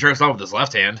 I hope he jerks off with his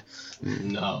left hand.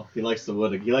 No, he likes the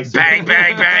wood. He likes bang,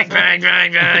 bang, bang, bang,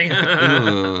 bang, bang.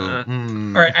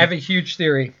 All right, I have a huge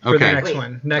theory for the next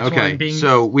one. Next one being.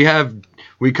 So we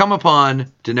come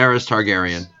upon Daenerys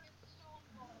Targaryen.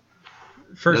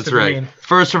 First That's of her right. name.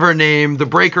 First of her name, the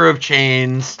breaker of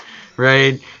chains,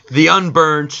 right? The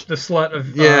unburnt. The slut of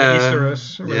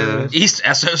Easteros. East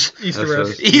Essos.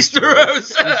 Easteros.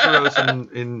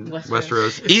 Easteros in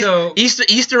Westeros.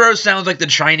 Easteros sounds like the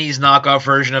Chinese knockoff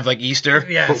version of like Easter.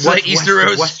 Yeah. It's like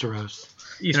Easteros. Westeros.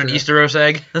 You know, an Easteros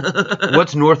egg.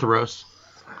 What's Northeros?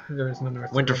 There is no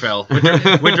North. Winterfell.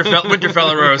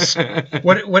 Winterfelleros.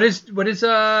 What is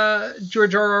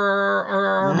George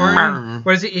R. Martin?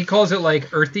 What is it? He calls it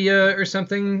like Earthia or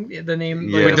something. The name.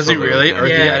 Yeah, does he really? Like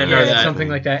Earthia? I didn't know that. Something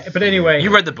like that. But anyway,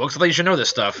 you read the books. I thought you should know this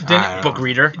stuff. Book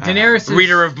reader. Daenerys.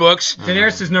 Reader of books.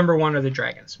 Daenerys' number one are the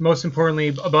dragons. Most importantly,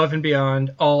 above and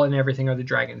beyond, all and everything are the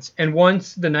dragons. And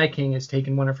once the Night King has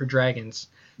taken one of her dragons,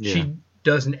 she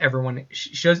doesn't ever want to.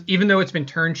 She does, even though it's been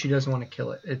turned, she doesn't want to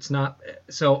kill it. It's not.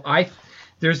 So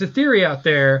there's a theory out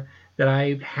there that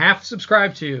I half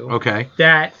subscribe to. Okay.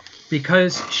 That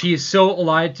because she is so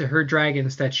allied to her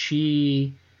dragons that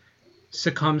she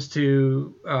succumbs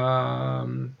to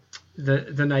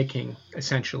the Night King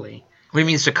essentially. What do you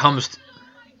mean succumbs?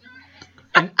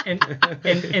 And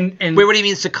Wait, what do you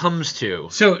mean succumbs to?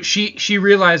 So she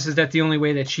realizes that the only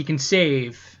way that she can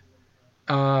save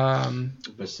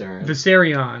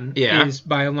Viserion is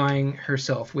by allying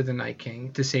herself with the Night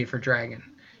King to save her dragon,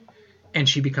 and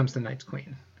she becomes the Night's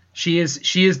Queen. She is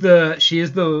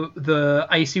the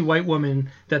icy white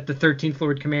woman that the 13th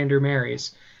Lord Commander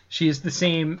marries. She is the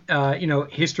same.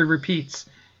 History repeats.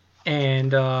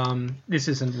 And this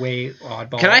isn't way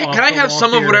oddball. Can I have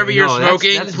some of whatever you're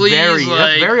smoking, please?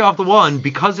 That's very off the wall, and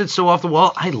because it's so off the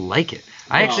wall, I like it.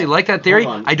 I actually like that theory.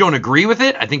 I don't agree with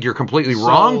it. I think you're completely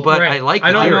wrong, but I like the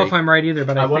theory. I don't know if I'm right either,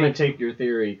 but I want to take your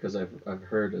theory because I've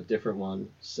heard a different one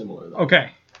similar though.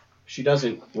 Okay. She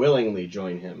doesn't willingly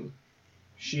join him.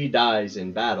 She dies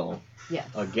in battle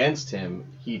against him.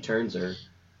 He turns her.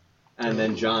 And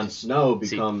then Jon Snow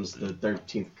becomes the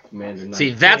 13th Commander.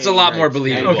 See, that's a lot more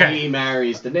believable. And he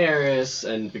marries Daenerys,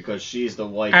 and because she's the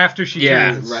wife after she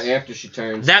turns, right after she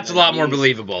turns. That's a lot more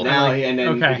believable. Now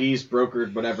he's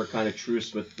brokered whatever kind of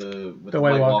truce with the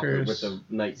White Walker, with the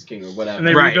Night's King or whatever. And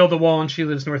they rebuild the wall, and she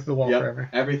lives north of the wall forever.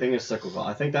 Everything is cyclical.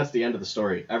 I think that's the end of the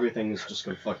story. Everything is just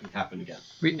gonna fucking happen again.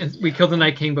 We kill the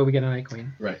Night King, but we get a Night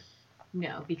Queen. Right.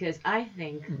 No, because I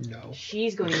think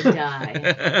she's going to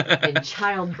die in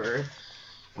childbirth.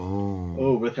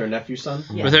 Oh, with her nephew's son?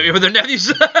 Yeah. With her nephew's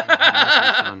son.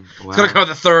 Wow. It's going to come with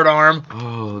the third arm.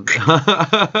 Oh.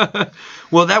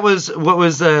 Well, that was, what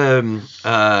was Maegor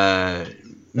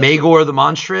the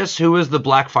Monstrous? Who was the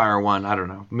Blackfire one? I don't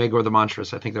know. Maegor the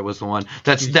Monstrous, I think that was the one.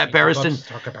 That Sir Barristan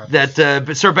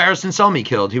Selmy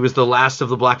killed. He was the last of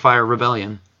the Blackfire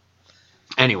Rebellion.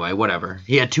 Anyway, whatever.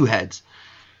 He had two heads.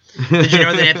 Did you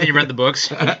know that Anthony read the books?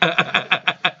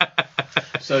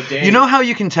 So Danny, you know how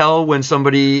you can tell when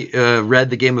somebody read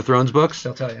the Game of Thrones books?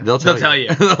 They'll tell you. They'll tell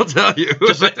you. They'll tell you.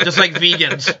 Just like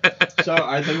vegans. So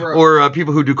I think or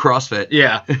people who do CrossFit.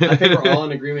 Yeah. I think we're all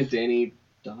in agreement. Danny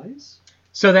dies.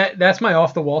 So that's my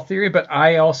off the wall theory, but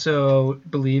I also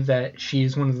believe that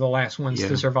she's one of the last ones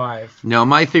to survive. No,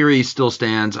 my theory still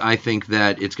stands. I think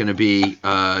that it's going to be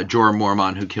Jorah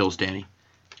Mormont who kills Dany.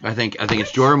 I think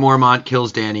it's Jorah Mormont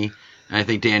kills Dany, and I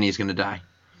think Dany is going to die.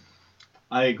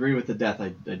 I agree with the death.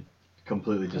 I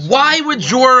completely disagree. Why would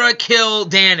Jorah kill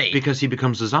Dany? Because he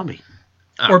becomes a zombie.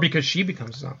 Or because she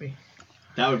becomes a zombie.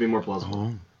 That would be more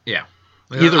plausible. Yeah.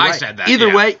 Either way, I said that.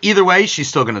 Either way, she's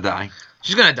still gonna die.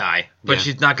 She's gonna die, but Yeah.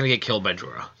 she's not gonna get killed by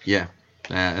Jorah. Yeah,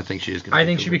 I think she is gonna. I be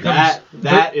think she killed. becomes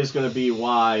That is going to be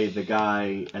why the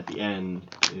guy at the end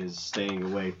is staying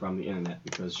away from the internet,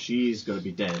 because she's going to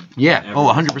be dead. Yeah. Oh,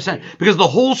 100%. Because the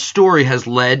whole story has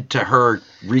led to her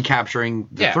recapturing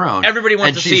the throne. Everybody wants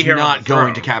and to she's see her on not the going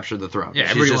throne. to capture the throne. Yeah,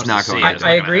 she's everybody just wants not to see going. it. to. It's I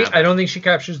not gonna agree. happen. I don't think she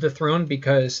captures the throne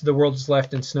because the world is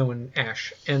left in snow and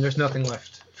ash, and there's nothing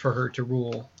left for her to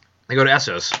rule. They go to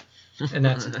Essos. And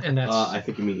that's I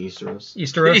think you mean Easteros.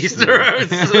 Easteros.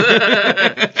 Easteros.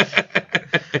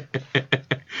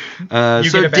 You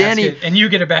So get a Danny. basket, and you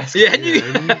get a basket. Yeah, and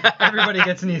you- Everybody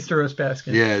gets an Easteros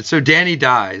basket. Yeah. So Danny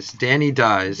dies.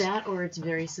 That, or it's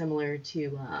very similar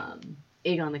to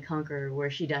Aegon the Conqueror, where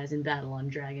she dies in battle on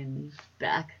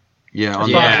Dragonback. Yeah. On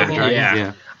Yeah, the dragon. yeah.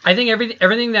 Yeah. I think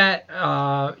everything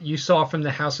that you saw from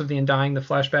the House of the Undying, the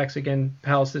flashbacks again,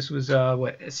 pals. This was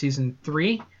season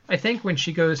 3, I think, when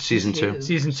she goes Season 2.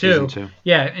 Season 2. Season 2.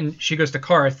 Yeah, and she goes to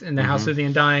Karth in the House of the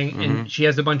Undying, and she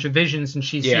has a bunch of visions, and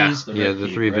she Yeah. sees. Yeah. The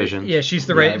 3 visions. Yeah, she's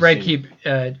the Yeah, I've Red seen Keep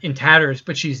in tatters,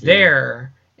 but she's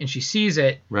there and she sees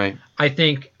it. Right. I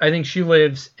think she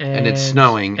lives, and it's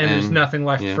snowing, and there's and- nothing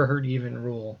left yeah. for her to even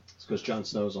rule It's because Jon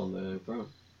Snow's on the throne.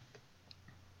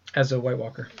 as a White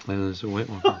Walker. And there's a White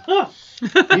Walker.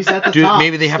 He's at the Dude, top.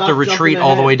 maybe they have Stop to retreat jumping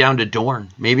all the ahead. way down to Dorne.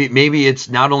 Maybe it's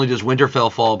not only does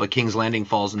Winterfell fall, but King's Landing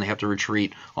falls, and they have to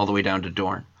retreat all the way down to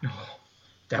Dorne.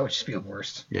 That would just be the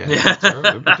worst. Yeah, Yeah.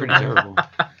 it would be pretty terrible.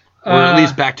 Or at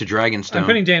least back to Dragonstone. I'm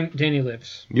putting Danny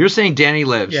lives. You're saying Danny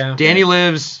lives. Yeah. Danny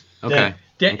lives. Okay.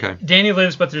 Okay. Danny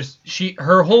lives, but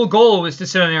her whole goal was to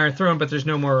sit on the Iron Throne, but there's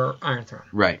no more Iron Throne.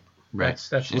 Right.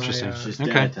 That's Interesting. my, She's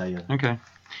Okay. dead, I tell you. Okay.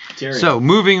 Tyrion. So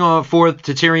moving on forth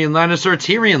to Tyrion Lannister.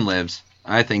 Tyrion lives.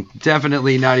 I think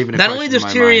definitely not even a Not question only does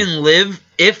in my mind. Tyrion live,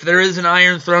 if there is an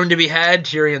Iron Throne to be had,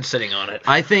 Tyrion's sitting on it.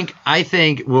 I think,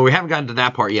 well, we haven't gotten to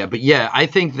that part yet, but yeah, I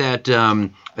think that,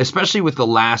 especially with the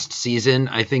last season,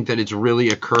 I think that it's really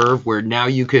a curve where now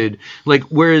you could, like,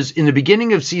 whereas in the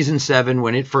beginning of season 7,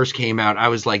 when it first came out, I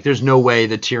was like, there's no way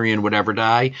that Tyrion would ever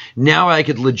die. Now I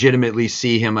could legitimately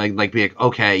see him, be like,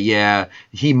 okay, yeah,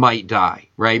 he might die,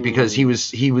 right? Because he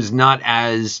was not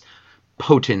as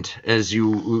potent as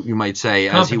you might say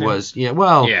as he was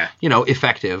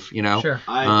effective, Sure.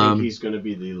 I think he's going to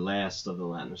be the last of the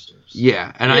Lannisters.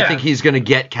 I think he's going to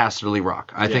get Casterly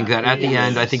Rock. I think that at the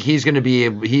end, I think he's going to be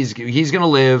he's going to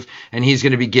live, and he's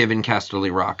going to be given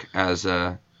Casterly Rock as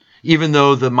even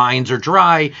though the mines are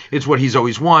dry, it's what he's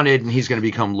always wanted, and he's going to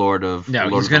become Lord of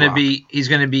he's going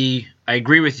to be I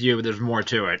agree with you, but there's more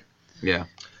to it. Yeah.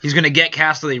 He's going to get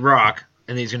Casterly Rock,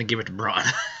 and then he's going to give it to Bronn.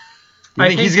 I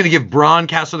think he's going to give Bronn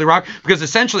Casterly Rock? Because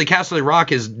essentially Casterly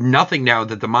Rock is nothing now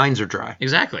that the mines are dry.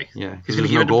 Exactly. Yeah, He's because going to there's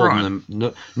give no it to gold in Bronn.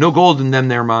 them. No gold in them.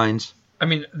 Their mines. I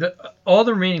mean, all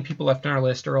the remaining people left on our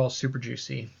list are all super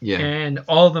juicy. Yeah. And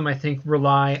all of them, I think,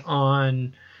 rely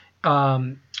on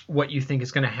what you think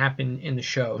is going to happen in the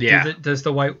show. Yeah. Does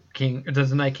the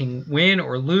Night King win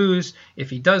or lose? If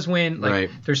he does win, Right.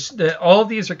 there's all of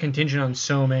these are contingent on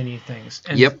so many things.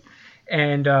 And, Yep.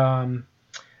 And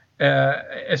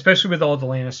especially with all the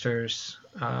Lannisters,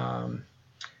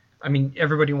 I mean,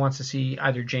 everybody wants to see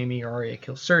either Jaime or Arya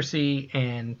kill Cersei,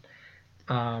 and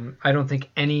I don't think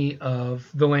any of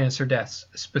the Lannister deaths,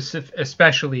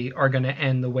 especially, are going to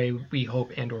end the way we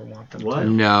hope and/or want them What? to.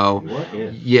 No. What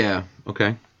if? Yeah.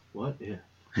 Okay. What if?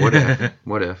 What if?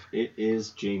 What if? It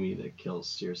is Jaime that kills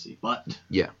Cersei, but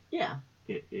Yeah.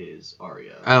 it is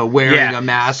Arya. Wearing Yeah. a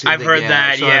mask. I've heard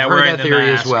that, So yeah, I've heard wearing that the theory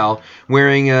mask. as well.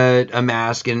 Wearing a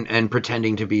mask and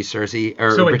pretending to be Cersei,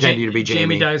 or So wait, pretending to be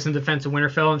Jaime. dies in defense of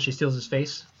Winterfell, and she steals his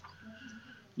face.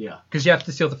 Yeah. Because you have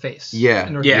to steal the face. Yeah.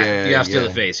 in order Yeah, to- you have to steal yeah,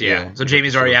 the face, yeah. So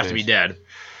Jaime's already have to be Face. dead.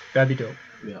 That'd be dope.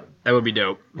 Yeah. That would be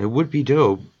dope. It would be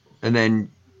dope. And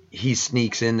then he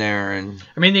sneaks in there and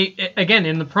I mean, again,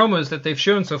 in the promos that they've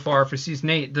shown so far for season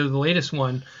 8, the latest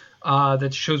one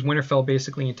that shows Winterfell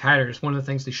basically in tatters, one of the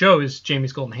things they show is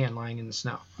Jaime's golden hand lying in the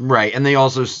snow. right, and they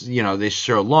also they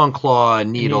show Longclaw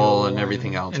and Needle and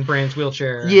everything else. And Bran's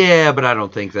wheelchair. Yeah, but I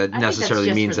don't think that I think that's necessarily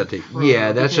just means for that the they. promo,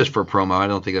 Yeah, that's because- just for promo. I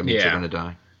don't think that means Yeah. they're gonna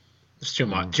die. It's too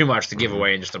much to give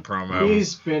away in just a promo.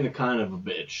 He's been a kind of a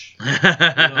bitch. You know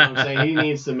what I'm saying? He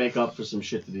needs to make up for some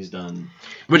shit that he's done.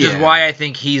 Which is Yeah. why I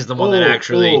think he's the one that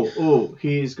actually.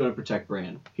 He's going to protect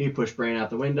Bran. He pushed Bran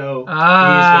out the window. He's going to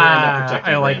end up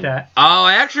protecting I like Bran. that. Oh,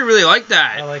 I actually really like I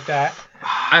that. like that.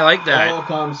 I like All that.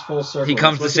 comes full circle. He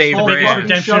comes That's what to save this whole Bran. fucking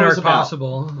Redemption show is arc about.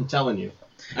 possible. I'm telling you.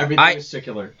 Everything is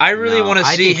secular. I really No, want to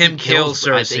I see think he him kill kills-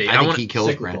 Cersei. I think want- he kills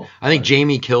Cyclical. Bran. I think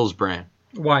Jaime kills Bran.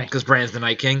 Why? Because Bran's the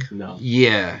Night King. No.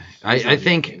 Yeah, I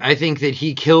think that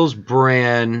he kills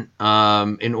Bran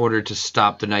in order to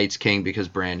stop the Night's King because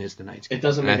Bran is the Night's King. It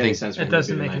doesn't make any sense. It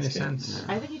doesn't make any sense.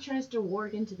 I think he tries to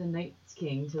ward into the Night's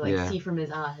King to see from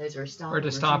his eyes or stop. Or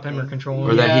to stop him or control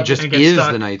him. Or that he just is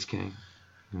the Night's King.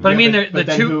 But I mean, but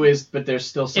there's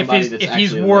still somebody that's if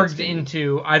he's warged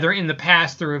into either in the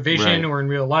past through a vision or in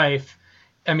real life.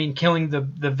 I mean, killing the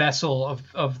vessel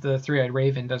of the Three-Eyed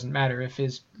Raven doesn't matter if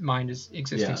his mind is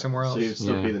existing somewhere else. So he'd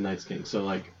still be the Night's King. So,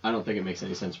 I don't think it makes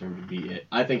any sense for him to be it.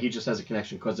 I think he just has a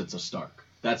connection because it's a Stark.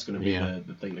 That's going to be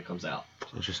the thing that comes out.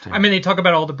 Interesting. I mean, they talk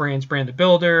about all the Brands, Bran the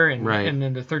Builder, and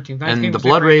then the 13th Night's King. And the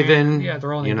Blood Raven. Yeah,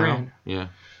 they're all named Bran. Yeah.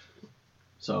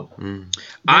 So.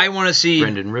 I want to see...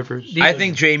 Brendan Rivers. I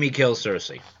think Jaime kills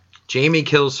Cersei. Jaime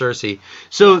kills Cersei.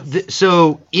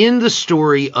 So in the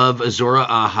story of Azor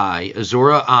Ahai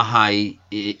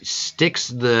sticks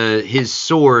his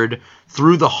sword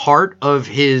through the heart of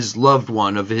his loved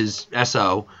one, of his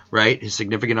SO, right? His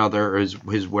significant other, or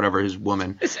his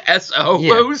woman. His SO?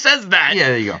 Yeah. Who says that? Yeah,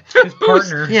 there you go. His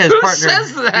partner. Yeah, his partner. Who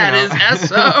says that? His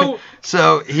SO?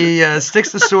 So he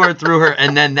sticks the sword through her,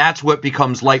 and then that's what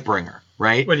becomes Lightbringer.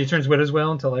 Right? What, he turns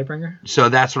Widowswell into Lightbringer? So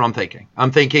that's what I'm thinking.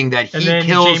 I'm thinking that and then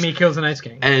Jaime kills the Night's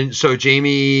King. And so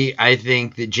I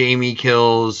think that Jaime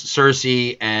kills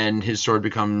Cersei and his sword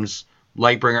becomes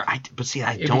Lightbringer. But see,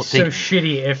 I don't think... It'd be so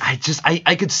shitty if...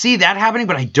 I could see that happening,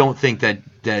 but I don't think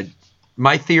that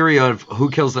my theory of who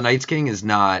kills the Night's King is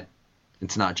not...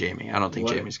 It's not Jaime. I don't think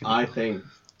Jaime's going to I think...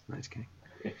 Night's King.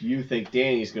 If you think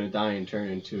Dany's going to die and turn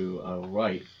into a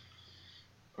White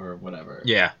or whatever...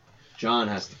 Yeah. Jon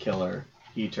has to kill her.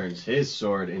 He turns his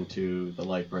sword into the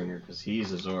Lightbringer because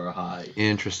he's Azor Ahai.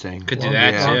 Interesting. Could do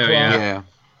that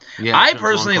too, yeah. I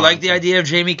personally like the idea of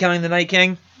Jaime killing the Night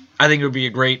King. I think it would be a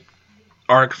great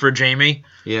arc for Jaime.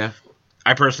 Yeah.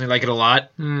 I personally like it a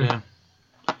lot. Yeah.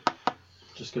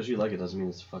 Just because you like it doesn't mean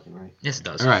it's fucking right. Yes, it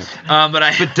does. All right.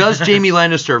 But does Jaime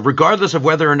Lannister, regardless of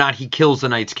whether or not he kills the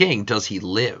Night's King, does he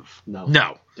live?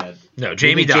 No. Dead. No,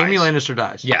 Jaime dies. Jaime Lannister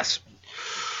dies. Yes.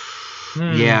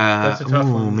 Yeah. That's a tough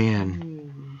one. Man.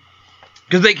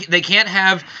 Because they can't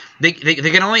have they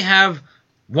can only have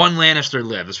one Lannister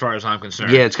live, as far as I'm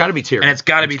concerned. Yeah, it's got to be Tyrion. And it's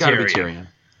got to be Tyrion.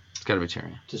 It's got to be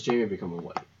Tyrion. Does Jaime become a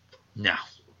White? No.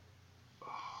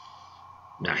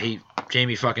 No,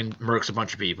 Jaime fucking murks a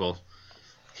bunch of people.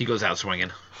 He goes out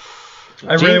swinging.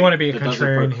 I really want to be a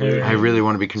contrarian here. I really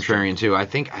want to be contrarian too. I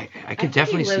think I could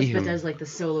definitely see him. But does the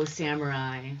solo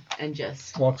samurai and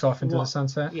just walks off into the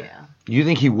sunset. Yeah. You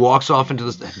think he walks off into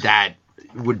the that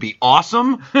would be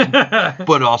awesome,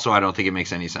 but also I don't think it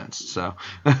makes any sense. So.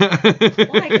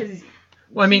 Why? Because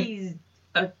he's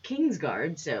a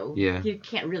Kingsguard, so he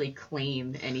can't really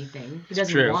claim anything. He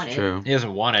doesn't want it. True. He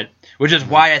doesn't want it, which is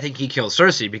why I think he kills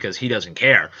Cersei, because he doesn't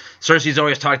care. Cersei's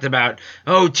always talked about,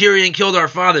 Tyrion killed our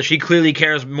father. She clearly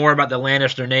cares more about the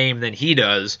Lannister name than he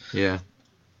does. Yeah.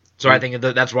 So I think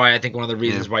that's why I think one of the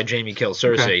reasons why Jaime kills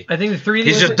Cersei. Okay. I think the three.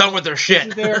 He's just done with their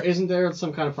shit. Isn't there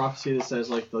some kind of prophecy that says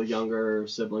the younger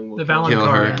sibling will kill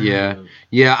her?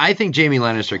 Yeah. I think Jaime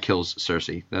Lannister kills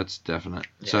Cersei. That's definite.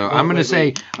 Yeah. So I'm gonna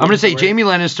say Jaime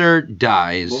Lannister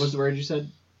dies. What was the word you said?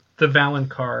 The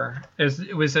Valonqar.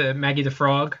 It was Maggie the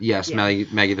Frog. Yes, yeah.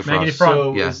 Maggie the Frog. Maggie the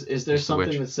Frog. So is there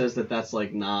something that says that that's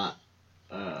not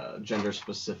gender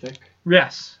specific?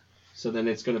 Yes. So then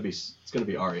it's gonna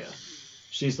be Arya.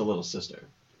 She's the little sister.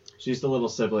 She's the little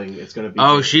sibling. It's going to be.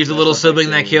 Oh, she's the little sibling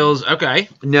that kills. Okay.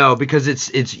 No, because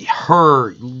it's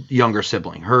her younger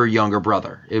sibling, her younger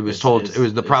brother. It was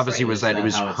the prophecy was that it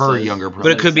was her younger brother.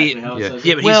 But it could be. Yeah, but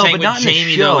he's saying with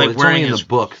Jaime though, it's only in the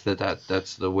book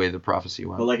that's the way the prophecy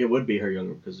went. But it would be her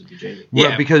younger because it'd be Jaime.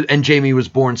 Yeah, because Jaime was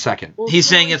born second. Well, he's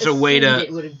saying it's a way to.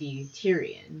 It would be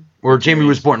Tyrion. Or Jaime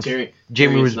was born.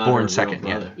 Jaime was not born her second.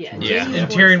 Yeah. And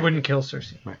Tyrion wouldn't kill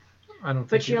Cersei. Right. I don't think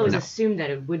but she always assumed that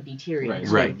it would be Tyrion.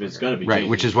 Right. It's going to be Jaime.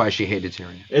 Which is why she hated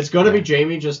Tyrion. It's going to be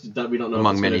Jaime, just that we don't know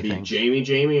among if it's many things.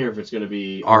 Jaime, or if it's going to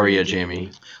be Arya Jaime.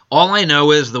 All I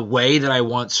know is the way that I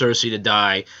want Cersei to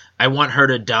die, I want her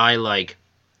to die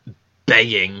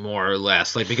begging, more or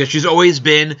less, because she's always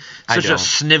been such a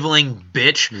sniveling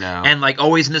bitch, and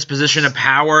always in this position of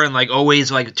power, and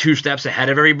always 2 steps ahead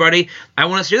of everybody. I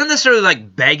want to see, not necessarily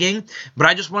begging, but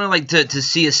I just want to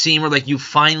see a scene where you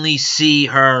finally see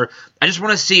her. I just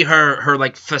want to see her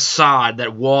facade,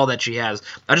 that wall that she has.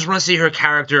 I just want to see her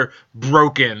character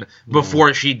broken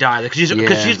before she dies,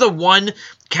 because she's the one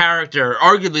character,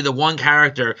 arguably the one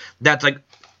character that's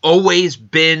always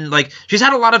been she's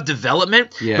had a lot of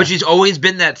development, but she's always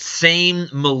been that same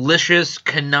malicious,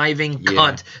 conniving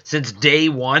cunt since day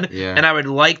one. And I would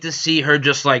like to see her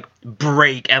just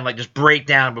break and just break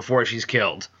down before she's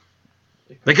killed.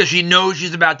 Because she knows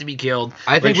she's about to be killed.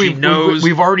 I think she knows.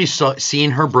 we've already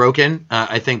seen her broken.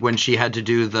 I think when she had to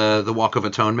do the Walk of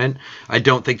Atonement, I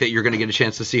don't think that you're going to get a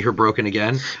chance to see her broken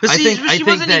again. But she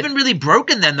wasn't even really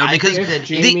broken then, though, because if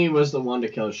Jamie was the one to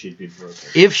kill, she'd be broken.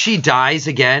 If she dies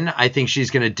again, I think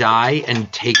she's going to die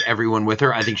and take everyone with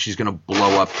her. I think she's going to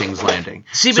blow up King's Landing.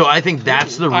 So I think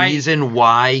that's the reason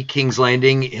why King's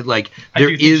Landing, like, there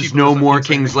is no more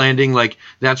King's Landing. Like,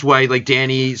 that's why, like,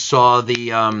 Dany saw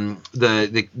the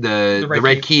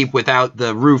Red Keep without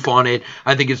the roof on it.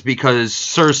 I think it's because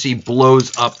Cersei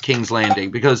blows up King's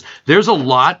Landing, because there's a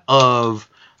lot of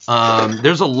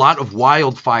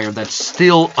wildfire that's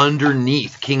still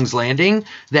underneath King's Landing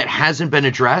that hasn't been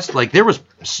addressed. Like, there was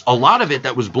a lot of it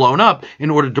that was blown up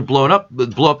in order to blow up the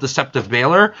Sept of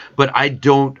Baelor, but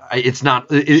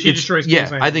she destroys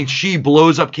King's Landing. I think she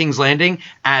blows up King's Landing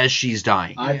as she's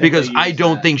dying, because I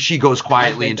don't think she goes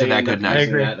quietly into that good night. I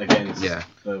agree. Against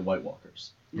the White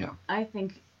Walkers. Yeah. I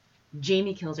think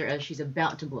Jamie kills her as she's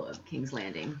about to blow up King's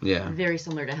Landing. Yeah. Very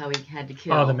similar to how he had to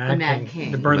kill the Mad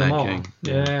King. To burn them all. King.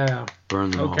 Yeah.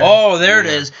 Burn them all. Oh, there it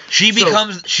is. She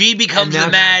becomes the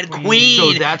Mad Queen,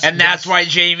 so that's why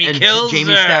Jamie kills her.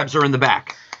 Jamie stabs her in the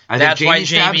back. That's why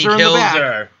Jamie kills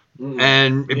her.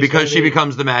 And because she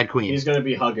becomes the Mad Queen. He's going to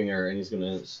be hugging her, and he's going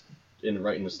to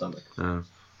right in the stomach. The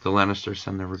Lannisters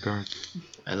send their regards.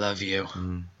 I love you.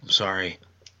 I'm sorry.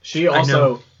 She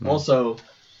also,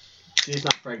 she's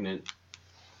not pregnant.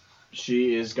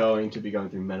 She is going to be going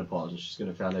through menopause, and she's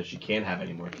going to find out she can't have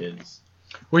any more kids.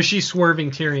 Was she swerving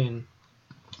Tyrion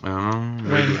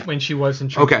when she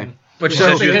wasn't drinking? Okay. But she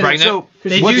said she was pregnant.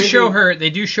 They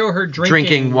do show her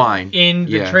drinking wine in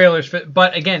the trailers,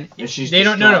 but again, they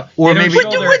don't know. Or maybe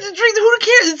who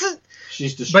cares?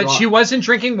 She's distraught. But she wasn't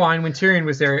drinking wine when Tyrion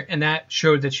was there, and that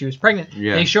showed that she was pregnant.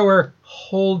 Yeah. They show her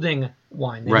holding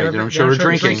wine. They don't show her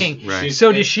drinking. Right.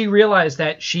 So does she realize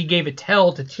that she gave a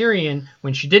tell to Tyrion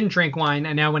when she didn't drink wine,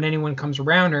 and now when anyone comes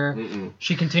around her,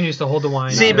 she continues to hold the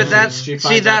wine?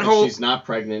 She's not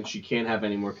pregnant. She can't have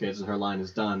any more kids, and her line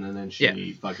is done. And then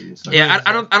she fucking starts. Yeah,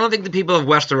 I don't think the people of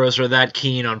Westeros are that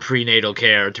keen on prenatal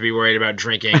care to be worried about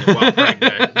drinking while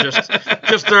pregnant.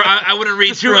 I wouldn't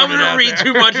read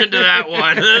too much into that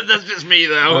one. That's just me,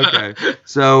 though.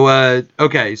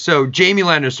 Okay. So Jamie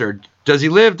Lannister. Does he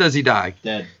live? Does he die?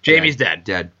 Dead. Jamie's dead.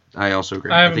 Dead. I also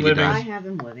agree. I think he dies. I have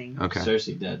him living. Okay.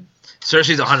 Cersei dead.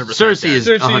 Cersei's 100% Cersei is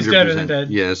 100% dead, isn't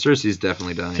dead. Yeah, Cersei's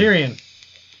definitely dying. Tyrion.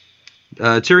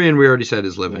 Tyrion, we already said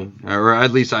is living, or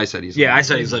at least I said he's living. Yeah, I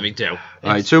said he's living too. All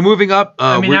right, so moving up.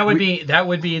 that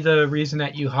would be the reason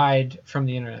that you hide from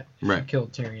the internet. Right. You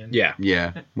killed Tyrion. Yeah.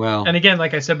 Yeah. Well. And again,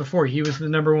 like I said before, he was the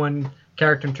number one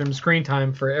character in terms of screen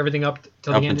time for everything up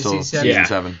till the end of season 7. Season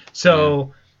 7.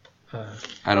 So.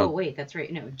 I don't. Oh wait, that's right.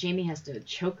 No, Jamie has to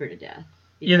choke her to death.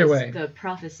 Either way, the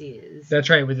prophecy is. That's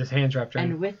right, with his hands wrapped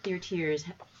around. And with your tears,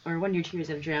 or when your tears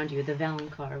have drowned you, the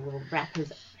Valonqar will wrap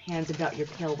his hands about your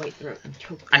pale white throat and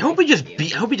choke. I hope he just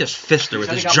fist her with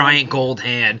his giant gold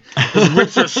hand, just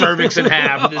rips her cervix in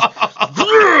half.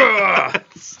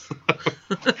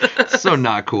 So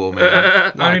not cool,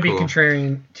 man. I'm gonna be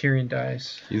contrarian. Tyrion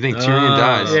dies. You think Tyrion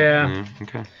dies? Yeah.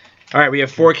 Okay. All right, we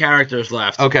have 4 characters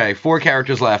left. Okay, 4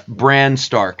 characters left. Bran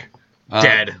Stark.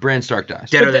 Dead. Bran Stark dies.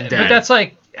 Deader than dead. But that's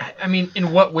like, I mean,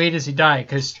 in what way does he die?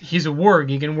 Because he's a warg.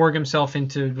 He can warg himself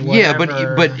into whatever. Yeah,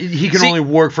 but he can only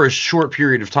warg for a short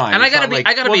period of time. And I gotta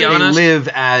be honest. They live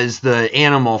as the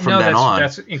animal from then on.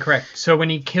 That's incorrect. So when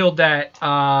he killed that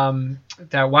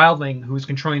wildling who was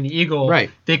controlling the eagle,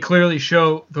 right. They clearly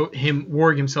show him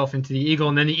warg himself into the eagle,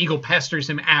 and then the eagle pesters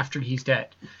him after he's dead.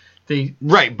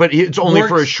 Right, but it's only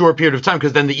for a short period of time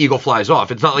because then the eagle flies off.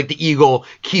 It's not like the eagle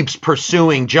keeps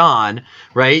pursuing Jon,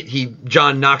 right?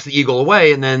 Jon knocks the eagle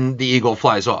away and then the eagle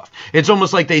flies off. It's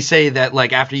almost like they say that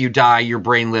like after you die, your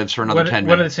brain lives for another 10 minutes.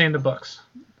 What do they say in the books?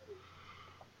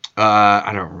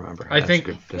 I don't remember. I think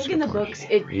in the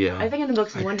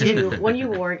books, when you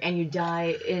warg and you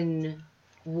die in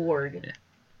warg,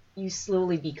 you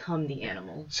slowly become the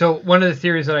animal. So one of the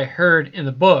theories that I heard in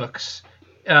the books,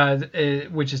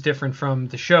 which is different from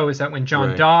the show, is that when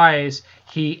Jon dies,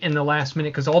 he in the last minute,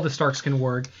 because all the Starks can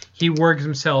warg, he wargs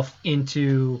himself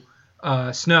into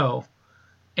snow,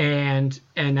 and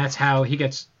that's how he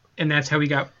gets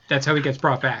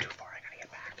brought back.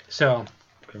 So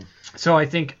I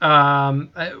think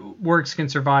wargs can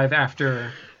survive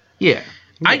after. Yeah.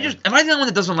 Am I the only one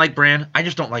that doesn't like Bran? I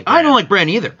just don't like Bran. I don't like Bran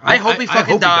either. I hope he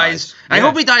fucking dies. I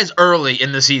hope he dies early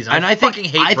in the season. And I think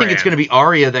it's going to be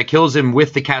Arya that kills him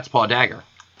with the cat's paw dagger.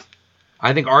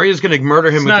 I think Arya's going to murder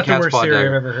him It's with not the the cat's worst paw theory dagger.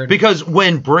 I've ever heard. Because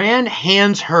when Bran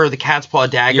hands her the cat's paw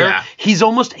dagger, Yeah. he's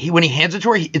almost when he hands it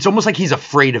to her, it's almost like he's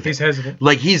afraid of it. He's hesitant.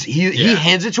 Like he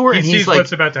hands it to her He and sees he's like,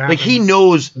 what's about to like he happen.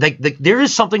 knows like there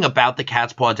is something about the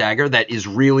cat's paw dagger that is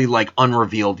really like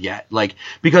unrevealed yet. Like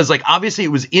because like obviously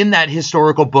it was in that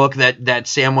historical book that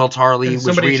Samuel Tarly And was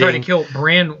somebody reading. tried to kill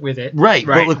Bran with it. Right,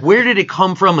 Right. but like, where did it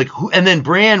come from? Like, who? And then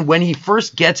Bran, when he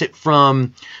first gets it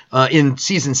from, in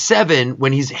season 7,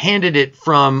 when he's handed it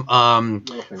from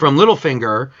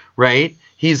Littlefinger, right?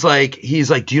 He's like,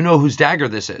 do you know whose dagger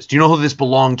this is? Do you know who this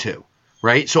belonged to?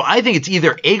 Right. So I think it's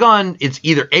either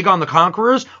Aegon the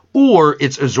Conqueror's or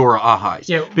it's Azor Ahai's.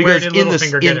 Yeah, where because did in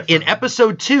Littlefinger get it in from?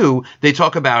 episode 2 they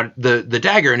talk about the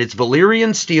dagger and it's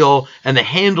Valyrian steel and the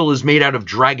handle is made out of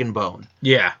dragon bone.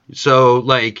 Yeah. So,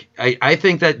 like, I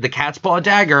think that the cat's paw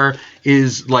dagger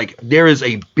is, like, there is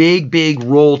a big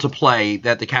role to play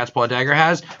that the cat's paw dagger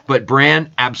has, but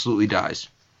Bran absolutely dies.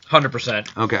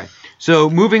 100%. Okay.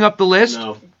 So, moving up the list,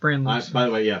 No. Bran lives. By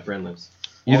the way, yeah, Bran lives.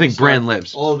 you All think the Stark- Bran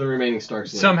lives? All of the remaining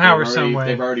Starks live. Somehow They've or some already- way.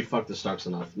 They've already fucked the Starks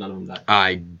enough. None of them died.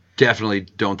 I definitely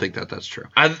don't think that that's true.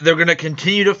 They're going to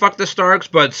continue to fuck the Starks,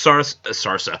 but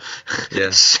Sansa. Yeah.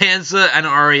 Sansa and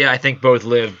Arya, I think, both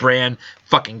live. Bran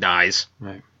fucking dies.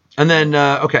 Right. And then,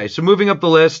 okay, so moving up the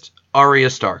list, Arya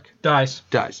Stark Dies.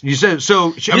 dies. You said, so,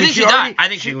 You think she died? I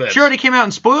think she lives. She already came out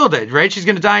and spoiled it, right? She's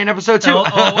going to die in episode 2. LOL.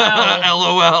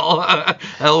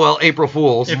 LOL, April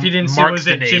Fools. If you didn't see, Mark was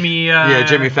it Finney. Jimmy?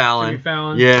 Jimmy Fallon. Jimmy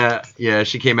Fallon. Yeah,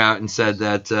 she came out and said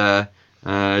that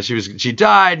she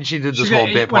died and she did this whole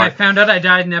bit When I part. found out I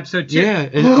died in episode 2. Yeah,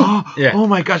 and, Yeah. oh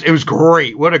my gosh, it was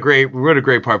great. What a great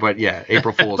part. But yeah,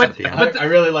 April Fools at the end. I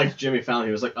really liked Jimmy Fallon.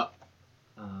 He was like,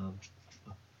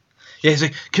 Yeah, he's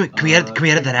like, can we edit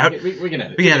that out? We can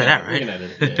edit. We can edit it out, right? We can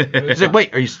edit it. Yeah. He's like,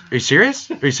 wait, are you serious?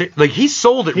 Are you serious? Like he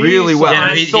sold it He really well.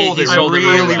 sold- He he sold it sold it really,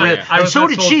 really really well, well. yeah. I And was so not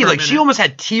did sold she. for a Like she minute. almost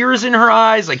had tears in her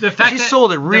eyes. Like The fact she that,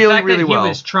 sold it really, the fact really that well. He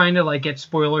was trying to like get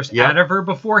spoilers Yep. out of her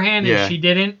beforehand, and Yeah. she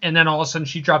didn't, and then all of a sudden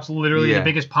she drops literally Yeah. the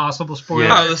biggest possible spoiler.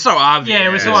 Yeah. Oh, it's so obvious. Yeah,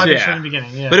 it was so obvious Yeah. from the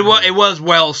beginning. Yeah, But it was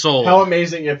well sold. How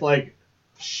amazing if like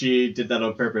she did that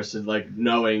on purpose and like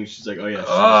knowing she's like, oh yeah, she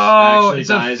Oh, actually it's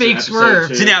a dies in fake episode swerve.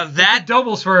 2. See, now that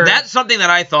double swerve. that's something that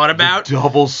I thought about.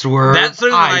 Double swerve. That's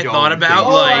something that I don't thought about, think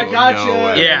Oh, like- I got you. no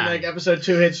way. Yeah. And, like episode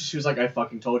 2 hits, she was like, I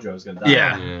fucking told you I was gonna die.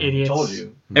 Yeah. idiots. Told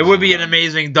you. It would be an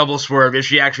amazing double swerve if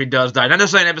she actually does die. Not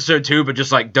necessarily in episode 2, but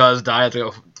just like does die. I have to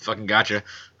go, fucking gotcha.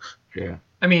 Yeah.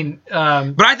 I mean,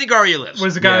 But I think Arya lives. what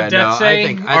does the God Yeah, of Death no, say? I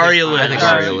think Arya I think lives.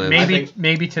 Arya lives.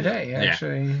 Maybe today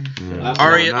actually.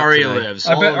 Arya not Arya today. lives.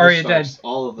 I bet All of the Arya Starks- dead.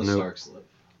 All of the Nope. Starks live.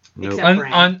 Nope. Except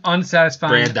Bran.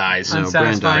 Unsatisfying. Bran dies. No, Bran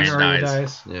Unsatisfying. dies. Arya Dies.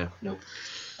 dies. Yeah. Nope.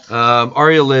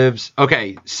 Arya lives.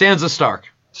 Okay, Sansa Stark.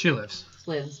 She lives.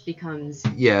 Lives, becomes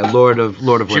Yeah, Lord of She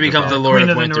Winterfell. becomes the Lord Queen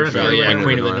of of the North, Winterfell. yeah, Yeah, Queen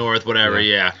Queen of of the the North. North, whatever,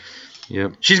 yeah.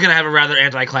 Yep. She's going to have a rather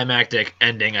anticlimactic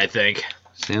ending, I think.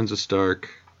 Sansa Stark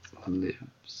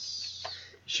lives.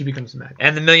 She becomes the Mad.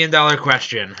 And the $1 million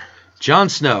question. Jon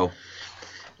Snow.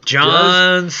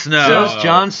 Jon Snow. Does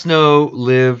Jon Snow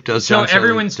live? Does So Jon Snow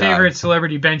everyone's die? favorite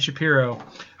celebrity, Ben Shapiro.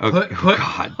 Okay. Put-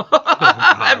 God.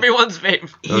 Everyone's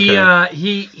favorite.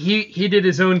 He did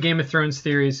his own Game of Thrones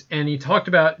theories, and he talked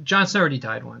about Jon Snow already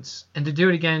died once, and to do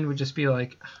it again would just be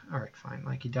like, all right, fine,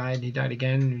 like he died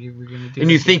again. We're gonna do.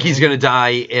 And you this think he's again. going to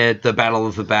die at the Battle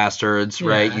of the Bastards,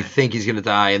 right? Yeah. You think he's going to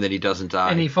die, and then he doesn't die.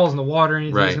 And he falls in the water, and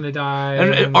he's Right. going to die.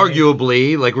 And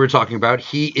arguably, like we were talking about,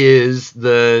 he is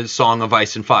the Song of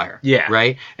Ice and Fire. Yeah.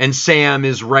 Right? And Sam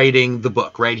is writing the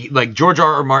book, right? Like George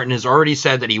R.R. Martin has already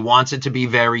said that he wants it to be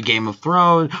very Game of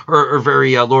Thrones or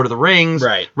very Lord of the Rings.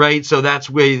 Right. Right? So that's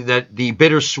where that the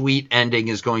bittersweet ending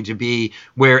is going to be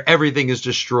where everything is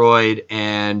destroyed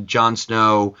and Jon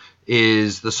Snow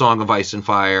is the Song of Ice and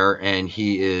Fire and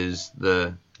he is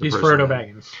the he's person Frodo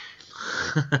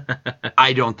that- Baggins.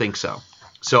 I don't think so.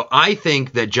 So I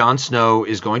think that Jon Snow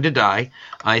is going to die.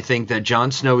 I think that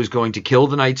Jon Snow is going to kill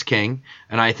the Night's King.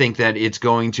 And I think that it's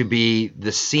going to be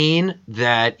the scene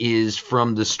that is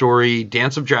from the story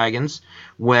Dance of Dragons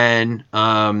when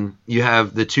you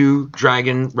have the two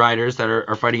dragon riders that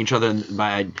are fighting each other.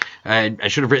 And I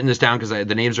should have written this down because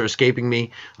the names are escaping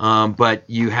me. But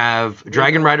you have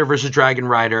Dragon Rider versus Dragon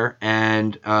Rider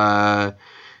and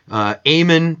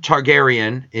Aemon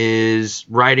Targaryen is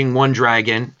riding one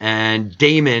dragon, and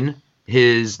Daemon,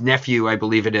 his nephew, I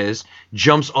believe it is,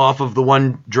 jumps off of the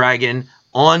one dragon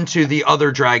onto the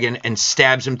other dragon and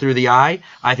stabs him through the eye.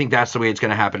 I think that's the way it's going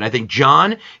to happen. I think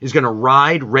Jon is going to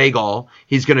ride Rhaegal.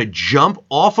 He's going to jump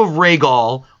off of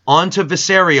Rhaegal onto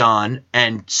Viserion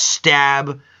and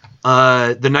stab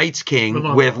the Night's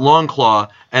King with Longclaw,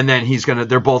 and then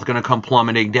they're both gonna come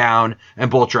plummeting down,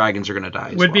 and both dragons are gonna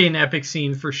die. Would be an epic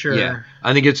scene for sure. Yeah,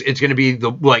 I think it's gonna be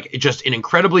just an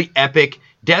incredibly epic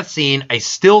death scene. I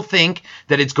still think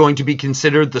that it's going to be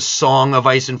considered the Song of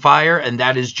Ice and Fire, and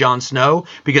that is Jon Snow,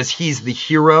 because he's the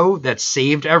hero that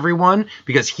saved everyone,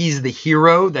 because he's the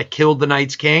hero that killed the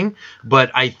Night's King.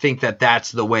 But I think that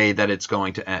that's the way that it's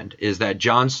going to end, is that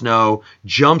Jon Snow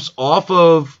jumps off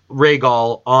of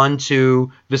Rhaegal onto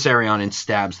Viserion and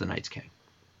stabs the Night's King.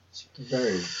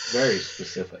 Very, very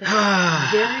specific.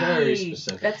 Very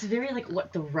specific. That's very like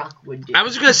what The Rock would do. I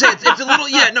was gonna say it's a little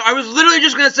I was literally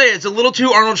just gonna say it's a little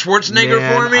too Arnold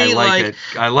Schwarzenegger for me. I like it.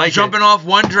 I like jumping off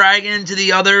one dragon to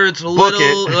the other. It's a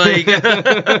little like.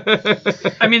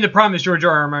 I mean, the problem is George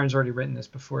R.R. Martin's already written this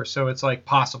before, so it's like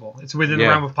possible. It's within the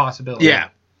realm of possibility. Yeah.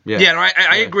 Yeah, no,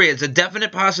 I agree. It's a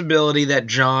definite possibility that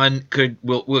Jon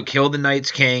will kill the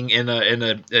Night's King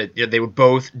they would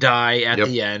both die at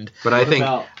the end. But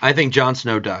I think Jon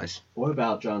Snow dies. What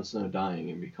about Jon Snow dying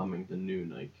and becoming the new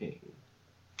Night King?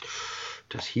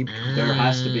 Does he? There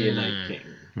has to be a Night King.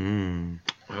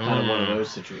 Kind of one of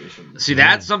those situations. See,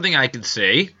 that's something I could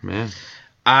see. Man.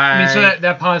 I mean, so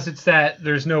that posits that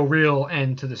there's no real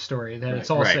end to the story, that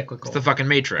it's all cyclical. It's the fucking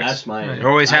Matrix. That's my... There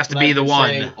always has to be the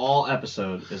one. All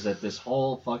episode is that this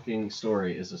whole fucking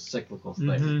story is a cyclical thing.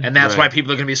 Mm-hmm. And that's why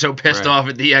people are going to be so pissed off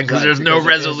at the end, because there's no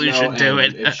resolution to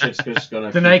it. It's just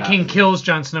gonna the Night King kills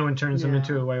Jon Snow and turns him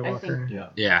into a White Walker.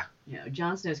 Yeah. You know,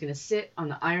 Jon Snow's going to sit on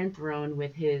the Iron Throne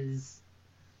with his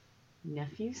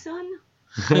nephew son?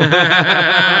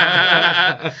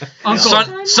 Uncle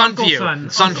Sunfew.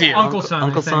 Uncle Son.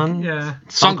 Uncle Son? Yeah.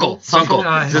 Sunkle.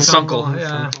 His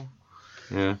Sunkle.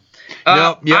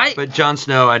 Yeah. But Jon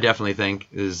Snow, I definitely think,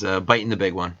 is biting the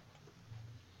big one.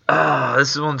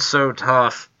 This one's so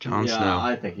tough. Jon Snow.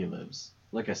 I think he lives.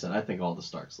 Like I said, I think all the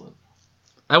Starks live.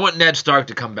 I want Ned Stark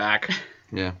to come back.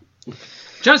 Yeah.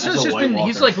 Jon Snow's just been,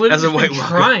 he's like literally been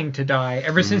trying to die.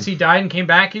 Ever since he died and came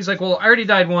back, he's like, well, I already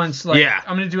died once. Like,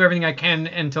 I'm going to do everything I can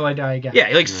until I die again. Yeah,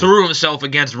 he threw himself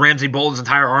against Ramsay Bolton's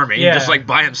entire army, just like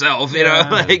by himself, you know?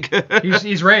 Like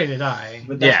he's ready to die.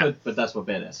 But that's what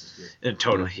badasses do.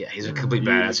 Totally, he's a complete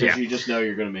badass, Because you just know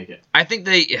you're going to make it. I think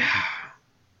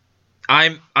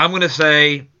I'm going to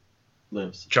say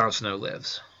lives. Jon Snow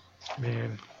lives.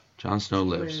 Man. Jon Snow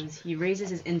lives. He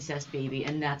raises his incest baby,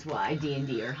 and that's why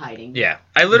D&D are hiding. Yeah,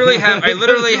 I literally have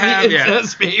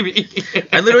incest baby.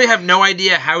 I literally have no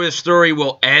idea how his story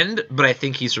will end, but I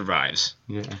think he survives.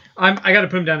 Yeah. I got to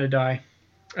put him down to die.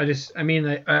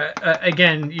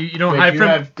 Again, you don't hide from. You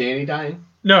have Dany dying?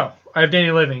 No, I have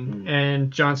Dany living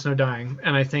and Jon Snow dying,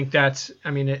 and I think that's.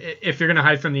 I mean, if you're gonna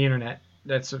hide from the internet,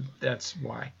 that's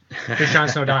why. Because Jon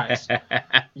Snow dies.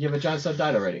 Yeah, but Jon Snow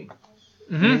died already.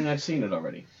 Mm-hmm. I've seen it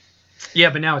already.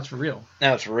 Yeah, but now it's for real.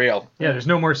 Now it's for real. Yeah, there's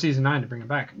no more season 9 to bring it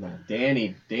back. No,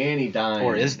 Dany dying.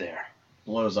 Or is there?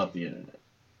 Blows up the internet.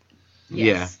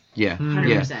 Yes. Yeah.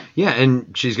 100%. Yeah,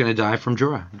 and she's gonna die from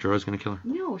Jorah. Jorah's gonna kill her.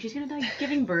 No, she's going to die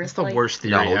giving birth. That's the worst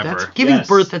theory ever. That's giving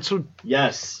birth. That's so.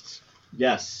 Yes.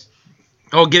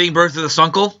 Oh, giving birth to the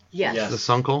Sunkle? Yes. The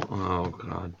Sunkle? Oh,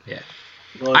 God. Yeah.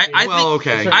 Well,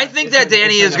 I think that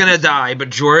Dany is going to die, but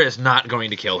Jorah is not going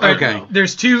to kill her. Okay.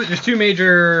 There's two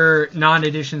major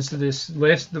non-additions to this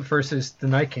list. The first is the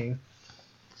Night King.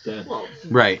 Dead. Well,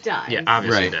 Right. dies. Yeah,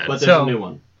 obviously dead. But there's a new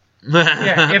one.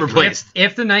 Yeah, replaced.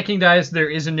 If the Night King dies, there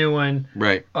is a new one.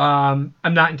 Right. I'm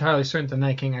not entirely certain the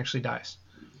Night King actually dies.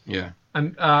 Yeah.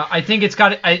 I think it's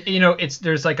got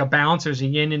there's like a balance. There's a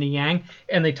yin and a yang,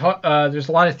 and they talk. There's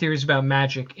a lot of theories about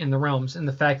magic in the realms, and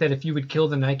the fact that if you would kill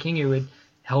the Night King, it would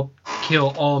help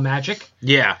kill all magic.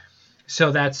 Yeah.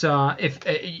 So that's if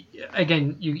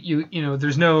again you know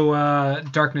there's no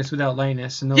darkness without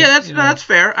lightness. And that's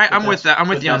fair. I'm with that. I'm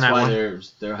with you on that one. There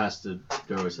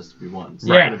always has to be one. It's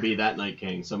not going to be that Night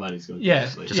King. Somebody's going to.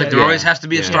 Just like there always has to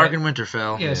be a Stark in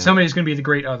Winterfell. Yeah, somebody's going to be the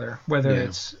Great Other, whether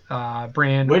it's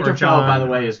Bran Winterfell, or Jon. by the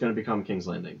way, is going to become King's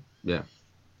Landing. Yeah.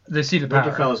 The Seat of Power.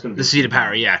 Winterfell is going to be the Seat of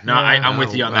Power. Yeah. No, I'm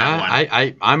with you on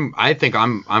that one. I think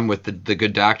I'm with the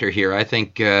good doctor here. I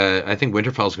think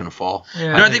Winterfell is going to fall.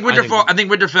 Yeah. No, I think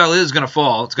Winterfell is going to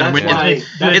fall. It's going to win.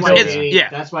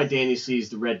 That's why Dany sees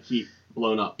the Red Keep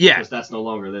blown up. Yeah. Because that's no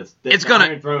longer this. It's the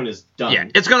Iron Throne is done. Yeah.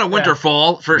 It's going to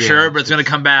Winterfall for sure, but it's going to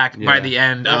come back by the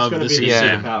end of the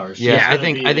season. I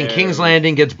think King's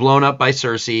Landing gets blown up by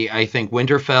Cersei. I think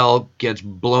Winterfell gets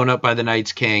blown up by the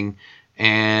Night's King.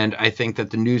 And I think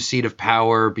that the new Seat of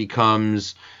Power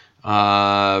becomes,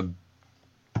 either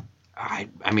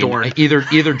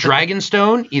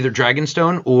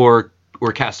Dragonstone or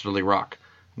Casterly Rock,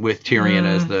 with Tyrion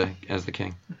as the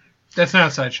king. That's not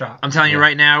a side shot. I'm telling you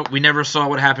right now, we never saw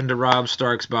what happened to Robb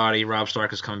Stark's body. Robb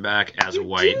Stark is coming back as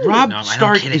White. Robb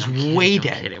Stark is way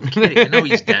dead. I'm kidding. I know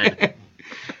he's dead.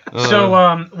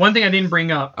 So one thing I didn't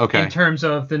bring up Okay. in terms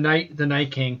of the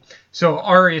Night King. So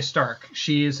Arya Stark,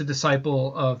 she is a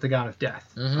disciple of the God of Death,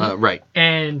 Right.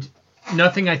 and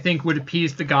nothing I think would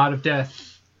appease the God of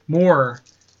Death more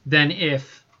than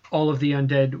if all of the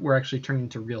undead were actually turned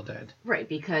into real dead. Right,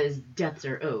 because deaths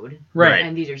are owed. Right.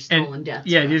 And these are stolen deaths.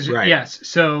 Yeah, these are, Right. yes.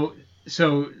 So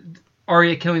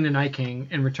Arya killing the Night King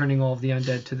and returning all of the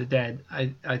undead to the dead,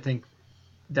 I think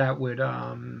that would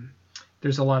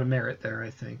there's a lot of merit there,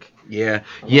 I think. Yeah.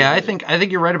 I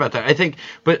think you're right about that.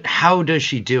 But how does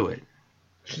she do it?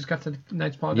 She's got the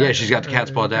Knight's Paw Dagger. Yeah, she's got the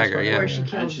Cat's Paw Dagger, yeah. Or she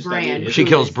kills Bran. She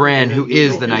kills Bran, who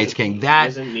is the Night's King.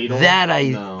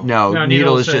 No. No,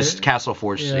 Needle is just Castle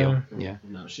Forge Yeah. Steel. Yeah.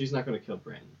 No, she's not going to kill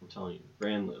Bran. I'm telling you,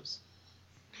 Bran lives.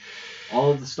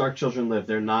 All of the Stark children live.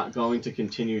 They're not going to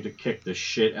continue to kick the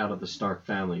shit out of the Stark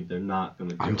family. They're not going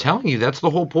to do it. I'm telling you, that's the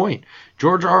whole point.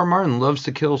 George R. R. Martin loves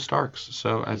to kill Starks,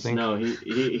 so I think... No,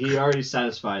 he already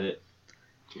satisfied it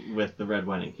with the Red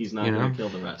Wedding. He's not going to kill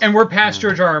the rest. And we're past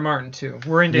George R. R. Martin too.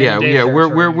 We're in Dan and Dave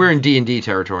we're in D&D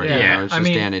territory. Yeah. You know, it's just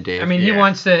Dan and Dave. I mean, they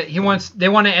want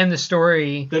to end the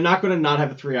story. They're not going to not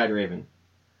have a three-eyed raven.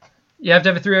 You have to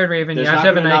have a three-eyed raven. There's you have not to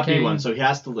have a going to Night not be King. one, so he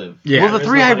has to live. Yeah. Well, the There's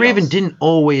three-eyed nobody raven else. didn't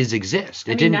always exist.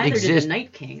 It didn't neither exist. did the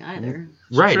Night King either.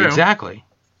 Right, True. exactly.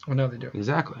 Well, no, they do.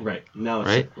 Exactly. Right. No, it's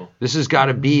Right? typical. This has got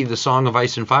to be the Song of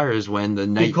Ice and Fire is when the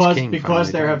Night King Because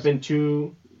finally there have comes. been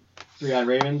two three-eyed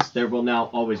ravens, there will now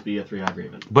always be a three-eyed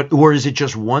raven. Or is it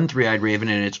just one three-eyed raven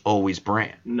and it's always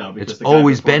Bran? No, because It's the guy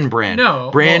always before- been Bran. No,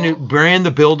 Bran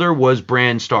the Builder was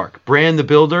Bran Stark. Bran the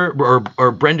Builder,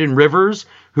 or Brendan Rivers,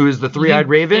 who is the three-eyed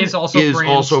raven, is also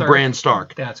Bran Stark. Bran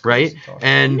Stark. That's right? crazy talk.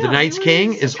 And No, the he Night's was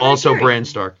King a is also Targaryen. Bran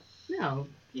Stark. No,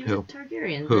 he was Who? a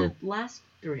Targaryen, Who? the last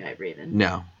three-eyed raven.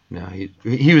 No, he's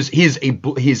a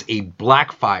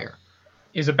Blackfire.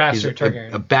 He's a He's bastard a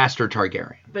Targaryen. bastard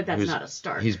Targaryen. But that's Who's- not a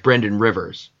Stark. He's Brendan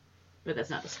Rivers. But that's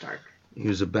not a Stark. He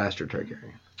was a bastard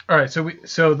Targaryen. All right,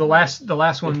 so the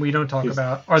last one we don't talk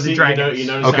about are the See, dragons. You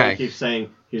notice how Okay. he keeps saying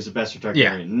he's a bastard Targaryen,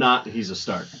 Yeah. not he's a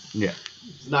Stark. Yeah,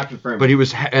 It's not confirmed. but he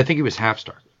was. I think he was half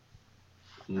Stark.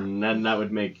 And then that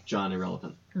would make Jon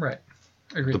irrelevant. Right.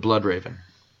 Agreed. The Blood Raven.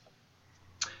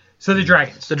 So the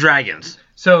dragons. The dragons.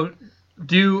 So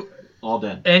do All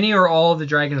dead. any or all of the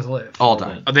dragons live? All dead.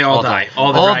 die. Oh, they all die.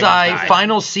 All the All dragons die.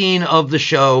 Final scene of the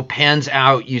show pans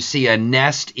out. You see a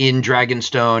nest in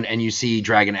Dragonstone, and you see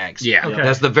dragon eggs. Yeah. Okay.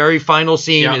 That's the very final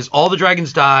scene. Yeah. Is all the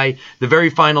dragons die. The very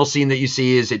final scene that you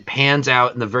see is it pans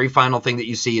out, and the very final thing that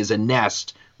you see is a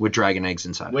nest with dragon eggs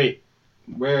inside. Wait,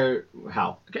 where?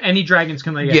 How? Any dragons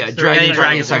can lay eggs. Yeah, They're dragons Any are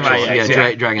dragons can asexual. lay Yeah, eggs,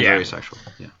 yeah. dragons Yeah. are asexual.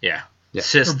 Yeah. Yeah. Yeah.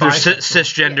 They're bisexual.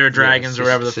 cisgender dragons or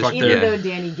whatever the fuck Even they're. though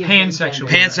Danny gives Pansexual. them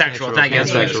gender. Pansexual. Thank you.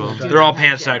 Pansexual. They're all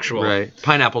pansexual. Right.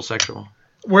 Pineapple sexual.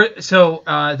 There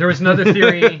was another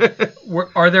theory.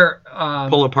 Are there?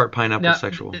 Pull apart pineapple Now,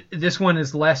 sexual. this one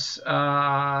is less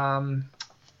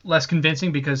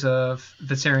convincing because of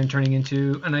Viserion turning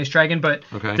into an ice dragon, but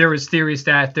Okay. there was theories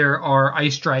that there are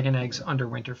ice dragon eggs under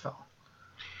Winterfell.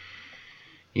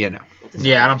 Yeah, no.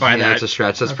 Yeah, I don't buy Yeah, that. that's a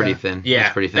stretch. That's pretty thin. Yeah,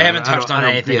 That's pretty thin. they haven't I don't- touched on I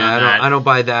don't- anything yeah, on I that. don't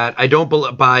buy that. I don't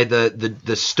buy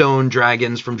the stone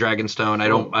dragons from Dragonstone. I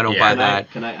don't Yeah. buy Can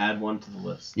that. Can I add one to the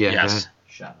list? Yeah. go Yes. ahead.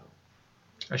 Shadow.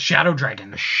 A shadow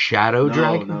dragon. A shadow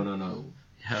dragon. No.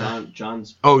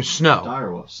 John's Oh, Snow.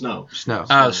 direwolf. Snow. Snow.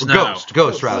 Oh, Snow.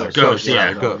 Ghost rather. Ghost,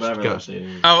 yeah. Ghost. Whatever Ghost. else they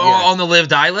do. Oh, Yeah. on the live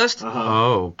die list? Uh-huh.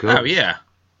 Oh, Ghost. Oh yeah,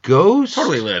 Ghost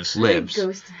totally lives. lives.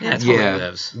 Ghost. Yeah, totally Yeah.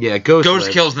 lives. Yeah, Ghost. Ghost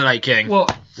lives. kills the Night King. Well,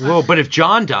 Whoa, but if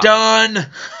John dies, Done.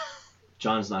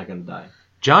 John's not gonna die.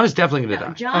 John is definitely gonna No,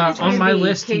 die. John is on gonna my be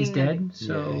list, king he's of- dead.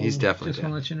 So Yeah, he's definitely just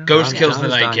dead. want to let you know. Ghost John- kills John the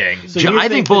is Night dying. King. So I you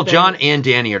think think both that John and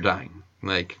Danny are dying.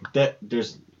 Like, That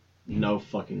there's no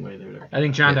fucking way they're. I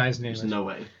think John Yeah. dies in the There's end. no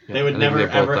way. Yeah, They would I think never, they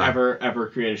both ever, die. ever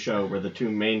create a show where the two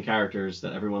main characters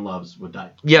that everyone loves would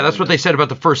die. yeah, that's what they said about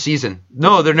the first season.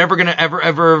 No, they're never gonna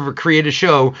ever create a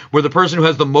show where the person who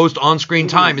has the most on-screen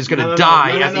time is gonna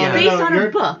die at the end. Based on a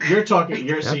book. You're talking.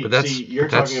 but that's- You're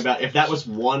that's- talking about if that was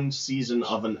one season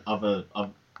of it was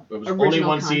only Original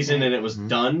one content. season and it was Mm-hmm.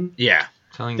 done. Yeah.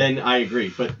 Telling you. Then I agree.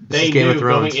 But This they is Game of knew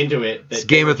Thrones. going into it that It's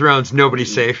Game of Thrones.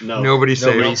 Nobody's safe. No. Nobody's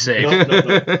safe. Nobody's safe.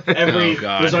 No. Every Oh,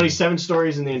 God. there's only 7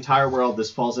 stories in the entire world. This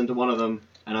falls into one of them,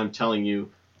 and I'm telling you,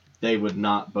 they would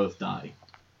not both die.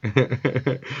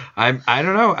 I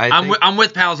don't know. I'm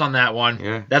with pals on that one.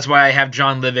 Yeah. That's why I have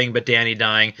John living but Danny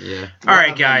dying. Yeah. All One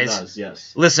right, of them guys. does,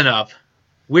 yes. Listen up.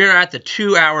 We're at the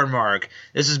 2-hour mark.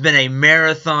 This has been a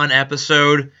marathon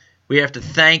episode. We have to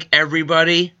thank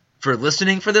everybody for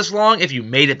listening for this long, if you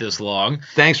made it this long.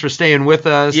 Thanks for staying with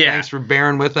us. Yeah. Thanks for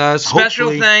bearing with us.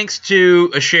 Special thanks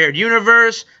to A Shared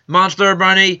Universe, Monster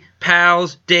Bunny,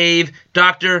 Pals, Dave,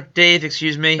 Dr. Dave,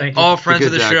 excuse me, Thank you. all friends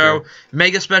of the Doctor. show.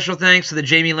 Mega special thanks to the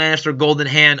Jamie Lannister Golden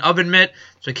Hand Oven Mitt,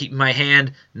 so I keep my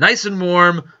hand nice and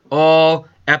warm all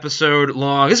episode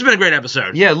long. This has been a great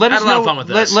episode. Yeah, let I us had a lot know. of fun with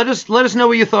this. Let us know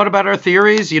what you thought about our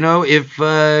theories. If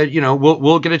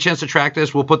we'll get a chance to track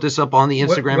this. We'll put this up on the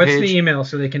Instagram What's page. the email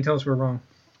so they can tell us we're wrong?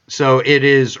 So it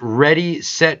is ready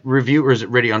set review, or is it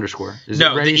ready _? Is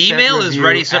No, it the email is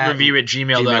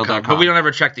readysetreview@gmail.com. But we don't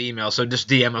ever check the email, so just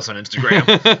DM us on Instagram.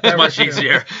 It's much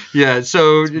easier. Yeah,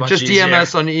 so much just easier. DM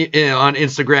us on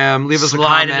Instagram. Leave us a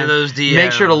Slide comment. into those DMs.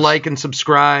 Make sure to like and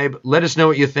subscribe. Let us know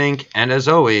what you think. And as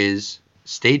always,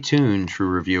 stay tuned, true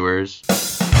reviewers.